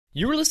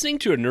You are listening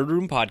to a Nerd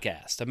Room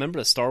podcast, a member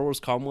of the Star Wars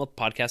Commonwealth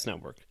Podcast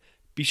Network.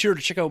 Be sure to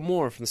check out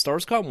more from the Star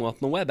Wars Commonwealth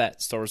on the web at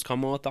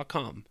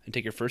starwarscommonwealth.com and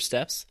take your first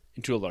steps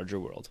into a larger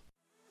world.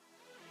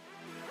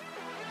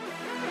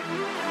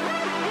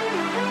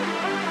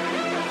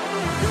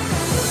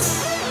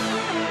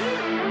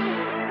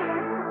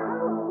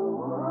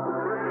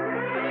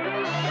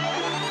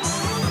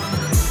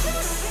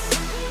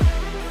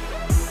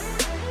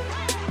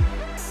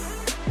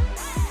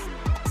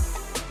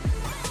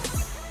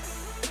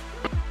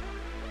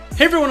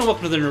 Hey everyone, and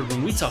welcome to the Nerd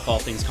Room. We talk all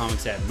things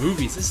comics and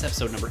movies. This is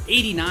episode number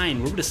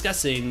 89, where we're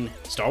discussing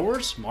Star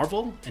Wars,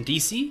 Marvel, and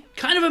DC.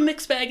 Kind of a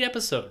mixed bag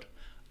episode.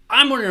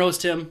 I'm one of your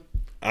hosts, Tim.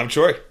 I'm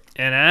Troy.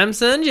 And I'm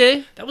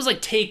Sanjay. That was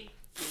like take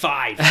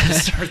 5 to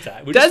start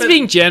that. That's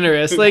being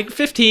generous. Like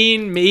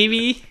 15,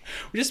 maybe.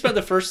 We just spent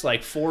the first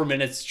 4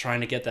 minutes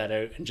trying to get that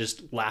out and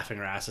just laughing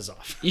our asses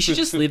off. You should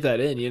just leave that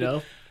in, you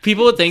know?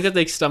 People would think that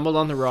they stumbled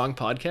on the wrong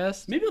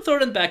podcast. Maybe I'll throw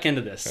it in the back end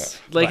of this.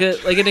 Like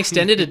an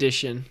extended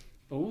edition.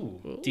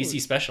 Ooh, DC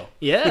special.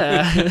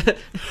 Yeah.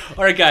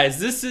 All right, guys,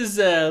 this is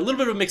a little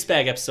bit of a mixed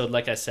bag episode,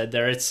 like I said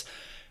there.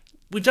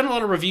 We've done a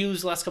lot of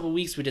reviews the last couple of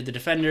weeks. We did the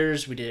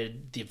Defenders, we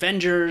did the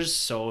Avengers,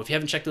 so if you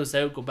haven't checked those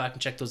out, go back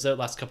and check those out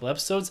last couple of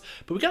episodes.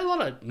 But we got a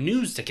lot of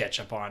news to catch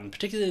up on,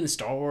 particularly in the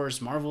Star Wars,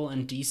 Marvel,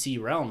 and DC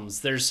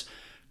realms. There's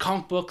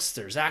comic books,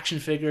 there's action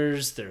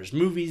figures, there's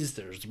movies,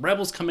 there's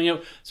Rebels coming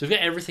out. So we've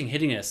got everything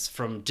hitting us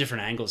from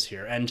different angles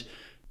here, and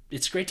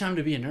it's a great time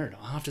to be a nerd,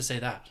 I'll have to say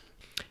that.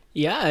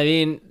 Yeah, I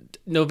mean,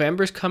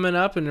 November's coming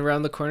up, and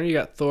around the corner you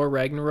got Thor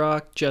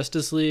Ragnarok,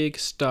 Justice League,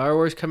 Star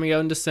Wars coming out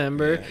in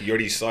December. Yeah, you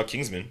already saw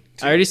Kingsman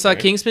too, I already saw right?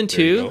 Kingsman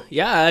There you too. go.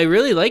 Yeah, I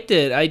really liked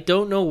it. I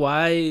don't know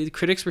why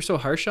critics were so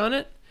harsh on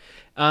it.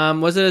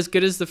 Was it as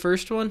good as the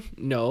first one?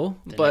 No,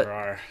 They but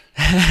never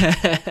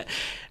are.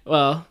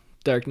 well,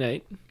 Dark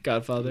Knight,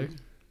 Godfather,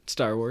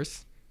 Star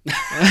Wars.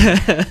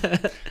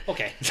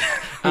 Okay.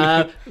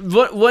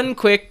 One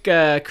quick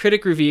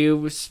critic review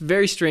was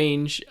very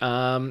strange.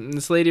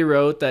 This lady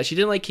wrote that she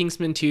didn't like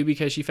Kingsman 2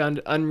 because she found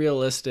it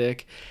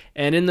unrealistic.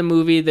 And in the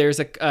movie, there's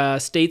a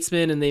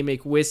statesman and they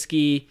make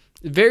whiskey.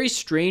 Very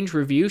strange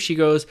review. She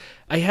goes,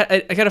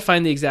 I got to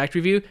find the exact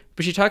review,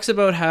 but she talks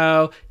about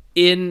how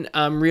in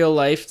real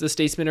life, the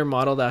statesmen are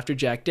modeled after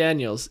Jack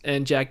Daniels,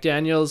 and Jack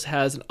Daniels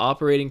has an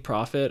operating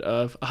profit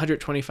of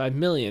 $125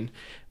 million,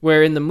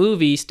 where in the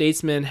movie,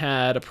 statesmen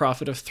had a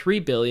profit of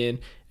 $3 billion.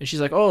 And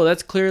she's like, "Oh,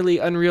 that's clearly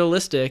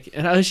unrealistic."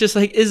 And I was just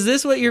like, "Is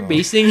this what you're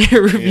basing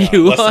your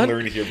review lesson on?"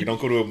 learned here. We don't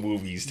go to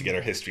movies to get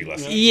our history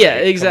lessons. Yeah,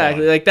 Like,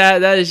 exactly. come on. Like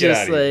that is Get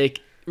just outta here.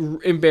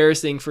 like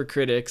embarrassing for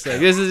critics. Like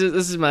this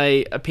is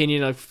my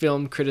opinion of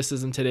film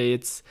criticism today.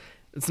 It's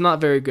not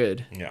very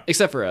good. Yeah.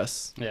 Except for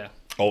us. Yeah.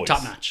 Always.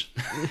 Top notch.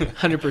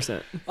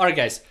 100%. All right,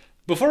 guys.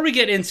 Before we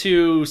get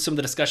into some of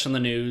the discussion on the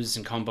news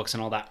and comic books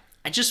and all that,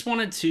 I just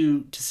wanted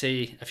to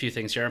say a few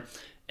things here.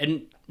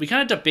 And we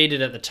kind of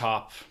debated at the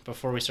top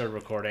before we started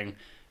recording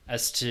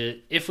as to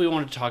if we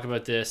wanted to talk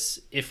about this,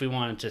 if we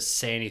wanted to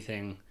say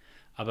anything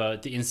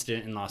about the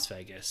incident in Las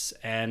Vegas.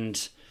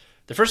 And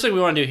the first thing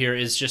we want to do here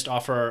is just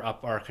offer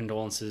up our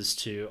condolences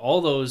to all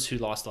those who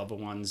lost loved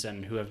ones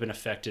and who have been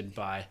affected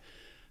by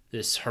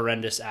this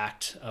horrendous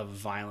act of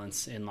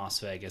violence in Las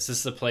Vegas. This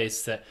is a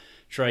place that,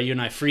 Troy, you and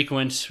I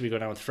frequent. We go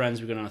down with friends,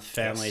 we go down with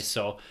family. Yes.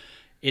 So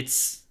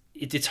it's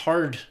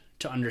hard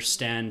to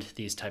understand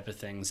these type of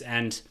things.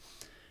 And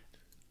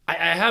I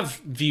have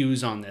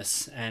views on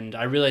this, and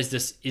I realize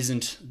this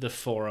isn't the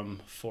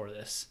forum for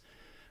this.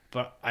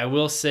 But I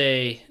will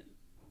say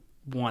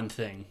one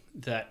thing,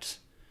 that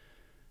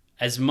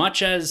as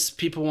much as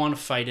people want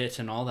to fight it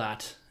and all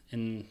that,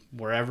 in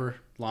wherever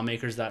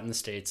lawmakers that in the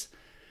States,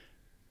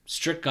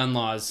 strict gun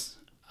laws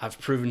have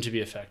proven to be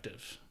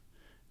effective.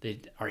 They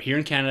are here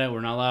in Canada.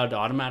 We're not allowed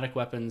automatic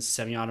weapons,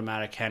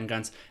 semi-automatic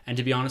handguns. And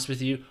to be honest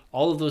with you,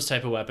 all of those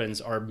type of weapons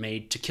are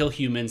made to kill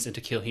humans and to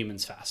kill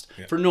humans fast.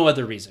 Yeah. For no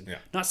other reason. Yeah.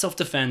 Not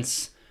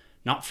self-defense,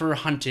 not for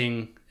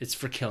hunting. It's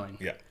for killing.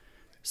 Yeah.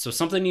 So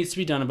something needs to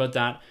be done about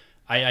that.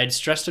 I'd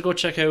stress to go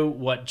check out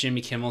what Jimmy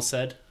Kimmel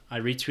said. I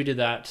retweeted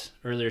that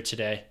earlier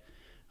today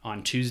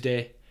on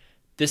Tuesday.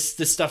 This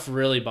stuff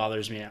really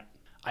bothers me.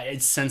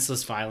 It's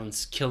senseless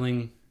violence,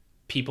 killing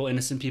people,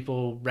 innocent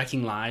people,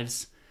 wrecking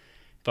lives.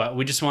 But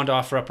we just wanted to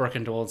offer up our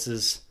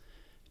condolences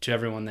to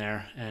everyone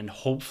there. And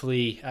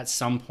hopefully at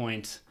some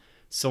point,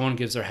 someone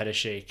gives their head a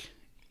shake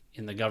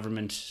in the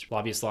government,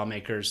 lobbyist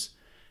lawmakers,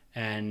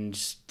 and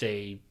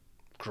they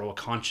grow a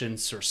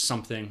conscience or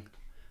something,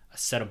 a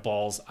set of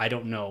balls. I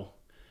don't know.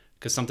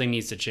 Because something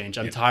needs to change.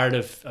 I'm tired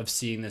of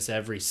seeing this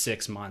every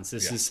 6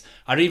 months.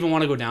 I don't even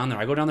want to go down there.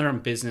 I go down there on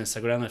business.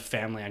 I go down there with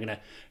family. I'm going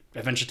to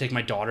eventually take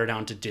my daughter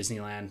down to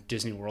Disneyland,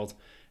 Disney World.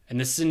 And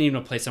this isn't even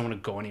a place I want to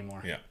go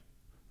anymore. Yeah.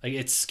 Like,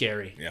 it's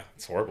scary. Yeah.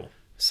 It's horrible.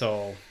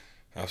 So,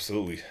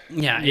 Absolutely.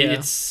 yeah.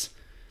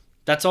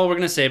 That's all we're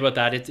going to say about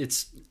that.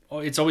 It's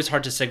always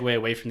hard to segue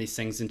away from these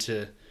things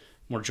into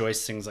more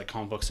joyous things like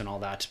comic books and all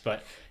that.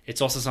 But it's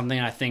also something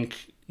I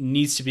think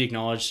needs to be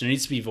acknowledged. There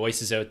needs to be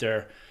voices out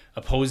there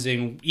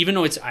opposing, even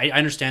though I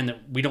understand that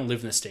we don't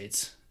live in the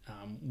States.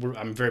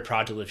 I'm very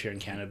proud to live here in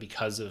Canada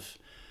because of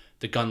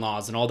the gun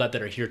laws and all that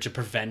are here to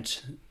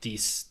prevent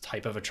these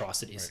type of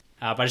atrocities.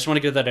 But I just want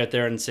to get that out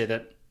there and say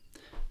that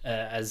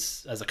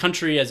as a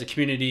country, as a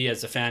community,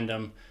 as a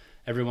fandom,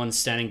 everyone's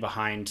standing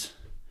behind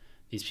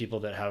these people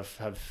that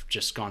have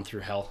just gone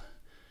through hell.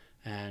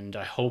 And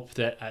I hope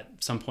that at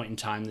some point in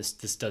time,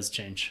 this does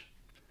change.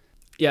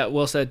 Yeah,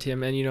 well said,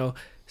 Tim. And,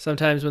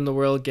 sometimes when the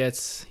world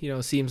gets,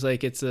 seems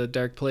like it's a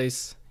dark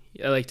place,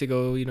 I like to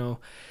go,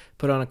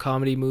 put on a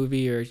comedy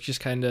movie or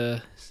just kind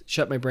of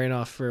shut my brain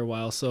off for a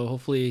while. So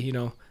hopefully,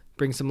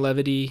 bring some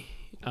levity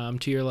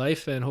to your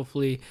life. And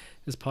hopefully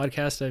this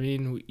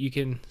podcast, you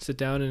can sit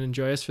down and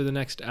enjoy us for the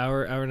next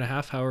hour and a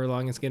half, however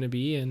long it's going to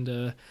be. And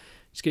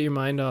just get your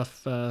mind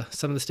off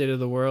some of the state of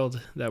the world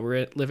that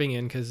we're living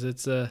in. Because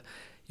it's,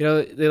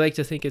 they like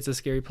to think it's a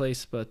scary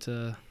place. But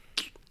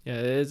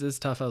it's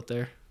tough out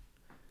there.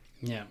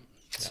 Yeah.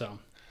 So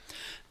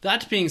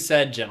that being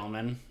said,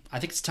 gentlemen, I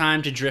think it's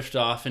time to drift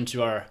off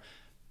into our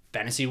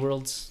fantasy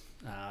worlds,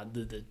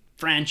 the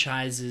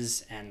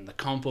franchises and the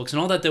comic books and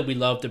all that we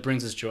love that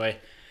brings us joy.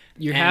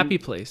 Your happy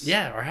place.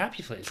 Yeah, our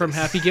happy place. From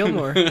Happy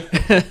Gilmore.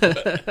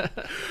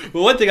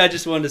 Well, one thing I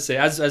just wanted to say,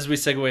 as we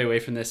segue away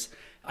from this,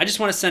 I just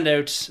want to send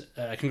out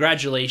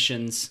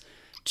congratulations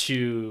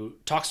to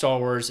Talk Star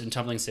Wars and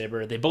Tumbling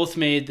Saber. They both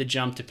made the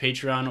jump to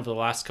Patreon over the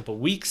last couple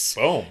of weeks.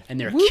 Boom. And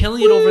they're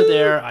killing it over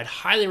there. I'd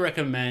highly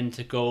recommend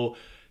to go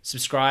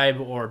subscribe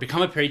or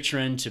become a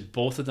patron to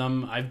both of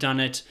them. I've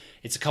done it.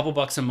 It's a couple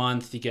bucks a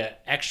month. You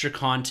get extra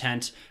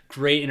content,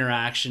 great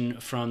interaction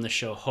from the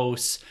show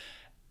hosts,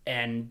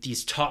 and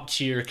these top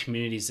tier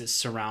communities that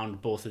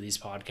surround both of these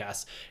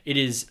podcasts. It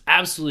is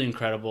absolutely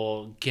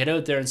incredible. Get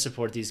out there and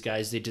support these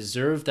guys. They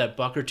deserve that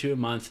 $1 or $2 a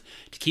month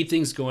to keep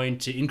things going,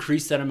 to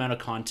increase that amount of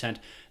content.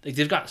 Like,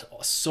 they've got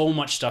so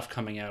much stuff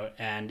coming out,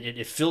 and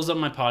it fills up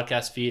my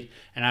podcast feed,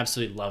 and I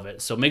absolutely love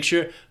it. So make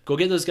sure, go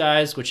get those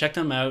guys, go check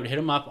them out, hit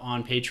them up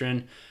on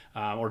Patreon,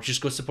 or just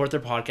go support their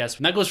podcast.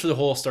 And that goes for the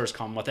whole Stars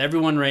Commonwealth.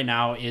 Everyone right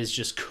now is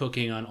just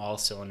cooking on all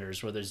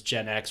cylinders, whether it's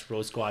Gen X,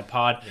 Road Squad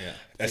Pod.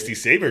 Yeah. SD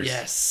Sabers.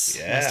 Yes.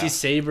 Yeah. SD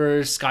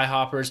Sabers,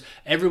 Skyhoppers.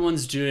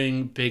 Everyone's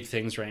doing big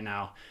things right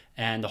now.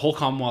 And the whole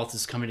Commonwealth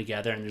is coming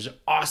together, and there's an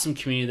awesome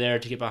community there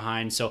to get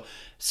behind. So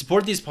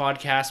support these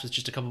podcasts with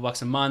just a couple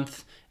bucks a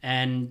month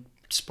and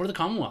support the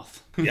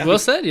Commonwealth. Yeah. Well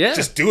said, yeah.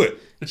 Just do it.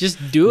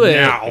 Just do it.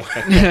 Now.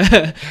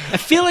 I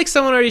feel like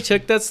someone already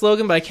took that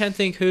slogan, but I can't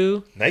think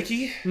who.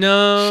 Nike?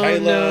 No.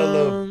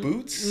 Shayla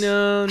LaBoots?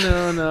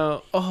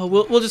 No. Oh,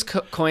 we'll just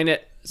coin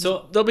it.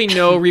 So there'll be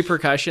no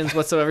repercussions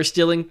whatsoever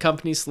stealing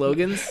company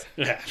slogans.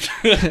 Yeah.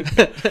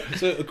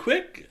 So a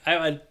quick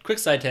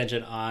side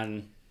tangent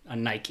on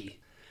Nike.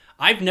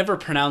 I've never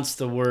pronounced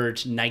the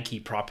word Nike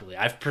properly.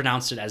 I've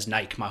pronounced it as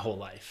Nike my whole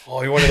life.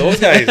 Oh, you're one of those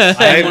guys.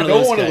 I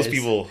know one of those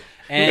people.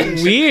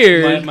 And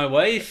weird. My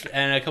wife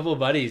and a couple of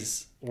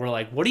buddies were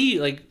like, "What are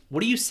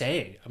you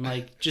saying?" I'm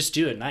like, "Just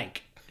do it,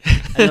 Nike."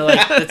 And they're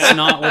like, "That's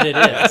not what it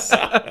is."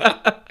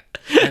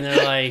 And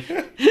they're like,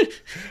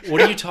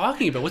 "What are you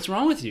talking about? What's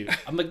wrong with you?"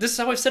 I'm like, "This is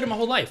how I've said it my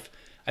whole life.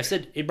 I've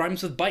said it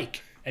rhymes with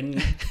bike."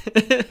 And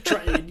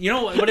you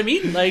know what I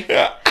mean? Like,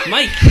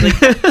 Mike.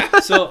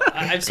 Like, so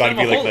I've spent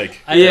my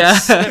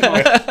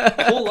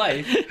whole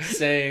life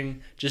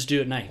saying, just do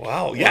it, Nike.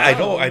 Wow. Yeah,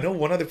 I know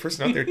one other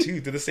person out there too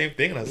did the same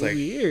thing, and I was like,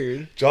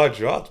 weird. Jaw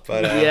dropped.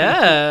 But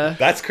yeah,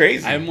 that's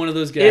crazy. I'm one of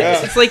those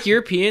guys. It's like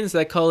Europeans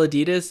that call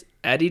Adidas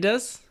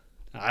Adidas.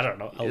 I don't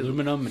know,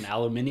 aluminum and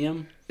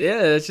aluminium.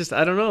 Yeah, it's just,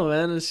 I don't know,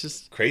 man. It's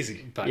just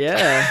crazy. But,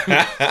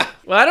 yeah.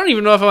 Well, I don't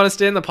even know if I want to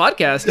stay in the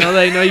podcast now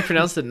that I know you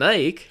pronounced it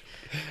Nike.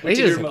 What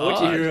do you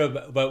hear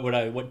about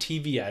what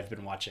TV I've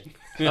been watching?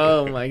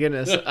 Oh my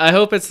goodness! I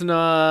hope it's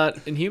not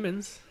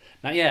Inhumans.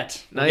 Not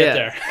yet. Not get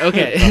yet. there.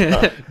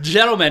 Okay.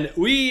 Gentlemen,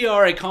 we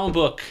are a comic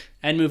book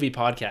and movie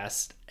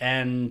podcast,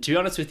 and to be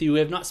honest with you, we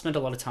have not spent a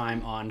lot of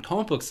time on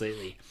comic books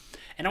lately.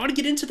 And I want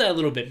to get into that a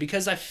little bit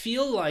because I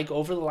feel like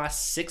over the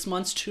last 6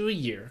 months to a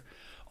year,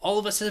 all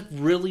of us have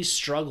really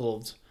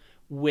struggled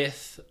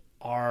with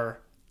our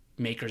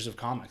makers of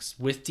comics,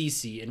 with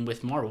DC and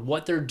with Marvel,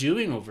 what they're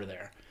doing over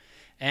there.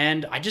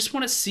 And I just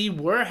want to see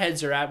where our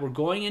heads are at. We're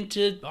going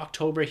into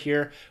October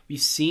here.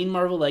 We've seen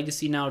Marvel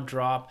Legacy now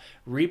drop.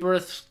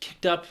 Rebirth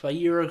kicked up a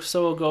year or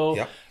so ago.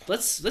 Yep.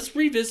 Let's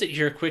revisit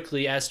here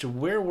quickly as to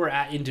where we're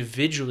at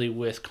individually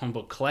with comic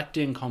book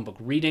collecting, comic book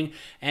reading,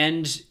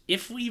 and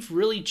if we've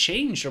really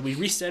changed. Are we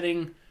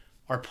resetting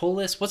our pull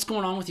list? What's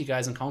going on with you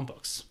guys in comic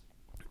books?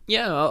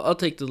 Yeah, I'll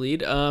take the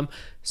lead.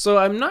 So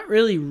I'm not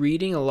really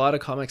reading a lot of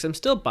comics. I'm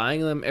still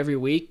buying them every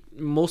week,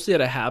 mostly out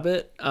of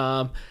habit.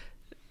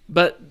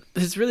 But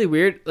it's really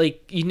weird.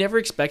 Like, you never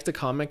expect the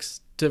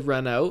comics to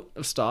run out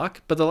of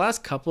stock. But the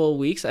last couple of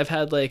weeks, I've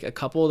had like a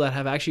couple that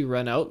have actually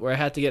run out where I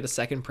had to get a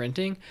second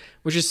printing,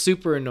 which is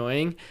super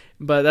annoying.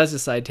 But that's a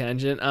side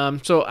tangent.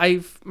 So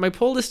my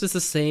pull list is the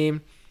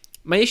same.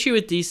 My issue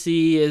with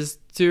DC is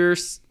they're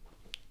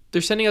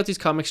sending out these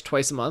comics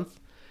twice a month,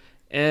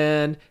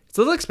 and it's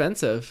a little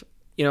expensive.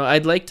 You know, I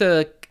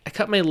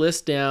cut my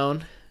list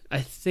down.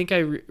 I think I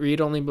read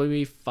only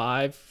maybe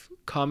 5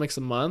 comics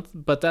a month,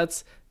 but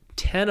that's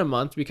 10 a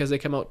month because they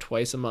come out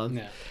twice a month.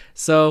 Yeah.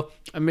 So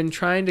I've been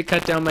trying to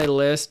cut down my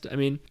list. I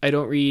mean, I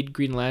don't read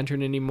Green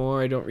Lantern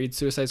anymore. I don't read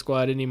Suicide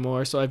Squad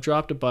anymore. So I've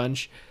dropped a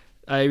bunch.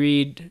 I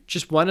read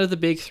just one of the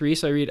big three.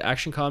 So I read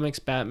Action Comics,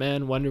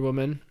 Batman, Wonder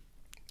Woman,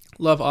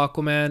 love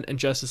Aquaman, and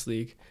Justice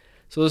League.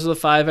 So those are the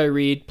 5 I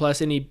read,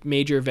 plus any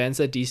major events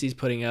that DC's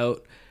putting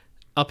out.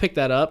 I'll pick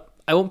that up.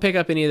 I won't pick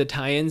up any of the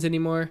tie-ins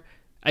anymore.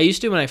 I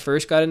used to when I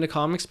first got into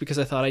comics because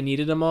I thought I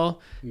needed them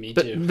all. Me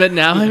but, too. But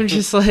now I'm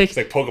just like... It's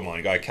like Pokemon.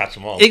 You gotta catch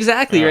them all.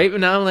 Exactly, Yeah. right?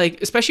 But now I'm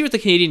like, especially with the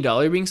Canadian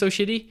dollar being so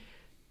shitty,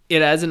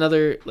 it adds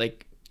another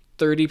like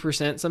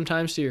 30%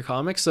 sometimes to your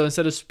comics. So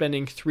instead of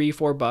spending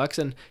 $3-4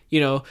 and, you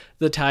know,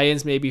 the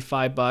tie-ins maybe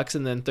 $5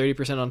 and then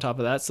 30% on top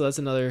of that. So that's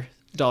another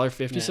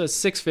 $1.50. Yeah. So it's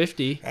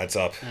 $6.50. Adds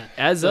up.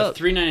 Adds The up.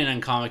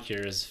 $3.99 comic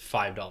here is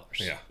 $5.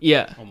 Yeah.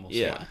 Yeah. Almost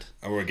Yeah. flat.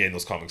 And we're getting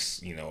those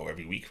comics,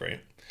 every week,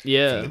 right?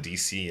 Yeah. From the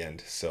DC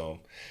end. So,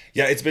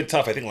 yeah, it's been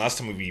tough. I think last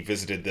time we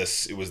visited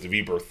this, it was the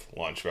Rebirth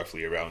launch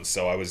roughly around.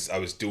 So I was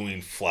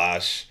doing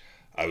Flash,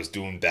 I was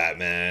doing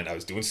Batman, I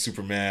was doing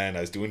Superman,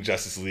 I was doing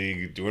Justice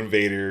League, doing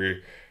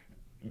Vader,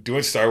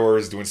 doing Star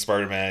Wars, doing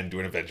Spider-Man,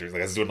 doing Avengers.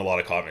 Like I was doing a lot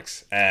of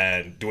comics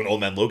and doing Old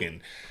Man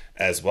Logan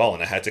as well.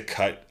 And I had to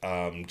cut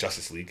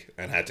Justice League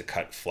and I had to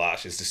cut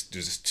Flash. There's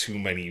just too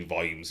many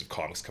volumes of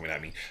comics coming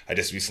at me. I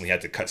just recently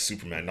had to cut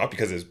Superman, not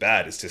because it's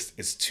bad.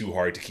 It's too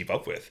hard to keep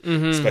up with,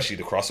 especially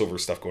the crossover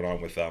stuff going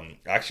on with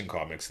Action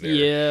Comics there.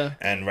 Yeah.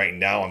 And right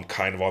now I'm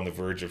kind of on the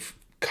verge of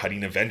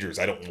cutting Avengers.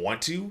 I don't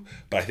want to,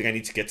 but I think I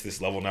need to get to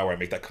this level now where I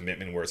make that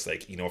commitment where it's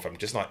like, if I'm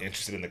just not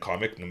interested in the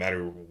comic, no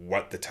matter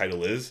what the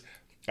title is,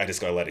 I just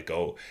gotta let it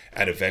go.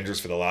 And Avengers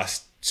for the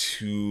last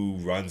 2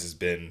 runs it's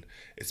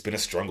been a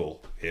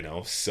struggle,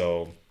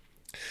 So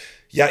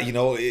yeah,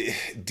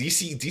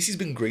 DC's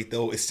been great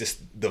though. It's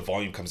just the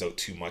volume comes out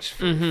too much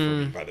for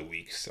me by the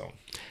week. So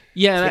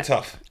Yeah. it's been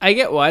tough. I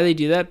get why they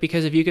do that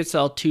because if you could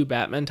sell 2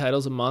 Batman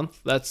titles a month,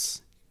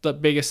 that's the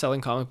biggest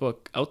selling comic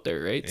book out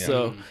there, right? Yeah.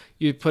 So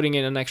you're putting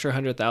in an extra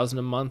 100,000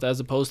 a month as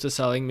opposed to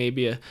selling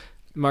maybe a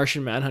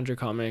Martian Manhunter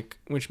comic,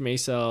 which may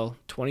sell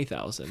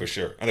 20,000. For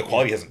sure. And the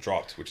quality hasn't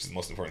dropped, which is the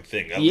most important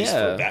thing. At least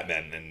Yeah. for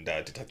Batman and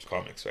Detective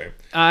Comics, right?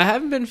 I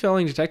haven't been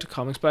following Detective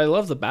Comics, but I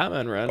love the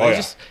Batman run. Oh,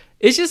 yeah.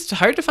 It's just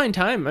hard to find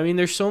time. I mean,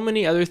 there's so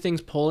many other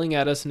things pulling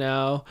at us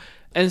now,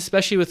 and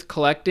especially with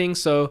collecting.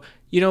 So,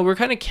 we're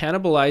kind of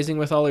cannibalizing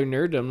with all our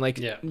nerddom. Like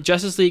Yeah.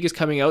 Justice League is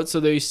coming out, so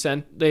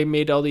they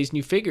made all these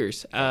new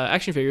figures,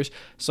 action figures.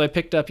 So I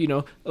picked up,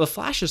 the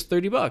Flash is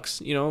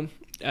 $30.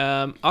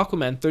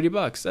 Aquaman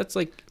 $30. That's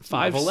like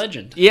 5 Marvel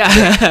Legend.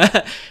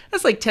 Yeah.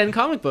 That's like 10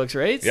 comic books,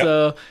 right? Yep.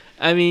 So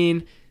I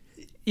mean,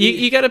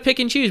 you got to pick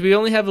and choose. We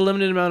only have a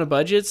limited amount of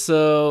budget,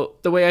 so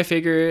the way I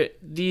figure it,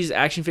 these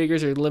action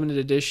figures are limited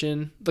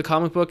edition. The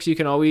comic books you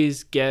can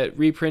always get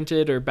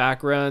reprinted or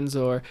back runs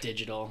or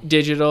Digital.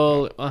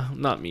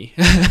 not me.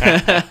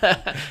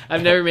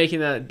 I'm never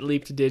making that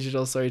leap to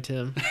digital. Sorry,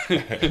 Tim.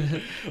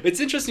 It's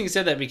interesting you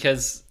said that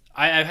because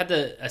I've had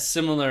a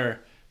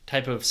similar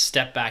type of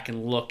step back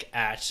and look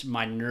at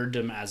my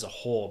nerddom as a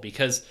whole,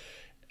 because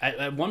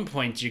at one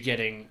point you're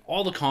getting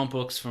all the comic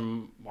books or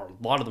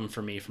a lot of them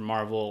for me, from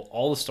Marvel,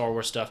 all the Star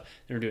Wars stuff.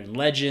 They're doing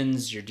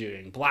Legends, you're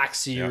doing Black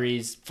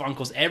Series,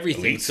 Funkos,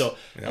 everything. Elites. So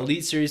Yeah.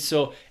 Elite Series.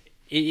 So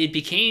it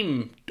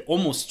became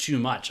almost too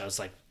much. I was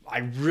like, I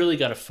really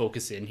got to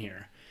focus in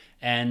here.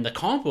 And the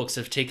comic books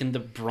have taken the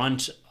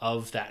brunt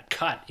of that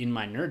cut in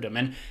my nerddom.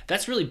 And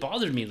that's really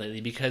bothered me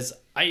lately because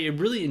I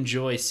really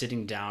enjoy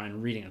sitting down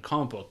and reading a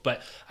comic book.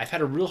 But I've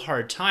had a real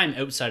hard time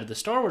outside of the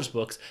Star Wars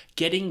books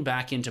getting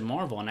back into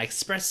Marvel. And I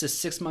expressed this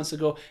 6 months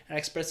ago and I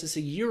expressed this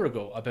a year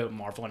ago about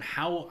Marvel and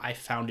how I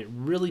found it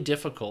really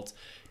difficult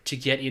to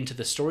get into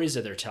the stories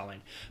that they're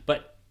telling.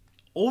 But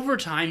over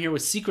time here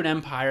with Secret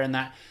Empire and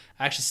that,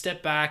 I actually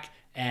stepped back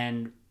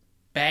and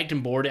bagged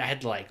and boarded. I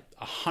had like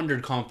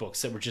 100 comic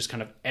books that were just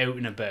kind of out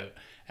and about,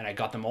 and I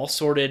got them all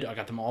sorted. I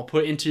got them all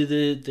put into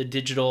the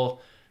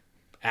digital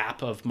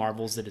app of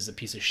Marvel's that is a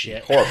piece of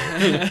shit.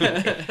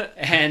 Horrible.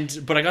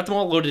 But I got them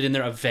all loaded in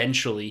there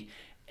eventually,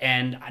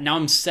 and now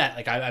I'm set.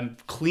 Like I'm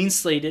clean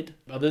slated.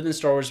 Other than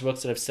Star Wars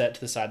books that I've set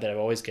to the side that I'm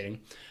always getting,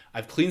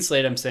 I've clean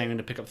slated. I'm saying I'm going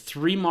to pick up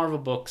 3 Marvel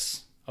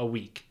books a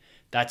week.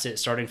 That's it,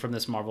 starting from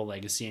this Marvel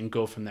Legacy and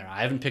go from there.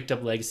 I haven't picked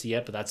up Legacy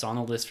yet, but that's on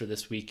the list for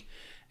this week.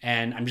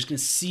 And I'm just going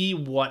to see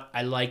what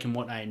I like and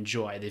what I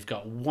enjoy. They've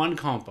got one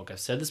comic book. I've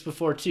said this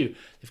before too.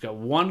 They've got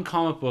one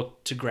comic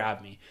book to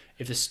grab me.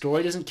 If the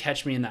story doesn't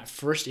catch me in that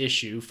first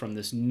issue from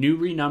this new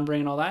renumbering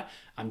and all that,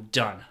 I'm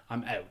done.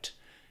 I'm out.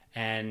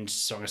 And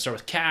so I'm going to start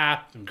with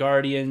Cap and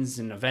Guardians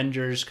and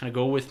Avengers, kind of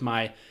go with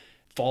my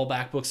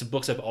fallback books of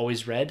books I've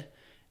always read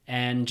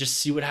and just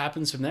see what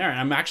happens from there. And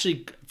I'm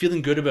actually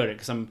feeling good about it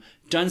because I'm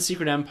done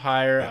Secret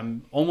Empire.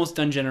 I'm almost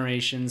done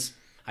Generations.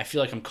 I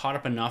feel like I'm caught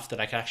up enough that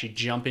I can actually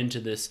jump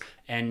into this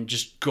and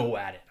just go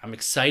at it. I'm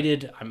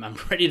excited. I'm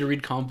ready to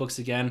read comic books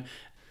again.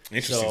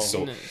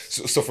 Interesting.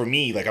 So for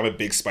me, like, I'm a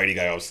big Spidey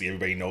guy. Obviously,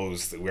 everybody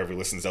knows that whoever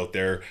listens out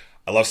there.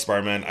 I love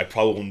Spider-Man. I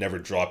probably will never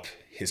drop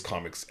his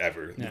comics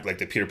ever. Yeah. Like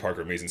the Peter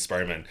Parker Amazing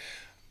Spider-Man.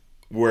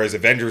 Whereas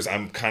Avengers,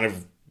 I'm kind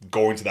of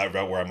going to that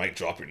route where I might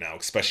drop it now,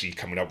 especially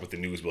coming up with the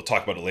news. We'll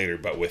talk about it later,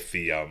 but with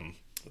the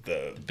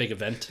big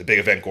event. the big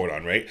event going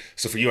on, right?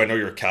 So for you, I know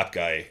you're a Cap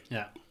guy.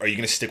 Yeah. Are you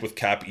going to stick with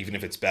Cap even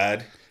if it's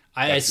bad?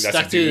 I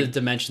stuck through the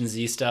Dimension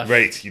Z stuff.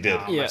 Right, you did.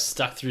 Yeah. I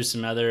stuck through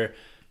some other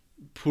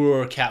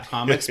poor Cap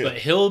comics, but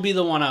he'll be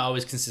the one I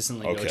always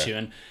consistently go Okay. to.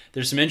 And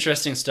there's some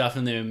interesting stuff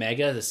in the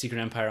Omega, the Secret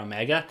Empire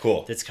Omega.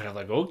 Cool. That's kind of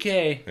like,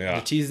 okay, Yeah.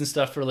 the teasing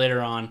stuff for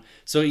later on.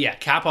 So yeah,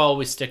 Cap I'll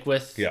always stick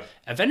with. Yeah.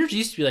 Avengers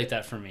used to be like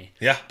that for me.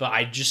 Yeah. But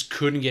I just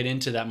couldn't get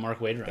into that Mark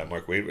Waid run. That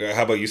Mark Waid.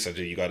 How about you,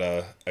 Sanjay? You got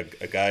a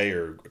guy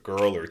or a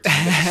girl or a team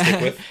that you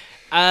stick with?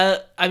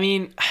 I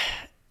mean,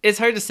 it's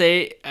hard to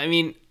say. I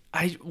mean,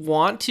 I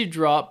want to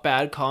drop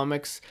bad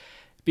comics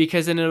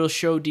because then it'll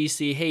show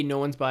DC, hey, no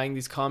one's buying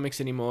these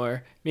comics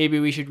anymore. Maybe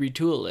we should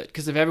retool it.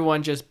 Because if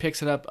everyone just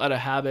picks it up out of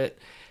habit,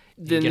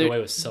 You then get away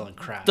with selling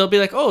crap. they'll be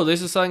like, oh,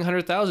 this is selling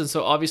 100,000,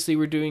 so obviously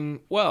we're doing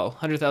well.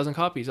 100,000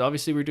 copies,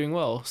 obviously we're doing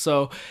well.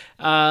 So,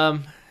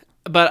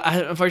 but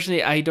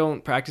unfortunately, I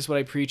don't practice what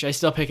I preach. I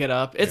still pick it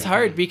up. It's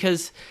hard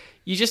because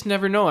you just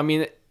never know. I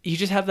mean, you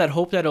just have that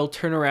hope that it'll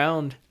turn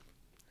around.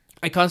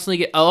 I'll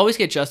always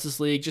get Justice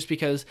League just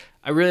because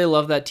I really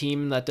love that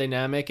team and that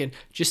dynamic, and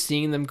just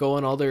seeing them go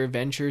on all their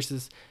adventures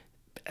is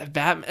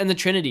Batman and the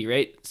Trinity,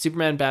 right?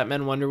 Superman,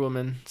 Batman, Wonder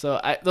Woman. So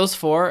those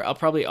four I'll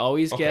probably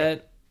always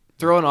get.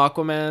 Throw in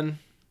Aquaman.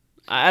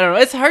 I don't know.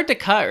 It's hard to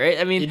cut, right?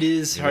 I mean, It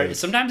is hard. is.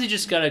 Sometimes you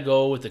just gotta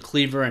go with the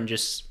cleaver and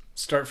just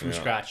start from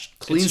scratch,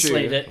 clean It's true.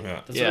 slate it. Yeah.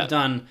 That's what Yeah. I've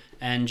done,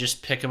 and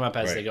just pick them up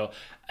as Right. they go.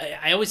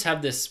 I always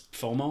have this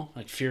FOMO,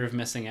 like fear of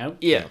missing out.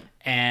 yeah.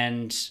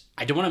 And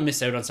I don't want to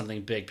miss out on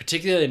something big,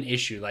 particularly an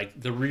issue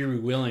like the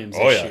Riri Williams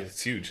Oh, yeah. issue,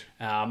 It's huge.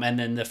 and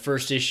then the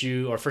first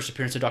issue or first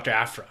appearance of Dr.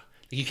 Aphra.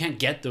 Like, you can't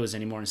get those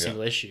anymore in a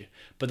single issue.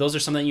 But those are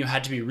something you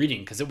had to be reading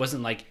because it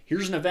wasn't like,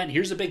 here's an event,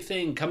 here's a big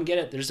thing, come get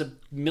it. There's a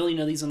million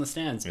of these on the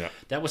stands. Yeah.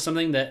 That was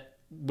something that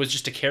was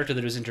just a character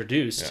that was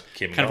introduced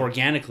Came kind of about.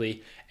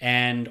 organically,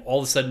 and all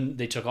of a sudden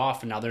they took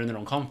off and now they're in their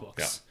own comic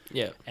books.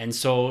 Yeah. And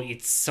so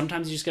it's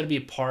sometimes you just got to be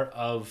a part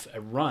of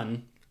a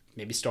run,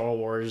 maybe Star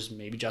Wars,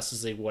 maybe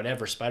Justice League,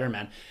 whatever,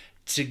 Spider-Man,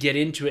 to get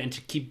into it and to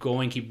keep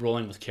going, keep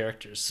rolling with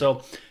characters. So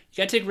you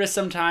got to take risks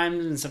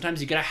sometimes, and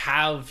sometimes you got to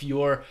have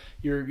your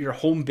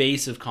home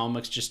base of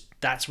comics. Just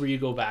that's where you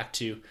go back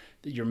to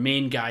your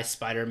main guy,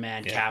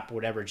 Spider-Man, Cap,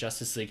 whatever,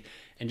 Justice League,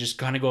 and just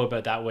kind of go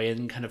about that way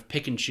and kind of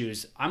pick and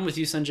choose. I'm with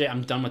you, Sanjay.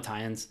 I'm done with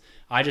tie-ins.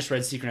 I just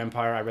read Secret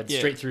Empire. I read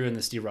straight through and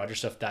the Steve Rogers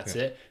stuff. That's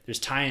it. There's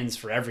tie-ins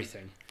for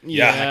everything.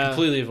 Yeah. I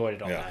completely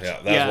avoided all Yeah, that. yeah.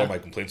 That was Yeah. one of my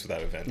complaints with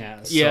that event.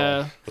 Yeah. So,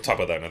 Yeah. we'll talk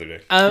about that another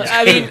day.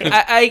 I mean,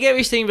 I get what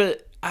you're saying,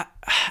 but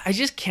I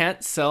just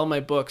can't sell my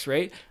books,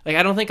 right? Like,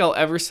 I don't think I'll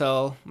ever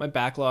sell my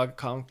backlog of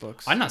comic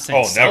books. I'm not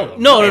saying sell never.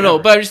 them. No. Never.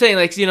 But I'm just saying,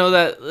 like, you know,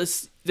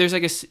 there's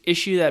like a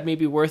issue that may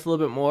be worth a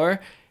little bit more.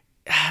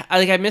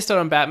 I missed out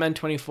on Batman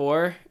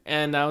 24,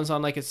 and that was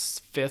on like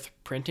its 5th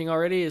printing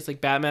already. It's like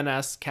Batman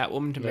asks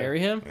Catwoman to marry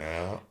him.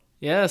 Yeah.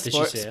 Yeah, Did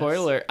she say yes?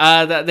 spoiler.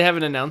 That they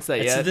haven't announced that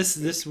It's yet.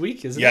 this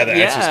week, isn't Yeah, it? the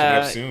answer's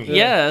coming up soon.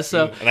 Yeah,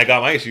 so And I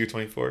got my issue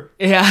 24.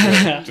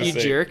 yeah, Just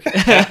you saying.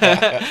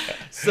 jerk.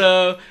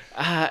 So,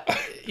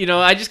 you know,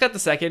 I just got the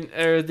second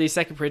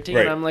printing,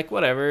 Right. and I'm like,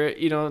 whatever.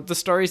 You know, the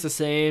story's the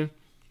same.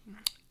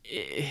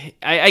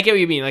 I get what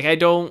you mean. Like,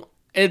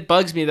 it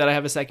bugs me that I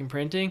have a second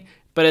printing,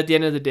 but at the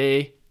end of the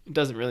day, it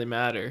doesn't really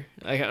matter.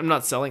 Like, I'm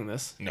not selling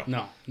this.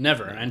 No,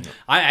 never. And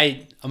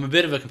I'm a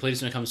bit of a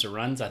completist when it comes to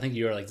runs. I think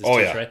you are like this Oh,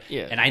 too, yeah. right?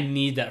 Yeah. And I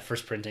need that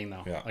first printing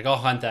though. Yeah. Like, I'll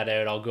hunt that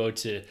out. I'll go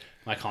to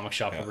my comic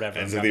shop or whatever.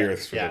 Ends and of the grab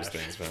earth that. for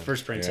those things, man.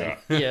 First printing.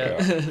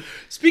 Yeah.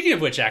 Speaking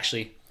of which,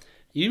 actually,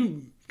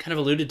 you kind of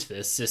alluded to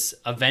this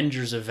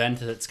Avengers event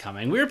that's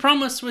coming. We were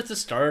promised with the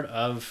start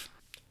of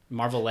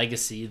Marvel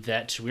Legacy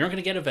that we weren't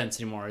going to get events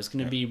anymore. It's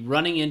going to be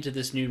running into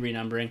this new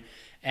renumbering.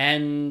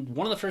 And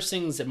one of the first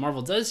things that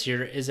Marvel does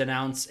here is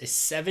announce a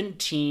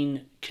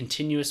 17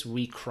 continuous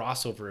week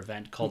crossover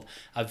event called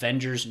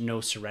Avengers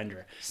No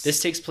Surrender.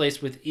 This takes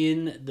place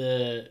within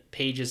the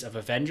pages of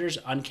Avengers,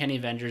 Uncanny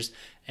Avengers,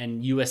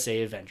 and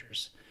USA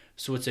Avengers.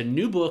 So it's a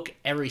new book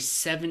every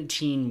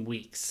 17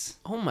 weeks.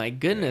 Oh my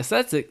goodness,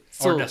 that's it.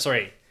 Or So no,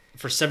 sorry,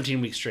 for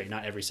 17 weeks straight,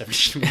 not every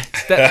 17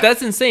 weeks.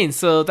 that's insane.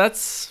 So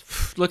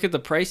look at the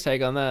price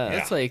tag on that. Yeah.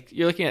 That's like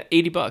you're looking at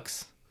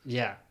 $80.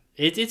 Yeah.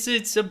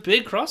 It's a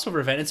big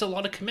crossover event. It's a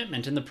lot of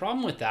commitment. And the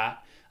problem with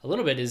that, a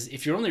little bit, is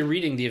if you're only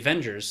reading the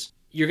Avengers,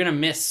 you're going to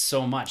miss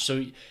so much.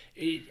 So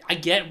I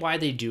get why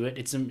they do it.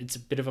 It's a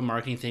bit of a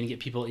marketing thing to get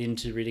people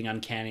into reading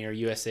Uncanny or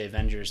USA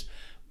Avengers.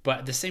 But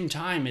at the same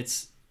time,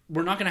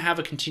 we're not going to have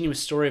a continuous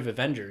story of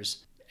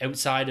Avengers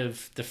outside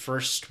of the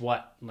first,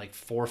 4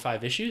 or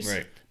 5 issues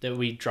Right. that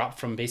we dropped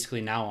from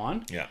basically now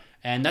on. Yeah.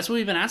 And that's what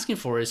we've been asking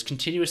for, is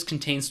continuous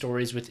contained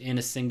stories within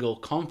a single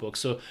comic book.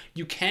 So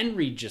you can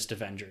read just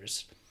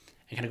Avengers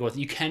and kind of go with it.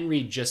 You can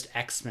read just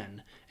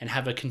X-Men and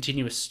have a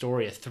continuous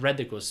story, a thread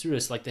that goes through.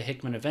 It's like the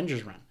Hickman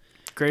Avengers run.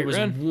 Great It was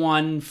run.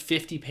 one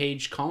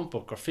 50-page comic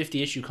book or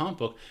 50-issue comic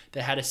book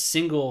that had a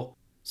single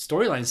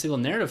storyline, single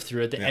narrative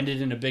through it that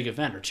ended in a big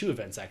event, or 2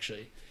 events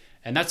actually.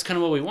 And that's kind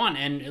of what we want.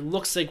 And it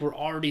looks like we're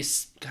already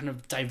kind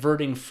of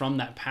diverting from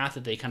that path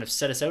that they kind of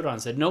set us out on.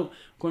 Said, nope,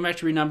 going back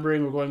to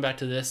renumbering, we're going back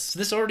to this. So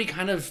this already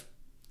kind of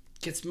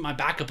gets my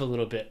back up a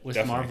little bit with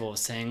Definitely. Marvel,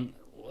 saying,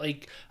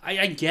 like,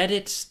 I get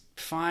it,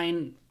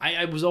 fine.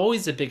 I was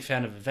always a big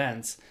fan of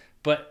events,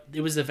 but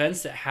it was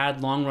events that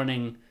had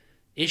long-running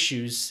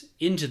issues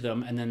into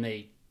them, and then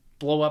they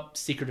blow up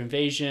Secret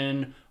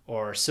Invasion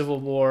or Civil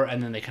War,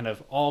 and then they kind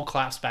of all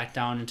collapse back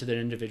down into their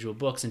individual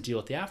books and deal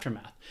with the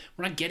aftermath.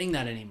 We're not getting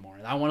that anymore.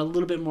 I want a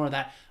little bit more of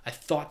that. I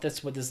thought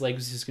that's what this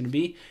legacy is going to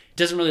be. It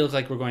doesn't really look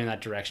like we're going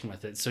that direction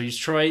with it. So,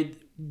 Troy,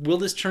 will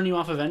this turn you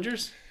off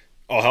Avengers?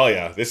 Oh hell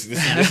yeah! This is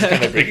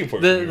kind of breaking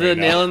point. The for me right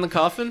nail now. in the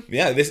coffin.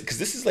 Yeah, because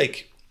this is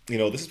like,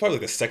 this is probably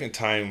like the second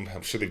time,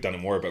 I'm sure they've done it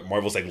more, but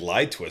Marvel's like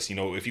lied to us.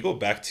 If you go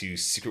back to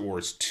Secret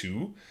Wars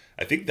 2,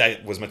 I think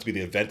that was meant to be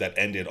the event that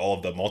ended all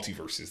of the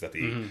multiverses that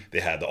they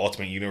had, the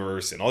Ultimate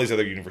Universe and all these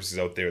other universes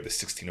out there, the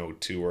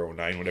 1602 or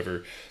 09,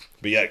 whatever.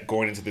 But yet,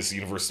 going into this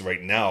universe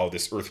right now,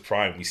 this Earth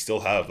Prime, we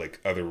still have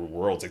like other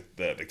worlds, like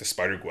the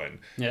Spider-Gwen,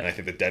 and I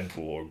think the Deadpool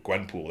or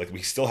Gwenpool. Like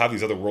we still have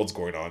these other worlds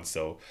going on,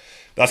 so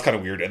that's kind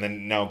of weird. And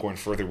then now going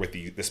further with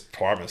this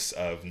promise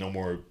of no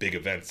more big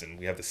events, and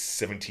we have this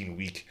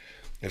 17-week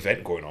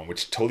event going on,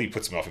 which totally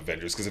puts me off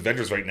Avengers, because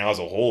Avengers right now as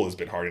a whole has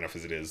been hard enough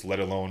as it is, let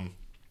alone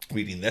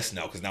reading this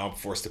now, because now I'm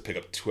forced to pick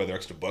up 2 other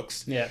extra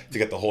books to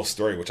get the whole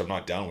story, which I'm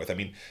not down with. I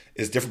mean,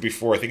 it's different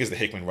before. I think it's the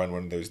Hickman run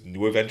when there's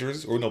New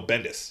Avengers, or no,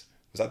 Bendis.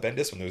 Was that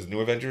Bendis when there was New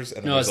Avengers?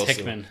 And then No, it was also,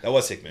 Hickman. That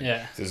was Hickman.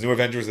 Yeah. So there's New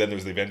Avengers, then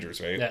there's the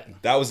Avengers, right? Yeah.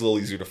 That was a little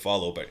easier to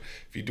follow, but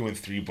if you're doing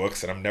 3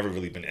 books, and I've never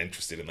really been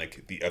interested in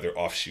like the other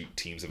offshoot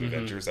teams of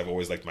Avengers. I've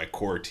always liked my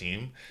core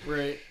team.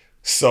 Right.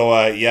 So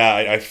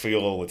I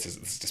feel it's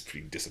just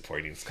pretty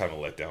disappointing. It's kind of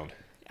a letdown.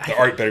 The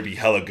art better be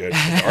hella good.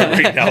 The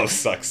art right now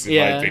sucks in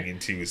my opinion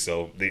too.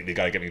 So they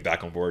got to get me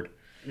back on board.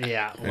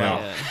 Yeah,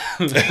 well,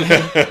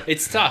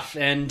 it's tough,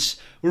 and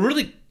we're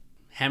really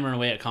hammering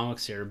away at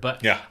comics here.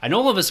 But I know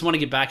all of us want to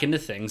get back into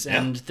things,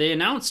 and they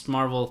announced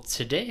Marvel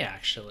today,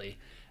 actually,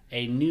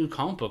 a new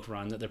comic book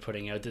run that they're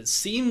putting out that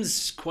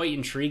seems quite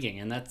intriguing,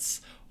 and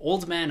that's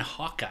Old Man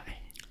Hawkeye.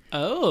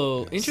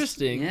 Oh,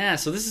 interesting. Yeah,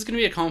 so this is going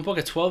to be a comic book,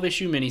 a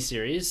 12-issue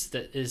miniseries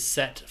that is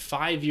set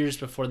 5 years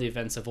before the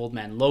events of Old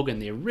Man Logan,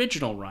 the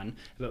original run,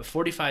 about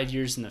 45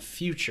 years in the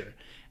future.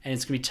 And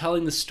it's going to be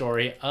telling the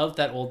story of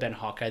that Old Man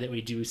Hawkeye that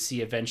we do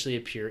see eventually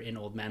appear in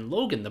Old Man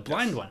Logan, the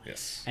blind one.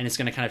 Yes. And it's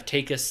going to kind of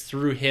take us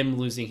through him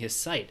losing his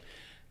sight.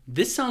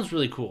 This sounds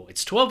really cool.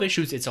 It's 12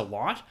 issues, it's a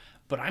lot,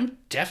 but I'm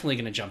definitely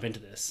going to jump into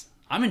this.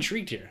 I'm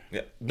intrigued here.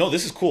 Yeah. No,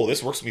 this is cool.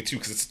 This works for me too,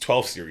 because it's a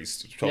 12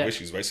 series, 12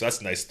 issues, right? So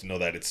that's nice to know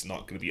that it's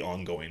not going to be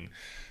ongoing,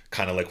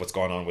 kind of like what's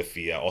going on with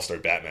the All-Star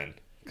Batman.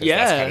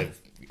 That's kind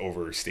of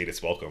overstayed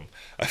its welcome.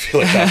 I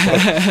feel like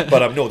that.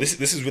 But no, this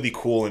is really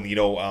cool. And,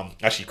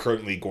 actually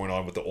currently going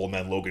on with the Old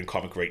Man Logan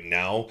comic right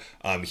now,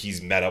 he's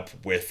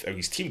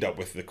teamed up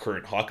with the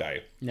current Hawkeye,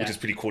 which is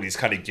pretty cool. He's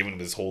kind of given him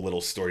this whole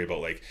little story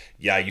about like,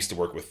 I used to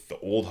work with the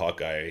old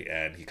Hawkeye,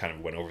 and he kind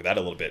of went over that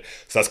a little bit.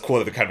 So that's cool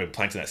that they're kind of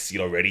planting that seed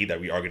already, that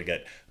we are going to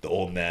get the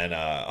Old Man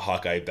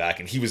Hawkeye back.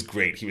 And he was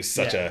great. He was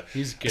such a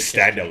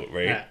standout,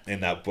 right,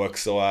 in that book.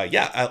 So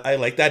I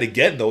like that.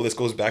 Again, though, this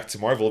goes back to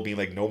Marvel being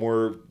like, no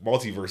more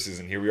multiverses,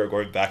 and here we are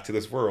going back to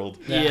this world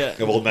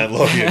of Old Man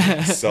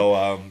Logan.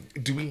 So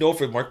do we know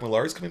if Mark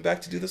Millar is coming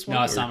back to do this one?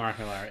 No, it's not Mark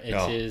Millar.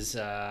 It is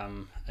a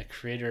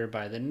creator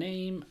by the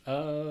name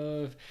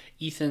of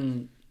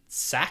Ethan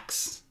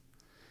Sachs,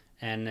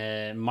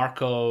 and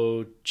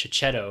Marco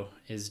Cicchetto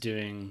is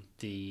doing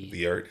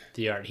the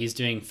art. He's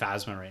doing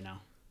Phasma right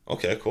now.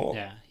 Okay, cool.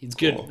 Yeah, he's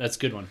good. That's a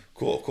good one.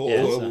 Cool.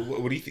 Yeah,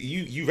 what do you think?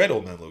 You read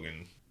Old Man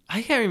Logan?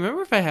 I can't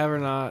remember if I have or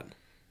not.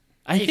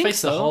 He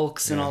fights the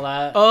Hulks and all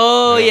that.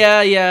 Oh,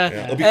 yeah.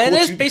 It'll be And cool,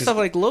 it's too, based because- off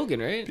like Logan,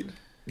 right?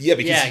 Yeah,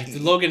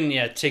 because Logan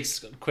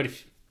takes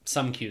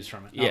some cues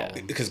from it. Yeah.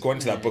 because going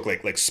into that book,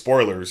 like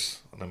spoilers,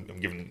 and I'm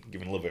giving a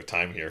little bit of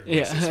time here.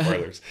 Yeah.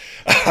 Spoilers.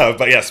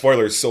 But yeah,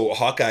 spoilers. So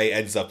Hawkeye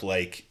ends up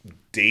like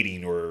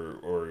dating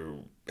or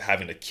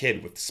having a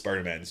kid with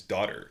Spider-Man's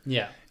daughter.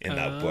 Yeah. In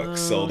that book,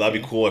 so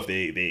that'd be cool if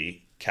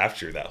they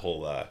capture that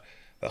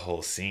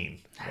whole scene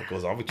that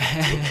goes on between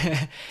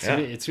the two.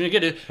 It's really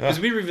good because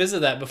we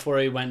revisited that before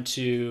we went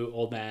to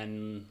Old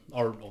Man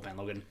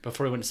Logan,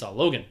 before we went to saw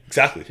Logan.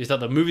 Exactly. So we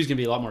thought the movie's gonna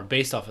be a lot more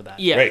based off of that.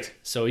 Yeah. Right.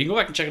 So you can go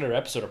back and check out our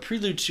episode, a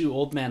prelude to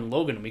Old Man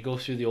Logan, and we go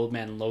through the Old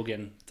Man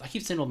Logan. I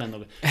keep saying Old Man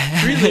Logan.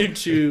 Prelude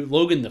to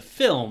Logan the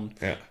film.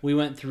 Yeah. We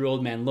went through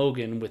Old Man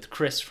Logan with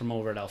Chris from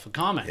over at Alpha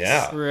Comics.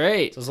 Yeah.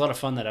 Right. So it was a lot of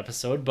fun, that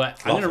episode. But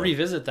I'm going to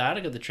revisit that. I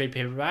got the trade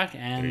paperback,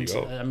 and There you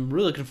go. I'm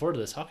really looking forward to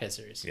this Hawkeye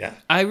series. Yeah.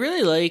 I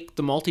really like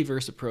the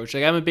multiverse approach.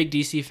 Like, I'm a big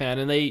DC fan,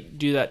 and they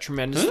do that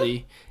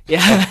tremendously.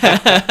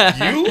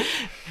 Yeah. You?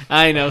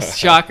 I know.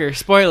 Shocker.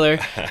 Spoiler.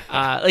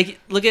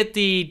 Like, look at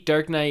the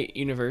Dark Knight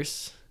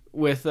universe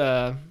with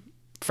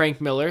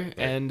Frank Miller,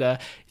 and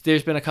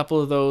there's been a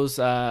couple of those,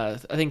 I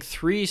think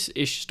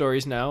 3-ish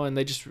stories now, and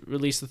they just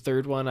released the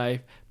third one.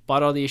 I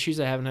bought all the issues.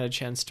 I haven't had a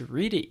chance to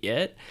read it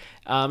yet.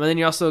 And then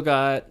you also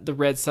got the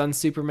Red Sun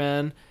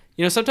Superman.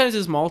 you know, sometimes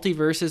those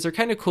multiverses are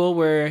kind of cool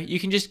where you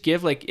can just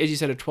give, like, as you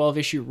said, a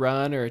 12-issue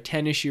run or a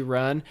 10-issue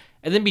run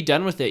and then be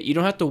done with it. You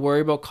don't have to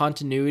worry about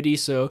continuity,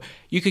 so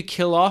you could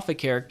kill off a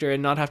character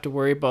and not have to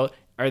worry about,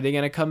 are they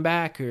going to come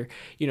back, or,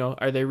 you know,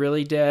 are they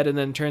really dead? And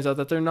then it turns out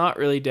that they're not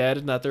really dead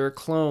and that they're a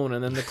clone,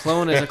 and then the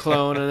clone is a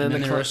clone, and then And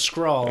the they're a clone.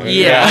 scroll.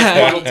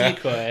 Yeah. Little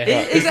decoy.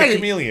 It's the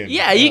chameleon.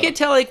 Yeah, you can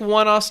tell like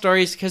one-off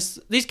stories because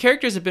these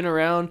characters have been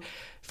around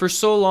for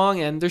so long,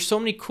 and there's so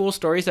many cool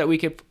stories that we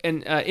could,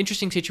 and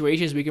interesting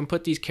situations we can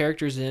put these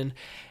characters in,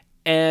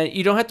 and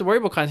you don't have to worry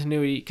about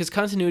continuity because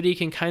continuity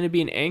can kind of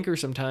be an anchor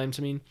sometimes.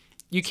 I mean,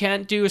 you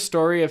can't do a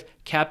story of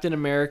Captain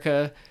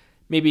America,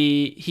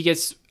 maybe he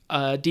gets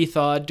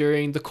de-thawed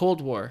during the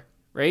Cold War,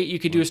 right? You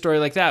could do a story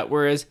like that,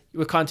 whereas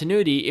with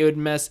continuity, it would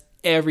mess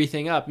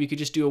everything up. You could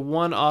just do a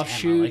one-off Damn, I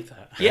shoot. like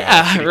that.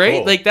 Yeah, pretty right?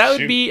 cool. Like that would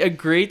Shoot. be a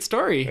great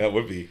story. That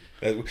would be.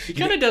 He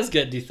kind of does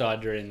get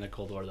de-thawed during the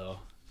Cold War, though.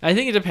 I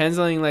think it depends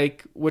on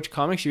like which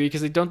comics you read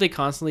because don't they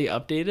constantly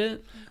update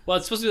it? Well,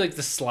 it's supposed to be like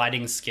the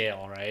sliding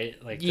scale, right?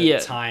 Like the Yeah.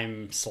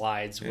 time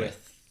slides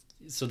with,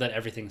 so that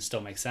everything still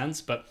makes sense.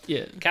 But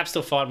Yeah. Cap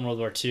still fought in World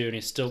War II, and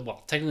he's still,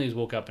 well, technically he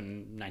woke up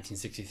in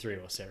 1963,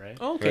 we'll say,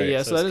 right? Okay, Right.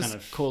 yeah, so that it's is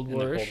kind of Cold in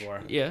the War. Cold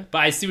War. Yeah. But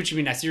I see what you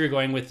mean. I see where you're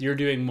going with. You're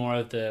doing more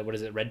of the, what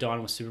is it, Red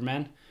Dawn with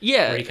Superman?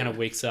 Yeah. Where he kind of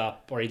wakes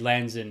up, or he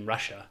lands in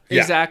Russia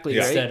Yeah. Exactly, Yeah.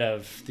 right? instead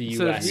of the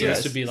Instead of U.S. the So this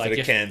US. would be Instead like of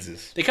if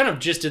Kansas. they kind of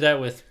just did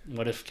that with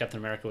what if Captain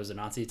America was a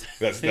Nazi?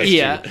 That's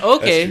Yeah, true.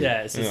 okay. That's true.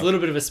 Yeah, so it's Yeah. a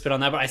little bit of a spin on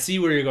that, but I see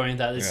where you're going with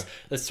that. Yeah.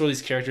 Let's throw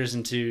these characters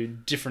into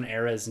different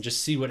eras and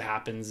just see what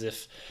happens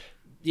if.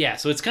 Yeah,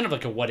 so it's kind of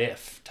like a what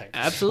if type.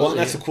 Absolutely. Well, and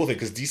that's the cool thing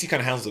because DC kind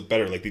of handles it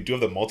better. Like they do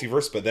have the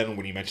multiverse, but then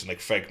when you mention like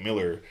Frank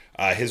Miller,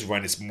 his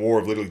run is more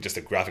of literally just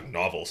a graphic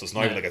novel. So it's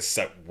not even like a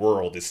set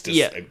world. It's just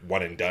Yeah. like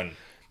one and done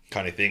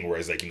kind of thing.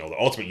 Whereas like, you know, the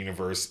Ultimate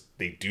Universe,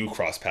 they do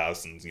cross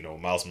paths, and you know,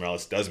 Miles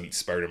Morales does meet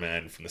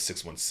Spider-Man from the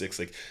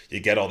 616. Like you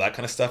get all that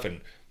kind of stuff,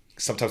 and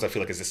sometimes I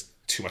feel like it's just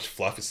too much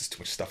fluff. It's just too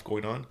much stuff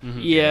going on. You know,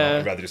 Yeah.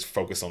 I'd rather just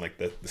focus on like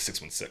the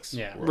 616.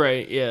 Yeah. world.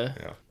 Right, yeah.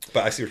 Yeah.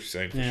 But I see what you're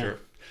saying for Yeah. sure.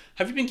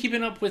 Have you been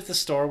keeping up with the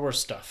Star Wars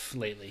stuff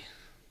lately?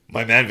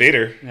 My man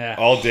Vader, Yeah.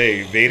 all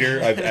day.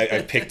 Vader.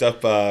 I picked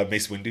up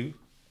Mace Windu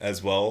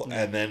as well,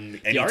 and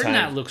then The art in anytime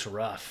that looks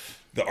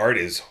rough. the art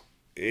is,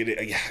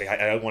 yeah,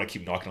 I don't want to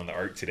keep knocking on the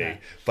art today, Yeah.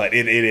 but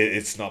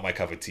it's not my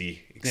cup of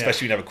tea.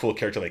 Especially when you have a cool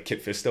character like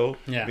Kit Fisto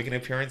Yeah. making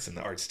an appearance, and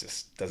the art's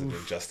just doesn't do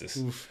him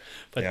justice.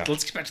 But Yeah.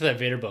 let's get back to that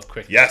Vader book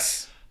quick.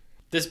 Yes.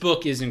 This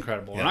book is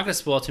incredible. Yeah. I'm not going to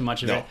spoil too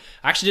much of No. it.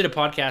 I actually did a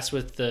podcast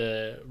with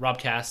Rob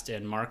Cast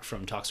and Mark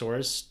from Talks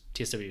Wars,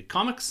 TSW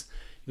Comics.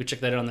 You can check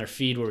that out on their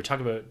feed where we talk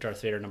about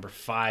Darth Vader number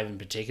 5 in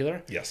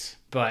particular. Yes.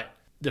 But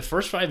the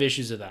first 5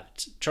 issues of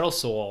that, Charles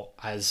Soule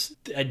has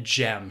a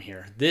gem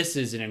here. This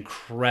is an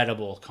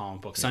incredible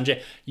comic book.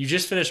 Sanjay, you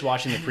just finished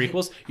watching the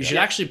prequels. You should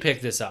actually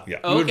pick this up. Yeah.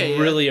 You would Okay,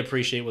 yeah. really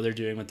appreciate what they're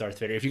doing with Darth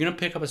Vader. If you're going to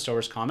pick up a Star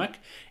Wars comic,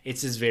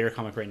 it's this Vader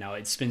comic right now.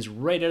 It spins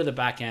right out of the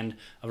back end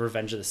of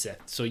Revenge of the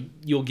Sith. So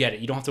you'll get it.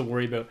 You don't have to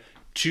worry about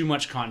too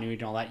much continuity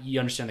and all that. You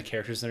understand the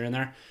characters that are in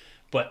there.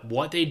 But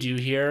what they do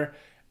here,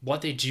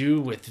 what they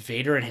do with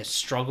Vader and his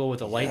struggle with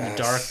the light and the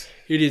dark, Yes.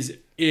 it is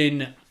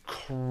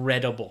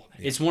incredible.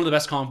 It's one of the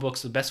best comic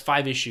books, the best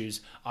 5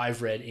 issues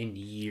I've read in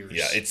years.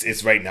 Yeah,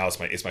 it's right now. It's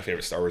my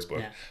favorite Star Wars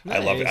book. Yeah. I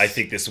love it. Nice. I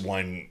think this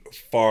one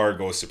far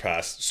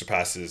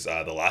surpasses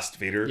the last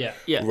Vader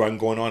Yeah. run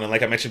going on. And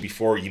like I mentioned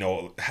before, you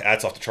know,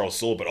 hats off to Charles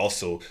Soule, but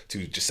also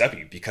to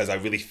Giuseppe, because I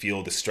really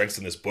feel the strengths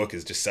in this book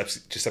is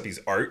Giuseppe's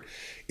art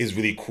is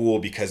really cool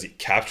because it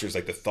captures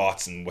like the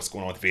thoughts and what's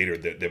going on with Vader,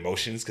 the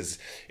emotions, because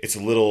it's a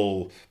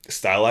little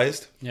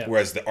stylized. Yeah.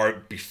 Whereas the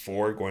art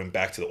before, going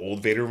back to the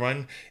old Vader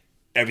run,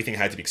 everything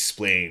had to be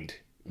explained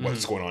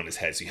what's going on in his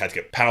head. So you had to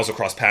get panels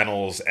across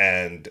panels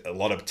and a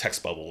lot of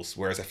text bubbles,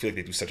 whereas I feel like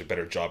they do such a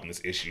better job in this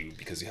issue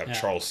because you have Yeah.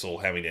 Charles Soule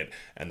having it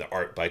and the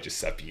art by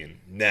Giuseppe. And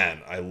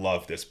man, I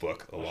love this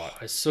book a lot.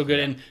 It's so good.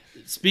 And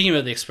speaking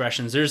about the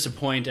expressions, there's a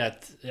point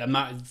I'm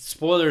not,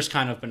 spoilers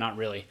kind of, but not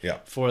really, Yeah.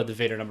 for the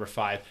Vader number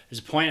 5. There's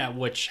a point at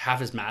which half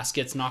his mask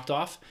gets knocked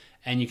off,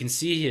 and you can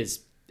see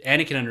his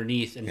Anakin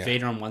underneath and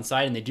Vader on one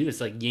side, and they do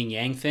this like yin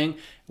yang thing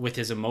with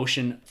his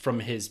emotion from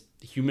his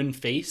human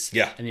face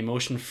Yeah. and the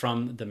emotion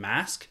from the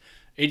mask.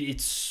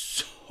 It's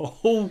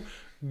so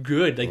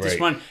good, like this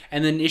Right. one.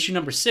 And then issue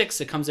number 6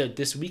 that comes out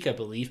this week, I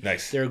believe.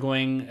 Nice. They're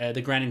going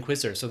the Grand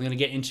Inquisitor, so they're going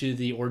to get into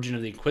the origin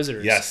of the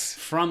Inquisitors. Yes.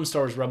 From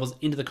Star Wars Rebels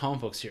into the comic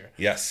books here.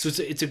 Yes. So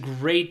it's a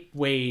great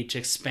way to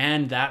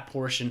expand that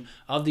portion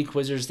of the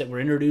Inquisitors that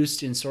were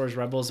introduced in Star Wars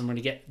Rebels, and we're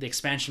going to get the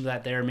expansion of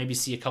that there. Maybe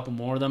see a couple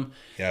more of them.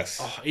 Yes.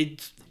 Oh,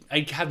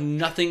 I have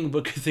nothing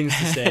but good things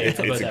to say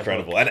about It's that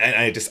incredible, book.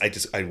 and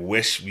I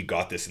wish we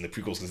got this in the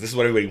prequels because this is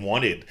what everybody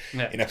wanted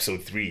Yeah. in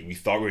Episode 3. We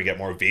thought we were gonna get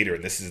more Vader,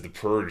 and this is the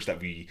purge that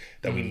we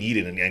Mm-hmm.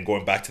 needed. And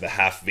going back to the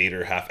half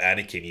Vader, half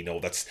Anakin, you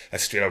know, that's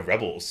straight out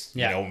Rebels.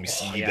 Yeah. You know, when we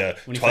see yeah. the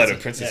When he Twilight fights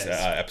of Princess yeah,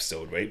 it's-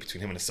 episode, right,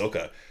 between him and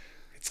Ahsoka,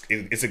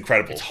 it's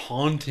incredible. It's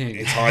haunting.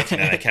 It's haunting,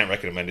 and I can't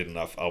recommend it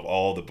enough. Of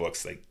all the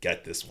books, like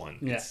get this one.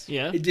 Yeah. It's-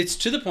 Yeah. It's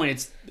to the point.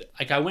 It's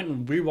like I went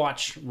and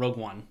rewatched Rogue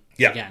One.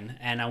 Yeah. again,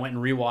 and I went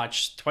and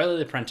rewatched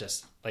Twilight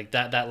Apprentice, like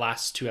that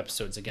last 2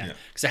 episodes again, Yeah.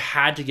 because I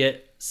had to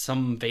get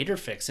some Vader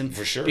fix, and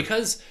For sure.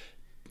 because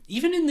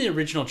even in the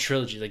original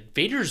trilogy, like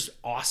Vader's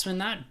awesome in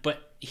that,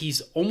 but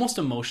he's almost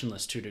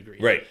emotionless to a degree,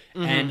 Right.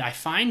 And I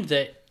find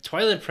that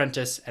Twilight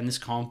Apprentice and this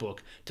comic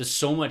book does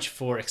so much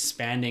for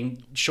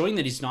expanding, showing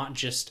that he's not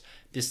just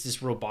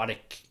this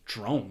robotic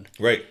drone.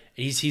 Right.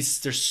 He's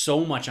there's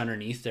so much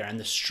underneath there, and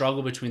the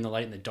struggle between the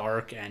light and the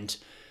dark, and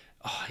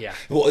oh yeah,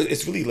 Well,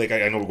 it's really like,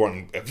 I know we're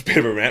going a bit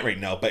of a rant right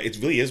now, but it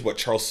really is what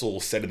Charles Soule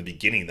said in the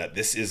beginning, that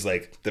this is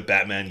like the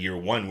Batman year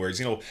one, whereas,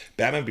 you know,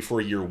 Batman before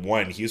year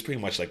one, he was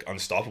pretty much like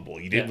unstoppable.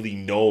 You didn't really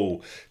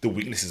know the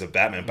weaknesses of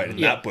Batman, but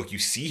in that book, you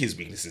see his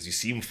weaknesses, you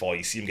see him fall,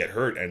 you see him get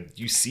hurt, and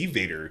you see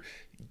Vader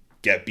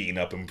get beaten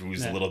up and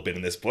bruised a little bit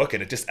in this book,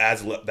 and it just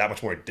adds that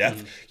much more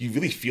depth. You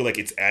really feel like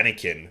it's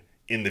Anakin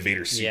in the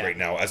Vader suit right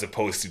now, as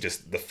opposed to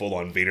just the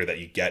full-on Vader that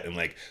you get in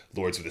like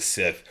Lords of the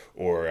Sith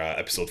or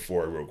Episode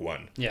 4 Rogue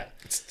One. yeah.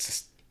 It's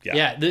just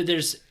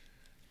There's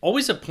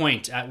always a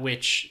point at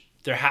which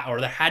there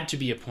had to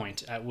be a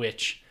point at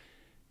which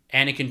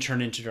Anakin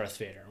turned into Darth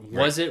Vader.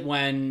 Was it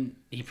when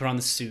he put on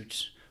the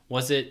suit?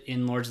 Was it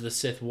in Lords of the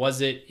Sith? Was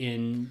it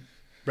in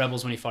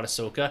Rebels when he fought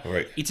Ahsoka?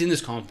 Right. It's in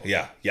this comic book.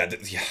 Yeah.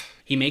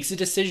 He makes a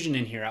decision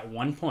in here at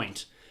one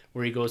point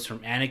where he goes from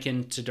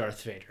Anakin to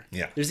Darth Vader.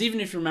 Yeah. There's even,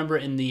 if you remember,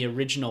 in the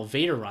original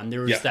Vader run,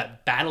 there was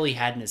that battle he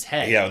had in his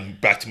head. Yeah,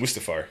 back to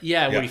Mustafar.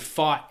 Yeah, where he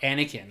fought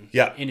Anakin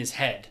in his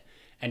head.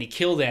 And he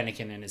killed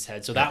Anakin in his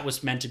head. So that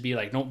was meant to be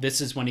like, no,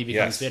 this is when he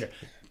becomes Vader.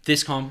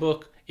 This comic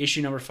book,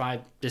 issue number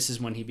 5, this is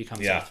when he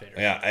becomes Darth Vader.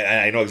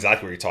 Yeah, I know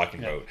exactly what you're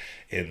talking about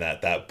in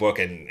that book.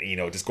 And, you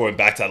know, just going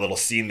back to that little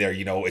scene there,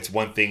 you know, it's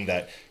one thing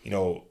that, you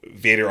know,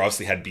 Vader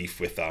obviously had beef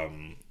with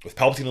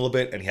Palpatine a little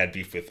bit, and he had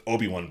beef with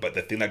Obi-Wan, but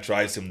the thing that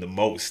drives him the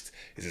most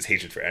is his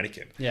hatred for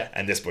Anakin. Yeah.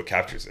 And this book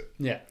captures it.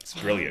 Yeah. It's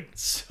brilliant.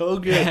 So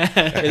good.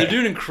 They're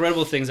doing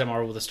incredible things at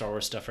Marvel with the Star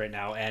Wars stuff right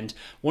now. And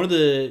one of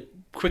the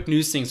quick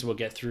news things we'll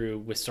get through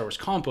with Star Wars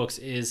comic books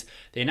is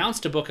they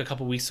announced a book a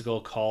couple weeks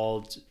ago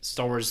called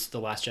Star Wars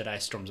The Last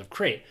Jedi Storms of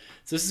Krayt.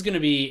 So this is going to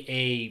be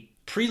a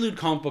prelude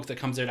comic book that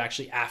comes out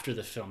actually after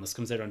the film. This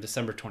comes out on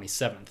December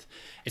 27th.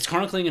 It's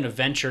chronicling an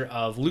adventure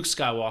of Luke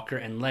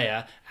Skywalker and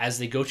Leia as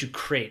they go to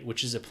Krayt,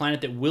 which is a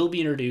planet that will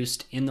be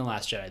introduced in The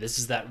Last Jedi. This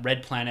is that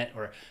red planet,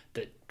 or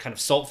the kind of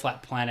salt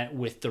flat planet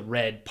with the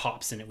red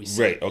pops in it we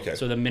see. Right, okay.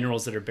 So the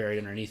minerals that are buried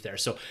underneath there.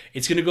 So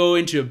it's going to go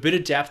into a bit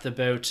of depth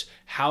about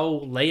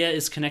how Leia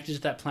is connected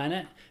to that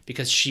planet,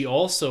 because she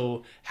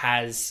also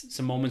has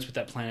some moments with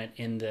that planet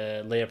in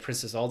the Leia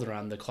Princess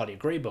Alderaan, the Claudia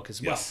Gray book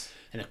as well. Yes.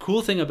 And the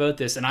cool thing about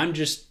this, and I'm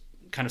just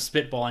kind of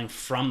spitballing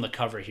from the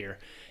cover here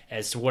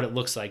as to what it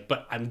looks like,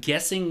 but I'm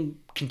guessing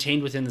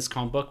contained within this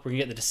comic book, we're going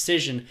to get the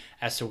decision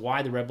as to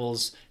why the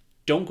Rebels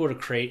don't go to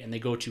Krayt and they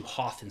go to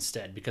Hoth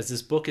instead, because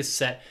this book is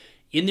set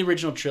in the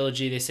original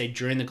trilogy. They say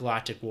during the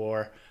Galactic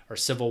War or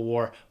Civil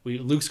War.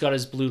 Luke's got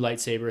his blue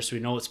lightsaber, so we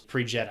know it's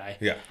pre-Jedi.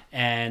 Yeah.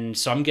 And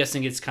so I'm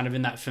guessing it's kind of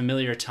in that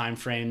familiar time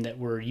frame that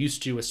we're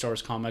used to with Star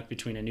Wars comic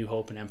between A New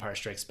Hope and Empire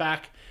Strikes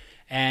Back.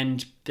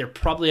 And they're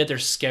probably out there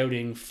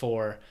scouting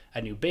for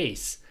a new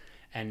base.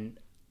 And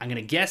I'm going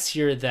to guess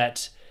here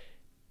that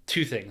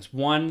 2 things.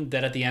 1,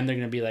 that at the end they're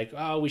going to be like,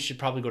 oh, we should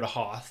probably go to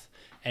Hoth.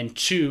 And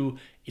 2,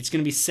 it's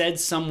going to be said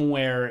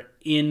somewhere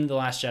in The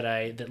Last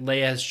Jedi that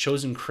Leia has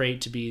chosen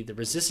Krayt to be the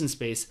resistance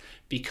base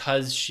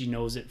because she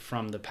knows it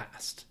from the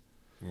past.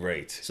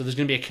 Right. So there's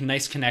going to be a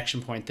nice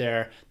connection point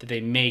there that they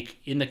make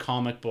in the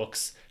comic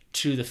books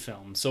to the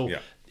film. So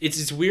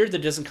it's weird that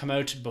it doesn't come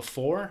out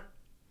before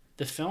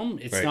the film.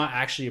 It's not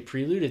actually a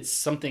prelude. It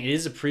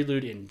is a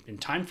prelude in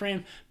time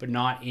frame, but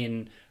not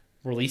in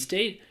release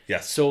date.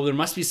 Yes. So there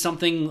must be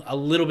something a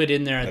little bit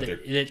in there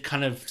that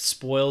kind of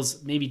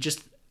spoils, maybe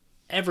just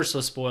ever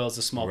so spoils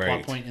a small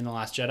plot point in The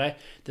Last Jedi.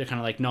 They're kind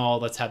of like, no,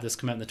 let's have this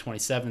come out on the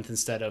 27th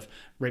instead of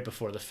right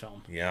before the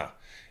film. Yeah.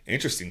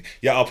 Interesting.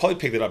 Yeah, I'll probably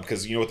pick that up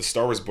because, you know, with the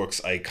Star Wars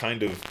books, I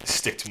kind of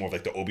stick to more of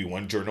like the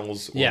Obi-Wan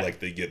journals or like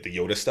the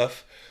Yoda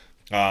stuff.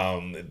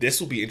 This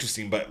will be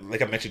interesting, but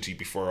like I mentioned to you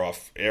before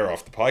off the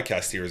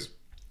podcast here, is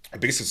our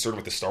biggest concern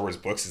with the Star Wars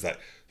books is that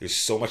there's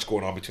so much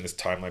going on between this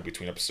timeline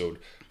between episode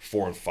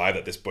 4 and 5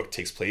 that this book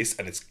takes place,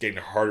 and it's getting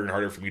harder and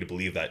harder for me to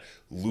believe that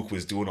Luke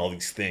was doing all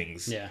these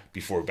things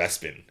before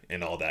Bespin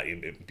and all that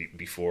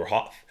before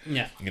Hoth.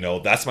 Yeah, you know,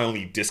 that's my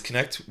only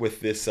disconnect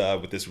with this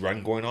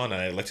run going on, and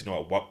I'd like to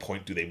know at what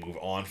point do they move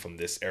on from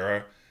this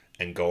era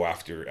and go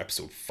after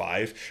episode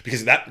 5,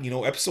 because that, you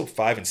know, episode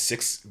 5 and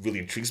 6 really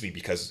intrigues me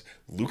because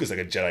Luke is like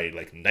a Jedi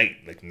like knight,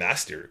 like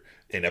master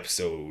in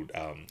episode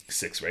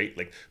 6, right?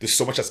 Like there's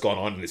so much that's gone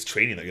on in his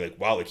training that you're like,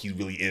 wow, like he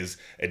really is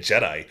a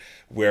Jedi.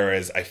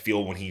 Whereas I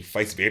feel when he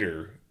fights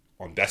Vader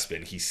on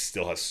Bespin, he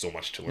still has so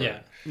much to learn.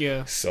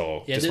 Yeah.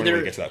 So just when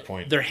we get to that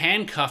point, they're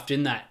handcuffed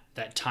in that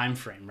time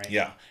frame right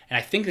now. And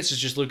I think this is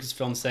just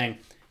Lucasfilm saying,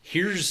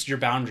 here's your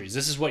boundaries.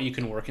 This is what you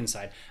can work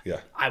inside.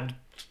 Yeah. I would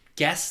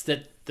guess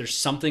that there's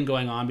something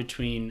going on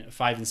between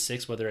 5 and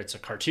 6, whether it's a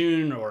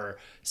cartoon or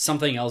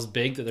something else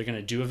big that they're going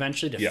to do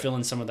eventually to fill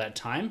in some of that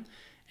time.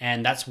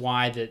 And that's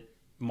why that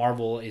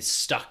Marvel is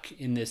stuck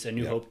in this A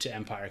New Hope to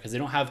Empire because they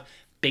don't have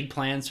big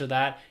plans for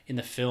that in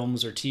the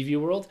films or TV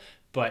world.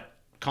 But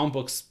comic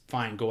books,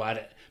 fine, go at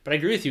it. But I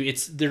agree with you.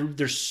 It's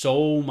there's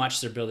so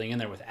much they're building in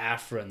there with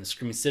Aphra and the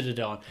Screaming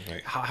Citadel, and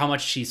Right. how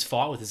much she's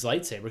fought with his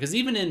lightsaber. Because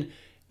even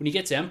when you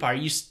get to Empire,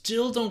 you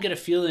still don't get a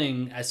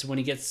feeling as to when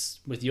he gets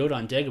with Yoda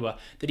on Dagobah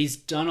that he's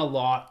done a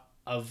lot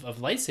of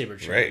lightsaber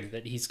training. Right.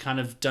 That he's kind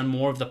of done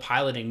more of the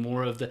piloting,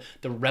 more of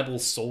the rebel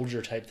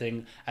soldier type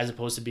thing, as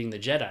opposed to being the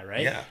Jedi,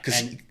 right? Yeah,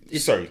 because And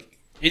it's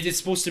it's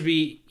supposed to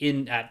be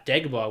at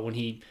Dagobah when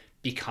he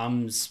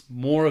becomes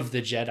more of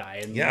the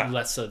Jedi and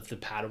less of the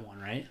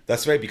Padawan, right?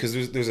 That's right, because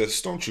there's a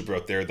stormtrooper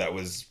out there that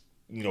was,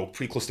 you know,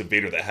 pretty close to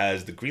Vader that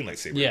has the green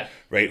lightsaber. Yeah.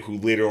 Right? Who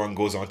later on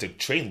goes on to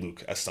train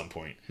Luke at some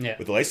point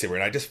with the lightsaber.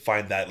 And I just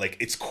find that, like,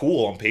 it's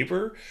cool on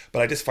paper,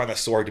 but I just find that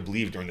so hard to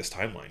believe during this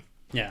timeline.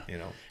 Yeah. You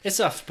know? It's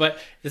tough, but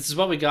this is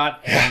what we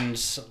got. And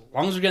as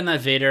long as we're getting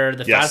that Vader,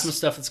 the Phasma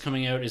stuff that's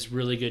coming out is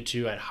really good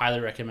too. I'd highly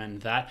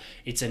recommend that.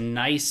 It's a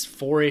nice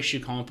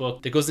 4-issue comic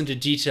book that goes into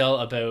detail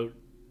about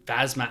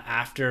Phasma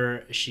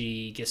after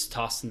she gets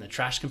tossed in the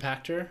trash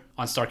compactor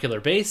on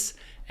Starkiller Base.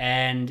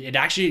 And it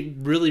actually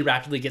really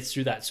rapidly gets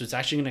through that. So it's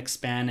actually going to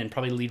expand and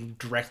probably lead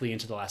directly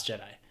into The Last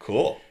Jedi.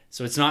 Cool.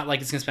 So it's not like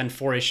it's going to spend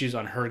 4 issues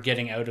on her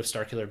getting out of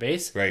Starkiller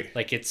Base. Right.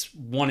 Like it's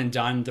one and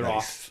done. They're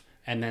off.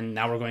 And then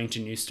now we're going to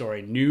new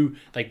story,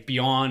 like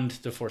beyond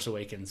The Force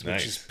Awakens,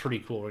 which is pretty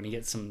cool. We're going to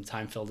get some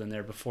time filled in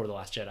there before The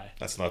Last Jedi.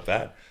 That's not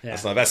bad. Yeah.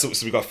 That's not bad. So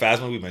we got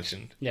Phasma, we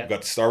mentioned. Yeah. We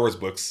got the Star Wars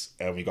books,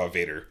 and we got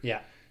Vader. Yeah.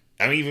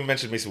 And we even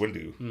mentioned Mace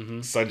Windu.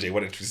 Sanjay,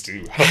 what interests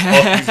you?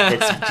 All these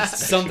books we just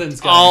Something's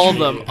got All of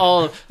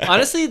them.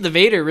 Honestly, the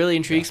Vader really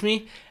intrigues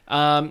me.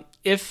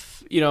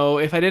 If I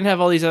didn't have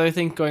all these other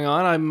things going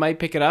on, I might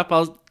pick it up.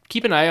 I'll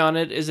keep an eye on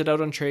it. Is it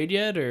out on trade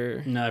yet,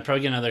 or No, I'd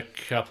probably get another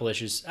couple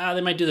issues. They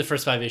might do the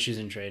first 5 issues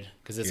in trade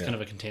because it's kind of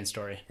a contained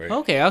story. Right.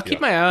 Okay, I'll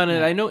keep my eye on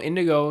it. I know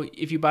Indigo,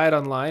 if you buy it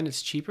online,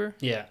 it's cheaper.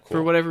 Yeah.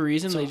 For whatever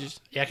reason, they just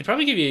Yeah, I could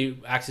probably give you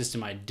access to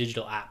my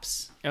digital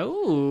apps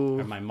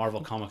or my Marvel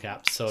comic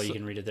apps so you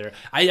can read it there.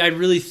 I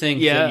really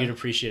think that you'd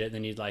appreciate it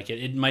and you'd like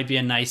it. It might be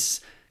a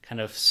nice kind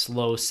of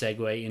slow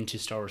segue into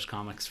Star Wars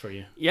comics for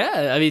you.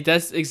 Yeah, I mean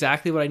that's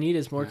exactly what I need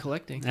is more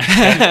collecting. Well,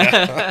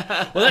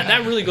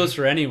 that really goes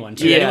for anyone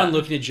too. Yeah. Anyone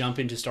looking to jump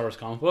into Star Wars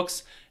comic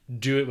books,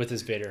 do it with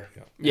this Vader.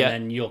 Yeah.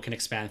 And then you can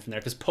expand from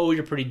there. Because Poe,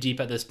 you're pretty deep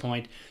at this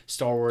point.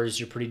 Star Wars,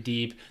 you're pretty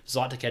deep. There's a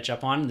lot to catch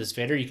up on. This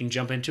Vader, you can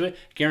jump into it.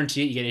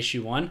 Guarantee it, you get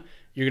issue 1.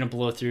 You're going to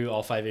blow through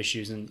all 5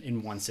 issues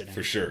in one sitting.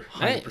 For sure.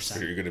 100%.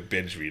 You're going to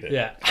binge read it.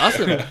 Yeah.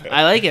 Awesome.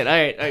 I like it. All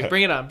right,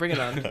 bring it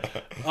on.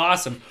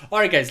 Awesome. All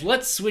right, guys,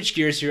 let's switch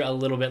gears here a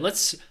little bit.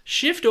 Let's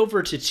shift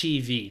over to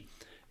TV.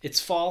 It's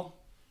fall.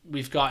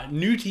 We've got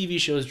new TV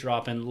shows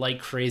dropping like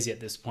crazy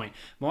at this point.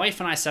 My wife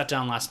and I sat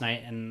down last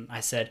night and I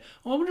said,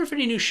 I wonder if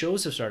any new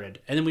shows have started.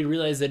 And then we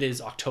realized that it is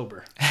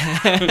October.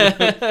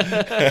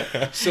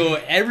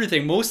 So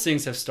most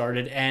things have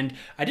started. And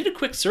I did a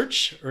quick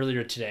search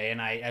earlier today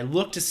and I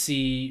looked to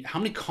see how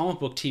many comic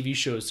book TV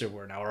shows there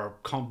were now, or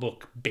comic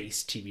book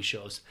based TV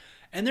shows.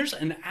 And there's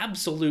an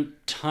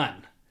absolute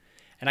ton.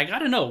 And I got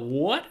to know,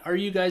 what are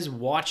you guys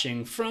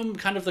watching from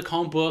kind of the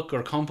comic book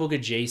or comic book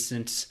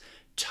adjacent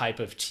type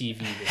of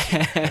TV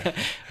this year?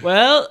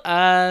 Well,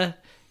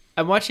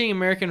 I'm watching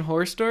American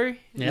Horror Story.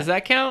 Yeah. Does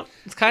that count?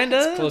 It's kind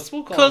of close.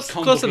 We'll call close, it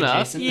comic close book enough.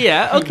 adjacent.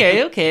 Yeah.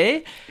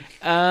 Okay.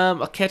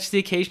 I'll catch the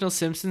occasional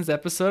Simpsons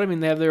episode. I mean,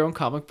 they have their own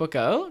comic book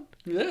out.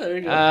 Yeah, there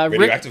you go.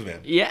 Radioactive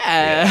Man.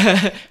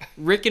 Yeah.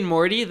 Rick and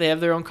Morty, they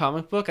have their own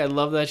comic book. I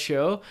love that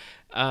show.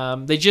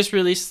 They just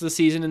released the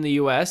season in the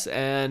US,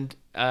 and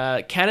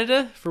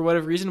Canada, for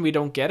whatever reason, we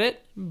don't get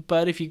it.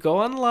 But if you go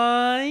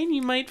online,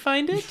 you might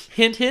find it.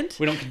 Hint, hint.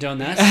 We don't condone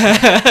that.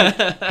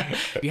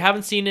 If you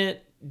haven't seen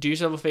it, do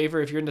yourself a favor.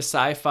 If you're into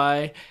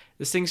sci-fi,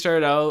 this thing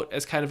started out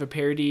as kind of a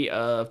parody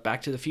of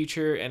Back to the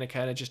Future, and it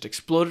kind of just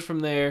exploded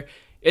from there.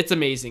 It's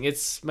amazing.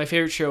 It's my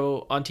favorite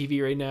show on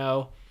TV right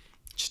now.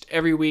 Just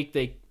every week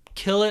they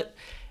kill it.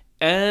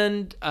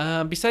 And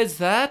besides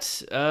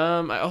that,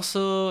 I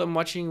also am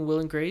watching Will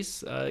and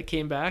Grace. It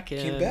came back.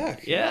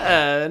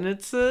 Yeah, and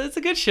it's a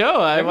good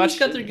show. Everyone's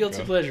got their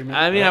guilty pleasure, man.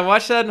 I mean, I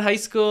watched that in high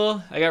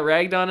school. I got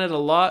ragged on it a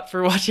lot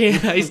for watching it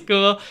in high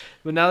school,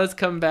 but now it's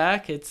come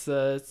back. It's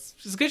a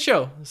good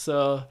show.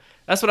 So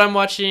that's what I'm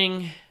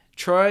watching.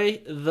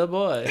 Troy the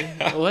boy,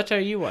 what are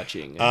you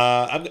watching?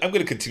 I'm going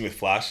to continue with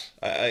Flash.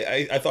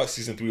 I thought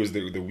season 3 was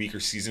the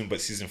weaker season,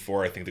 but season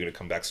 4 I think they're going to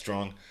come back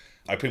strong.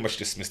 I pretty much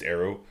dismissed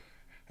Arrow.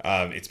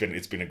 It's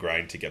been a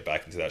grind to get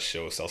back into that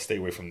show, so I'll stay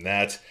away from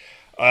that.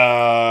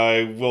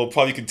 We'll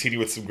probably continue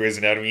with some Grey's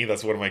Anatomy.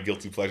 That's one of my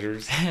guilty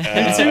pleasures.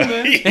 And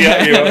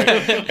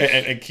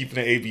keeping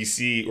an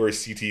ABC or a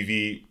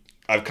CTV.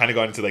 I've kind of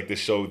gone into like this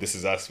show, This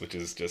Is Us, which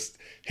is just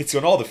hits you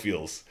on all the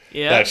feels.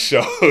 Yeah. That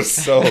show.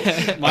 So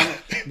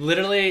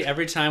Literally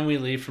every time we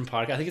leave from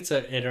podcast, I think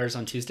it airs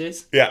on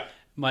Tuesdays. yeah.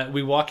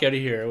 We walk out of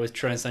here with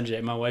Troy and Sanjay,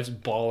 and my wife's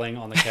bawling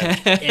on the couch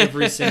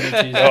every single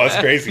Tuesday. Oh, it's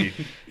crazy.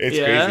 It's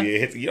Yeah. crazy. It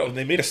hits,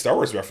 they made a Star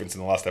Wars reference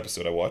in the last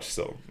episode I watched,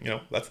 so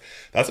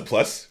that's a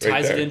plus. Right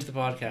Ties there. it into the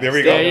podcast. There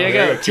we go. There you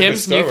go. Keep it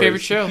Tim's Star new Wars.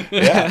 favorite show.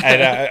 Yeah,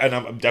 and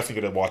I'm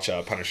definitely gonna watch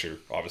Punisher.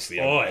 Obviously.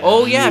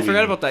 Oh, yeah, I really-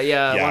 forgot about that.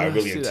 Yeah, Yeah, I wanna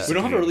really see that. We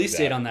don't have a release that.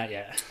 date on that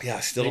yet. Yeah, I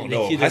still don't They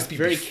know. keep It has it to be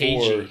very before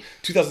cagey.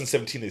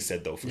 2017. They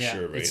said though for Yeah,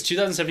 sure, right? it's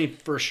 2017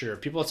 for sure.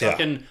 People are Yeah.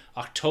 talking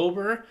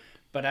October,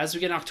 but as we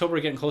get in October, we're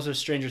getting closer to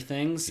Stranger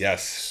Things.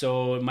 Yes.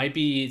 So it might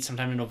be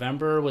sometime in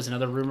November was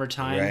another rumor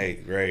time.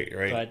 Right.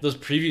 But those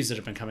previews that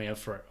have been coming out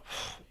for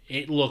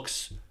it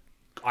looks.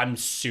 I'm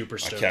super I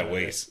stoked. can't about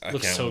wait. This. I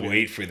Looks can't so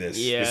wait good. for this.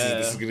 Yeah.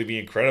 This is going to be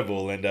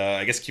incredible. And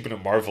I guess keeping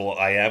it Marvel,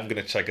 I am going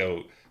to check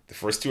out the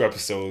first 2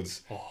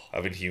 episodes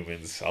of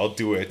Inhumans. I'll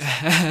do it.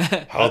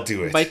 I'll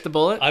do it. Bite the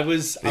bullet. I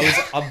was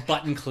a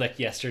button click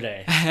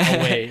yesterday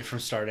away from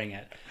starting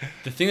it.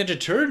 The thing that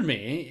deterred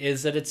me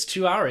is that it's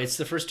 2 hours. It's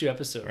the first 2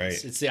 episodes. Right.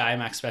 It's the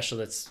IMAX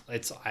special.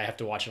 I have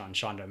to watch it on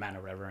Shonda Man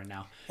or whatever right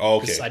now. Oh,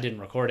 okay. Because I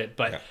didn't record it,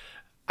 but Yeah.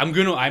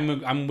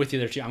 I'm with you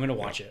there too. I'm gonna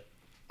watch it.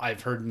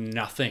 I've heard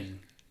nothing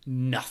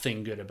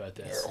good about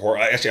this. Or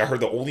actually, I heard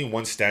the only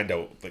one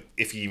standout, like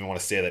if you even want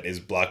to say that, is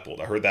Black Bolt.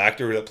 I heard the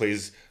actor that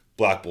plays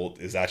Black Bolt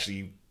is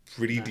actually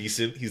pretty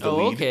decent. He's the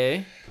Oh, lead.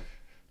 okay.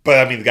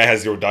 But I mean, the guy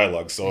has 0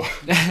 dialogue, so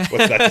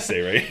what's that to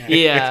say, right?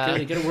 Yeah.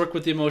 You gotta work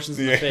with the emotions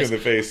in Yeah, the face. in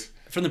the face.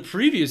 From the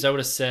previews, I would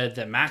have said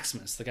that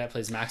Maximus, the guy who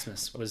plays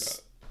Maximus,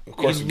 was. Of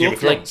course, he from Game of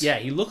looked like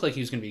Thrones. he looked like he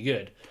was gonna be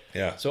good.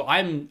 Yeah. So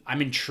I'm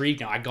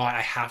intrigued now.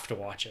 I have to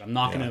watch it. I'm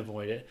not gonna Yeah.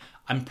 avoid it.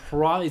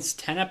 It's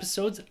 10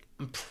 episodes.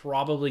 I'm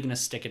probably gonna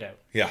stick it out.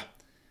 Yeah.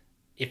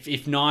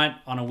 If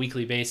not on a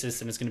weekly basis,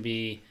 then it's gonna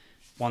be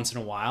once in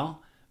a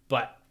while.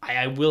 But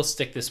I will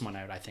stick this one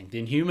out. I think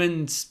the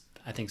Inhumans.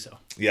 I think so.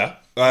 Yeah.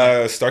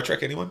 Star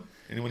Trek, anyone?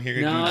 Anyone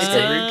here No, do it's,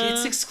 Discovery?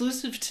 it's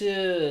exclusive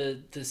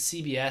to the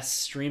CBS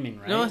streaming,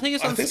 right? No, I think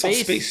it's I on think it's on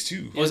space. Space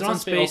too. Was it it's on on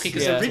Space? Space, Okay,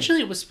 because yeah.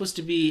 originally it was supposed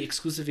to be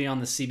exclusively on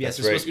the CBS. That's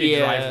It was supposed to be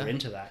a right. driver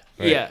into that.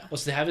 Right. Yeah. Oh,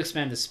 so they have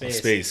expanded space.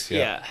 Space, yeah.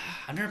 Yeah.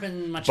 I've never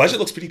been much. Budget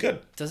looks pretty good.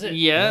 Does it?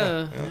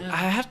 Yeah.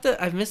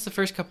 I've missed the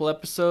first couple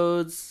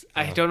episodes.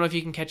 I don't know if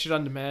you can catch it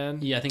on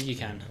demand. Yeah, I think you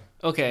can.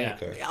 Okay. Yeah.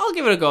 Okay. I'll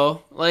give it a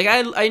go. Like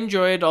I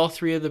enjoyed all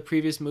 3 of the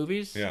previous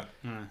movies. Yeah.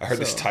 I heard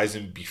this So- ties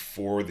in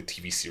before the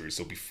TV series,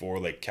 so before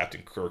like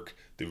Captain Kirk,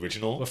 the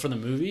original, But for the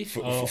movie?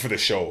 Oh. for the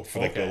show, for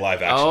like the Okay.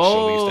 live action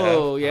show they used to have.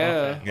 Oh, yeah.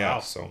 Okay. Yeah, Wow.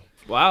 so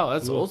Wow,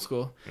 that's old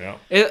school. yeah.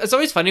 It's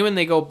always funny when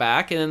they go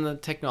back and then the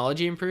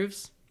technology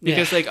improves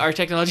because Yeah. like our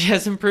technology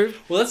has improved.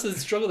 Well, that's the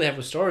struggle they have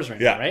with Star Wars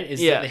right Yeah. now, right?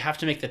 Is Yeah. that they have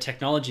to make the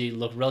technology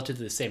look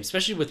relatively the same,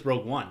 especially with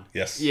Rogue One.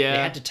 Yes. Yeah.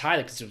 They had to tie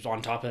it because it was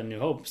on top of A New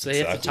Hope. So they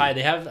have to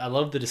Exactly. tie. I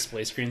love the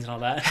display screens and all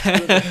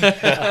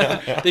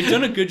that. They've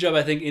done a good job,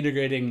 I think,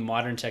 integrating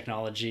modern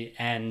technology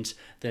and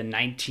the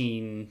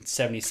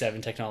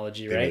 1977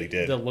 technology, right? really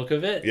did. The look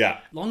of it. Yeah.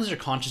 As long as they're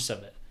conscious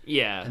of it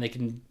Yeah. and they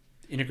can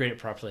integrate it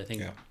properly, I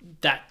think Yeah.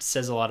 that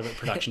says a lot about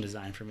production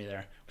design for me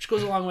there, which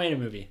goes a long way in a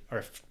movie or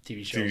a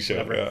TV show. TV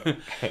show, whatever.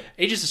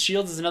 Agents of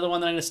S.H.I.E.L.D. is another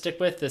one that I'm going to stick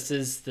with. This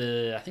is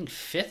the, I think,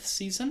 5th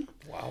season.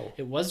 Wow.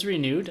 It was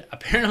renewed.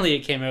 Apparently, it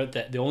came out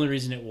that the only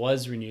reason it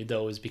was renewed,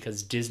 though, was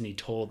because Disney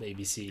told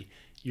ABC,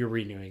 you're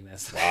renewing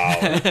this. Wow.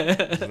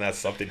 Isn't that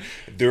something?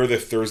 They're the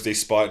Thursday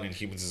spot and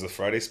Inhumans is the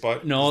Friday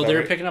spot? No, Is that they're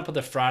right? picking up with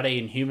the Friday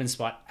Inhuman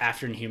spot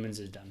after Inhumans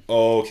is done.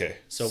 Oh, okay.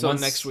 So, So once,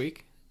 next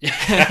week. you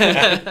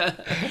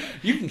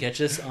can catch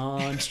this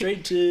on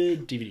straight to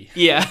DVD.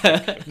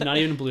 Yeah. Not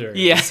even Blu-ray.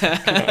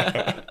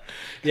 Yeah.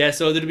 Yeah,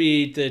 so there'll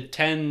be the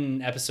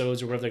 10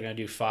 episodes or whatever they're going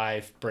to do,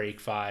 5, break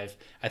 5.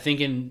 I think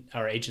in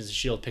our Agents of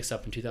S.H.I.E.L.D. picks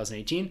up in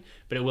 2018,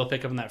 but it will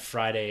pick up in that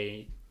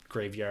Friday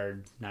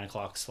graveyard 9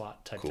 o'clock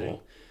slot type Cool. thing.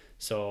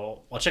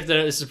 So I'll check that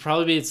out. This is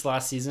probably its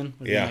last season,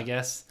 would be Yeah. my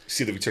guess.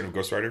 See the return of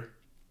Ghost Rider?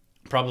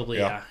 Probably,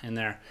 Yeah. yeah, in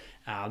there.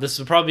 This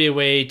will probably be a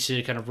way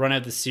to kind of run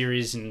out the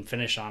series and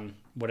finish on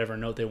whatever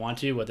note they want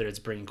to, whether it's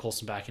bringing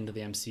Coulson back into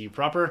the MCU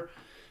proper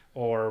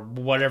or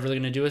whatever they're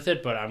going to do with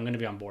it. But I'm going to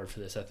be on board for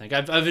this, I think.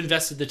 I've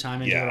invested the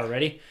time into Yeah. it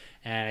already,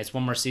 and it's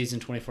one more season,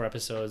 24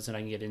 episodes, and I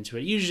can get into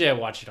it. Usually I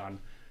watch it on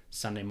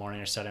Sunday morning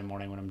or Saturday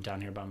morning when I'm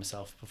down here by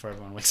myself before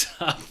everyone wakes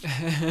up.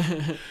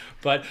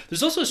 But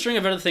there's also a string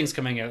of other things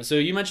coming out. So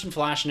you mentioned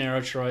Flash and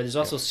Arrow, Troy. There's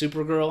also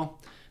Supergirl.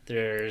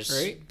 There's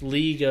Right.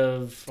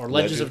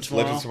 Legends of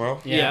Tomorrow. Legends of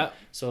Tomorrow? Yeah. Yeah.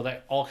 So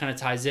that all kind of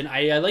ties in.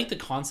 I like the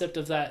concept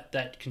of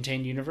that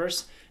contained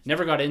universe.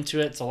 Never got into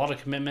it. It's a lot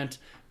of commitment,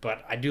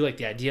 but I do like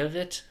the idea of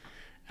it.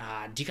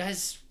 Do you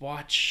guys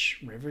watch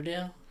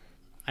Riverdale?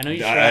 I know you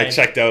tried. I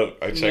checked out.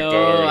 No,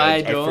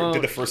 already. I don't.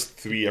 did the first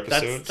 3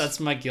 episodes. That's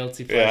my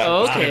guilty pleasure. Yeah.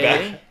 Oh, It's coming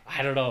okay. back.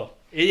 I don't know.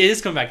 It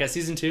is coming back. At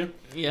season 2.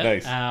 Yeah.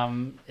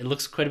 Nice. It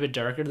looks quite a bit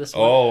darker this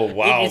one. Oh,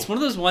 wow. It's one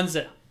of those ones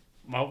that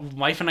my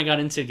wife and I got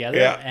in together,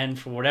 Yeah. and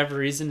for whatever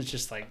reason, it's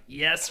just like,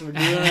 yes, we're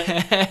doing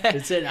it.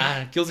 It's it.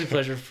 Guilty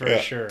pleasure for Yeah.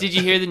 sure. Did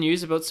you hear the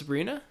news about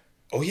Sabrina?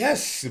 Oh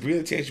yes, Sabrina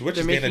the Teenage Witch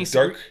They're is made in making a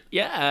dark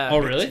Yeah. Oh,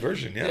 really?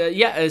 version. Yeah.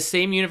 Yeah,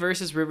 same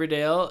universe as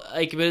Riverdale,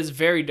 like, but it's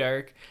very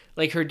dark.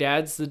 Like, her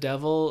dad's the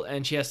devil,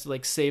 and she has to,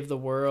 like, save the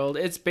world.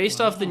 It's based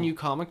off the new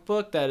comic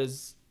book that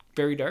is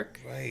very dark.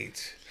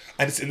 Right.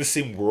 And it's in the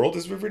same world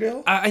as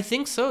Riverdale? I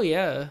think so,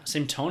 yeah.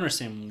 Same tone or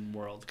same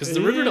world? Because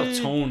the Riverdale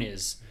tone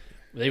is,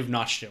 they've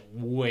notched it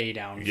way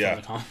down Yeah.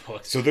 from the comic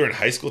books. So they're in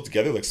high school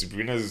together? Like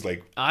Sabrina's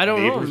like I don't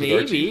know, neighbors with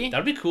Archie? maybe.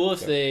 That'd be cool if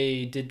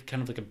they did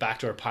kind of like a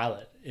backdoor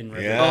pilot in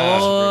Riverdale. Yeah.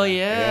 Oh, Sabrina.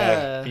 yeah.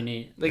 That'd be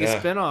neat. Like Yeah. a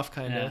spin-off,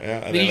 kind of. Yeah. Yeah,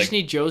 and Then then, you just like-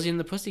 need Josie and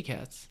the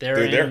Pussycats. They're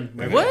They're in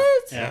there. Riverdale.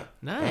 What? Yeah.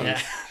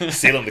 Nice. Yeah.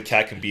 Salem the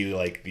cat can be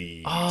like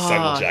the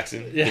Samuel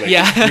Jackson. Yeah. Like,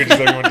 Yeah. bridges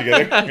everyone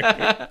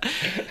together.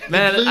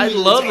 Man, I It's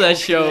love all that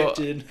show.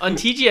 connected. On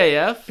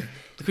TGIF,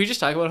 can we just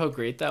talk about how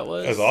great that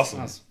was? That was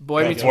awesome.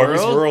 Boy Yeah, Meets Boy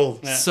Meets World? World.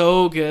 Yeah.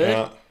 So good.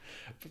 Yeah.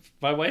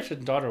 My wife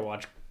and daughter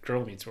watch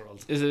Girl Meets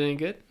World. Is it any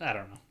good? I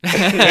don't know.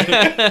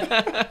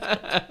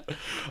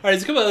 All right,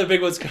 let's come out the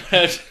big ones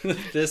coming out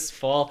this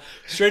fall.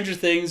 Stranger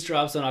Things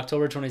drops on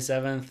October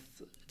 27th.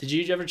 Did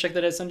you ever check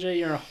that out, Sanjay?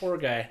 You're a horror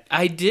guy.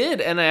 I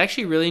did, and I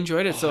actually really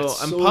enjoyed it. So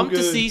it's I'm so pumped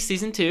to good. see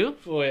season 2.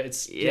 Boy,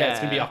 it's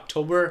gonna be Yeah.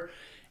 October.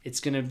 It's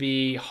gonna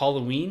be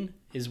Halloween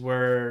is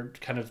where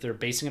kind of they're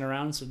basing it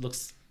around, so it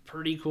looks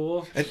pretty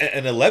cool.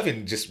 And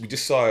 11, we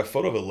just saw a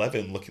photo of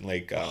 11 looking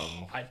like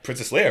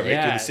Princess Leia, right?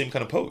 Yeah. Doing the same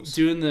kind of pose.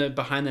 Doing the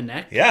behind the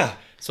neck. Yeah.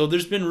 So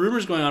there's been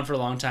rumors going on for a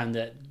long time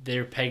that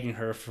they're pegging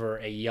her for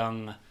a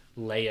young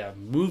Leia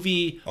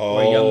movie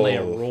or a young Oh.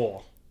 Leia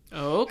role.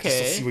 Oh, Just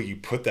to see okay. where you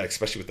put that,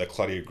 especially with that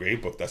Claudia Gray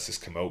book that's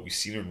just come out. We've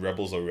seen her in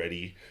Rebels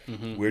already.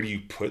 Mm-hmm. Where do you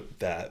put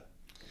that?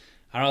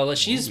 I don't know.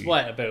 She's Movie.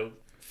 what, about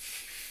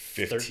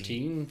 15,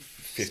 13?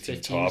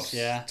 15 tops.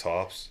 Yeah.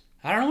 Tops.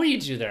 I don't know what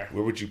you do there.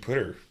 Where would you put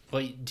her?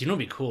 Well, do you know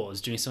what'd be cool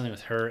is doing something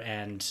with her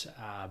and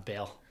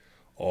Bale.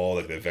 Oh,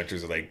 like the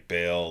adventures of like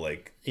Bale,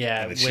 like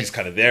Yeah, and then she's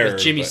kind of there.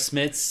 with Jimmy but-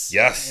 Smits.